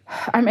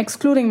I'm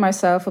excluding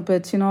myself a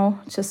bit,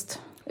 just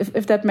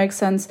if that makes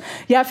sense.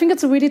 Yeah, I think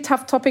it's a really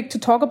tough topic to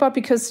talk about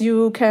because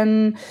you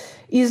can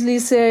easily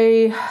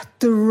say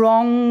the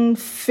wrong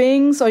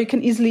things or you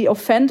can easily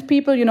offend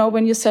people,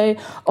 when you say,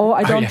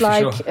 I don't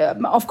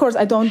of course,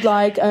 I don't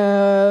like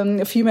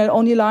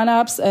female-only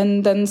lineups.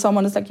 And then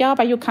someone is like, yeah,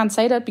 but you can't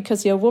say that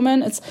because you're a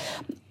woman.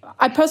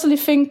 I personally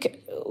think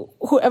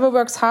whoever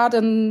works hard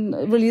and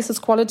releases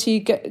quality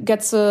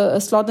gets a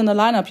slot in the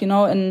lineup,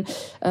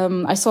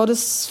 and I saw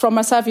this from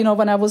myself,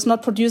 when I was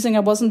not producing,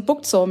 I wasn't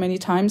booked so many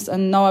times,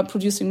 and now I'm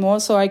producing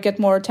more, so I get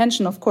more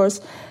attention, of course.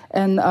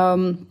 And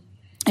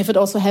if it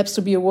also helps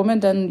to be a woman,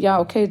 then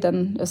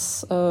then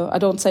I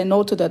don't say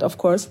no to that, of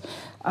course.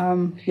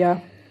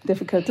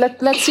 Difficult.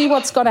 Let's see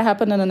what's going to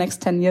happen in the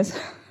next 10 years.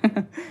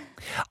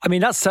 I mean,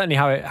 that's certainly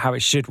how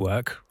it should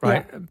work,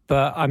 right? Yeah.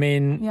 But I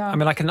mean,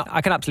 I can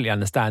absolutely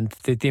understand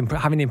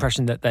having the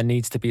impression that there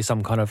needs to be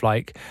some kind of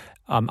like,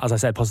 as I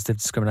said, positive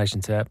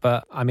discrimination to it.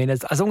 But I mean,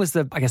 as long as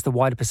the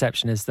wider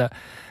perception is that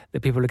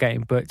people are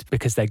getting booked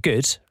because they're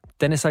good,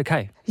 then it's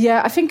okay.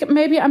 Yeah, I think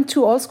maybe I'm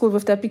too old school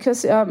with that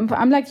because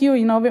I'm like you,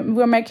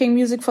 we're making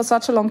music for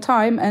such a long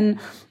time and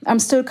I'm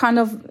still kind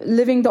of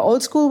living the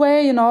old school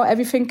way,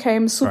 everything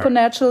came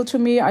supernatural to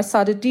me. I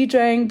started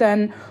DJing,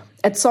 then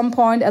at some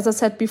point, as I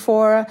said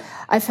before,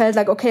 I felt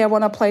like, okay, I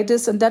want to play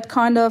this and that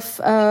kind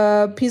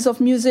of piece of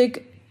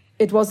music.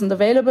 It wasn't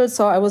available,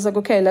 so I was like,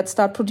 okay, let's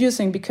start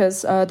producing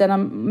because then I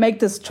make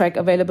this track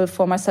available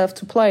for myself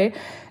to play.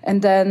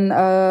 And then,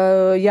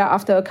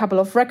 after a couple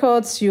of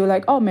records, you're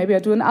like, oh, maybe I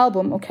do an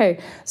album. Okay.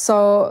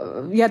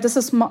 So, this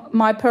is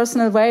my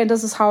personal way. And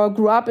this is how I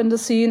grew up in the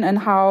scene and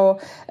how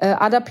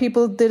other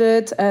people did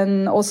it.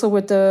 And also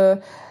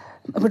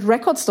with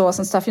record stores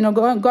and stuff,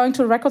 going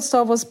to a record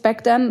store was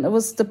back then, it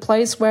was the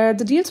place where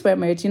the deals were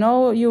made.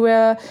 You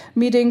were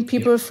meeting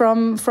people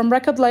from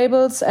record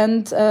labels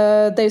and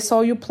they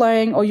saw you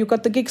playing or you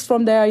got the gigs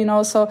from there,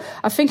 So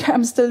I think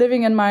I'm still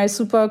living in my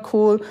super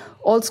cool,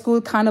 old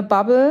school kind of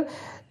bubble.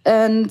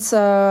 And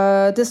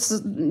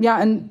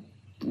and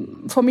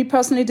for me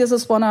personally, this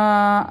is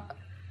wanna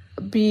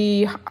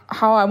be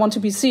how I want to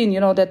be seen,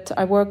 that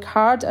I work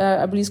hard,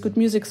 I release good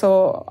music,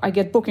 so I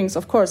get bookings,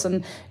 of course.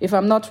 And if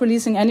I'm not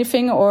releasing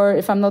anything or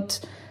if I'm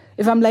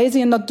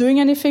lazy and not doing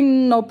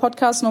anything, no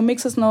podcasts, no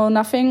mixes, no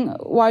nothing,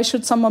 why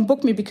should someone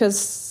book me?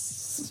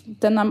 Because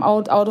then I'm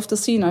out of the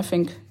scene, I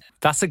think.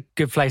 That's a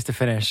good place to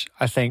finish,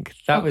 I think.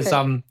 That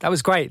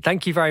was great.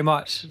 Thank you very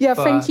much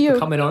thank you for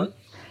coming on.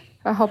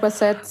 I hope I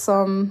said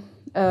some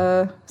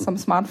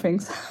smart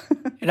things.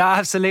 No,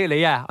 absolutely,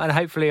 yeah, and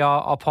hopefully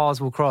our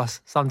paths will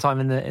cross sometime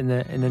in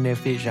the near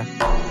future.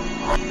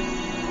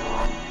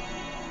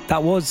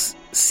 That was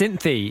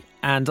Cinthie,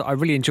 and I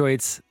really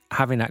enjoyed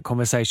having that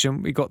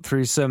conversation. We got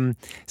through some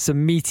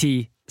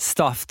meaty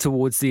stuff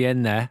towards the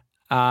end there.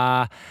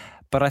 But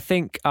I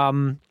think,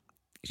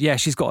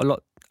 she's got a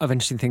lot of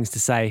interesting things to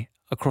say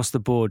across the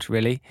board,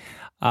 really.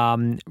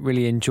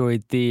 Really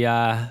enjoyed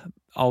the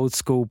old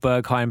school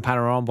Berghain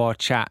Panorama Bar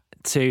chat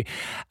too.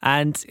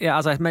 And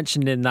as I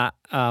mentioned in that,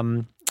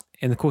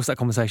 in the course of that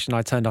conversation,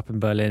 I turned up in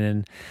Berlin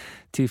in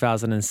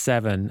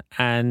 2007,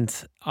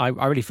 and I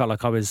really felt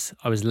like I was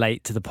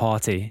late to the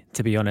party,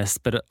 to be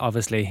honest. But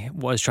obviously,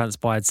 what has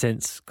transpired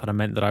since kind of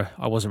meant that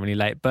I wasn't really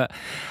late. But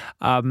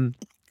I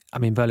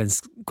mean,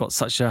 Berlin's got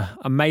such an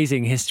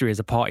amazing history as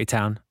a party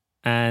town,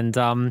 and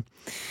I mean,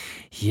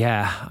 if you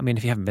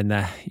haven't been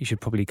there, you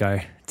should probably go,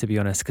 to be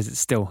honest, because it's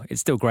still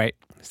great.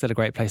 It's still a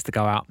great place to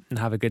go out and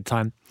have a good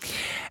time.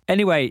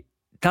 Anyway,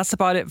 that's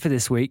about it for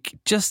this week.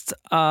 Just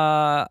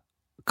a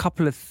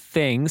couple of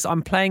things.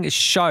 I'm playing a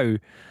show.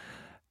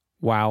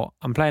 Wow,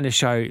 I'm playing a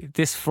show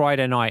this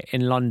Friday night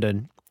in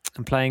London.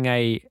 I'm playing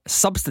a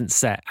Substance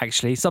set,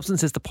 actually.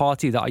 Substance is the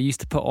party that I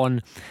used to put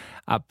on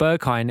at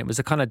Berghain. It was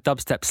a kind of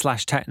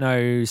dubstep /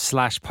 techno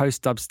 /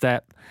 post-dubstep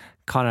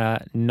kind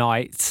of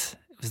night.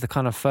 It was the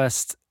kind of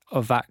first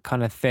of that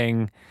kind of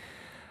thing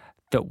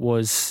that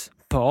was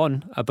put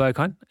on at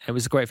Berghain. It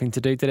was a great thing to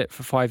do. Did it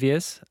for 5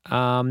 years.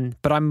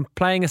 But I'm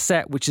playing a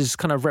set which is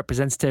kind of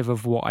representative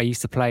of what I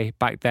used to play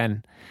back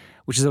then,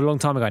 which is a long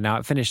time ago now.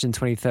 It finished in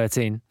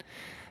 2013.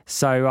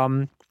 So,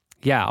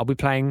 I'll be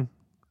playing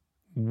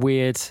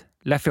weird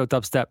left field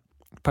dubstep,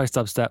 post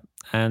dubstep,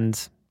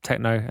 and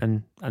techno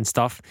and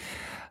stuff.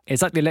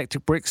 It's like the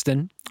Electric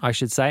Brixton, I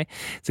should say.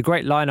 It's a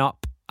great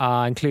lineup,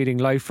 including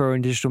Loafer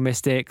and Digital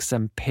Mystics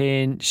and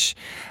Pinch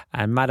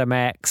and Madam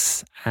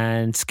X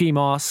and Ski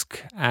Mask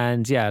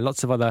and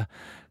lots of other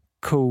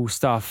cool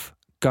stuff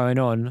going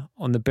on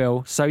the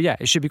bill. So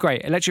it should be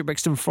great. Electric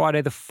Brixton,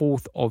 Friday the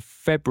 4th of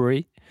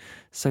February.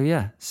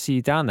 So see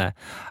you down there.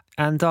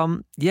 And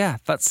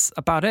that's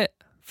about it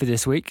for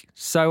this week.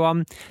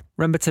 So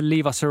remember to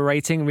leave us a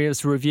rating, leave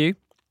us a review.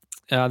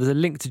 There's a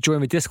link to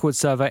join the Discord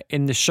server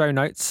in the show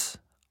notes.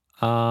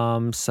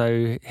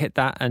 So hit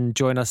that and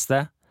join us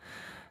there.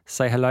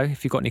 Say hello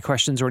if you've got any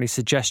questions or any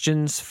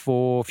suggestions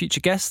for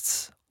future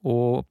guests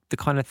or the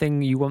kind of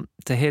thing you want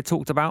to hear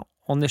talked about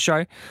on the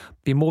show.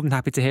 Be more than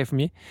happy to hear from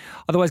you.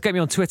 Otherwise, get me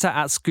on Twitter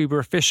at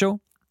ScubaOfficial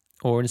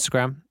or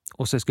Instagram,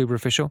 also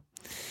ScubaOfficial.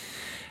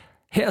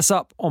 Hit us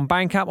up on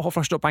Bandcamp,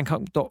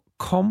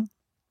 hotflush.bandcamp.com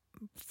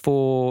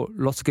for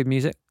lots of good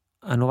music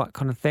and all that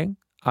kind of thing.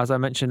 As I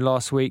mentioned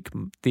last week,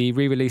 the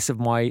re-release of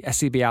my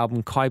SCB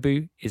album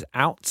Kaibu is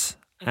out,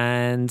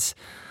 and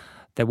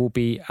there will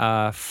be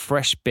a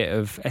fresh bit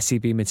of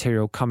SCB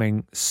material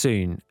coming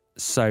soon.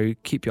 So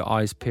keep your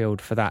eyes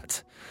peeled for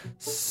that.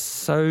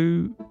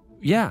 So,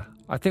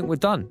 I think we're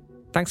done.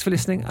 Thanks for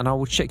listening, and I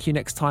will check you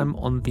next time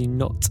on the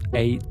Not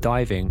a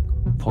Diving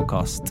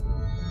podcast.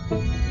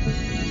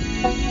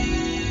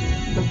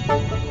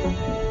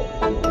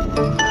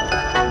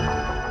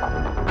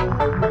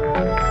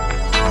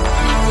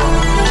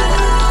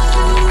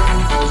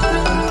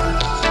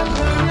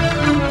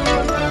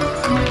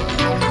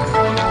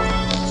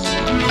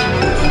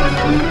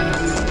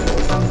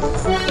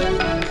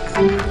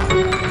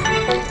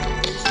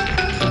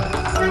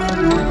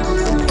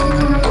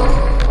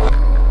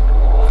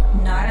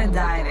 Not a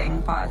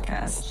diving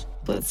podcast.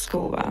 Let's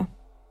scuba.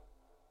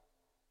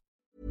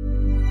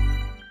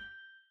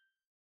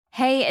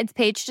 Hey, it's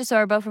Paige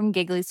DeSorbo from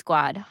Giggly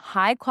Squad.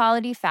 High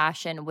quality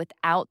fashion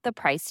without the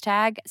price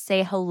tag.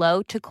 Say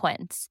hello to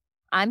Quince.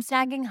 I'm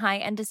snagging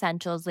high-end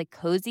essentials like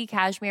cozy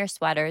cashmere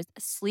sweaters,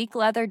 sleek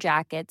leather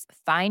jackets,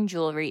 fine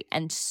jewelry,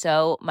 and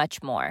so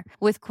much more.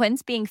 With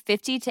Quince being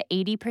 50 to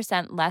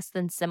 80% less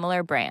than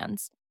similar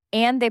brands.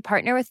 And they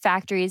partner with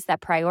factories that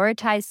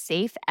prioritize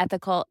safe,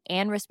 ethical,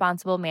 and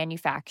responsible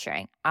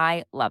manufacturing.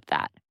 I love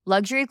that.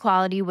 Luxury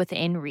quality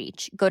within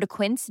reach. Go to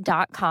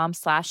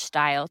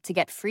quince.com/style to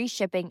get free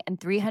shipping and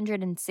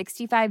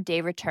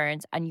 365-day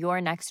returns on your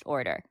next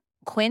order.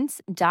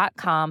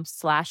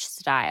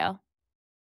 Quince.com/style.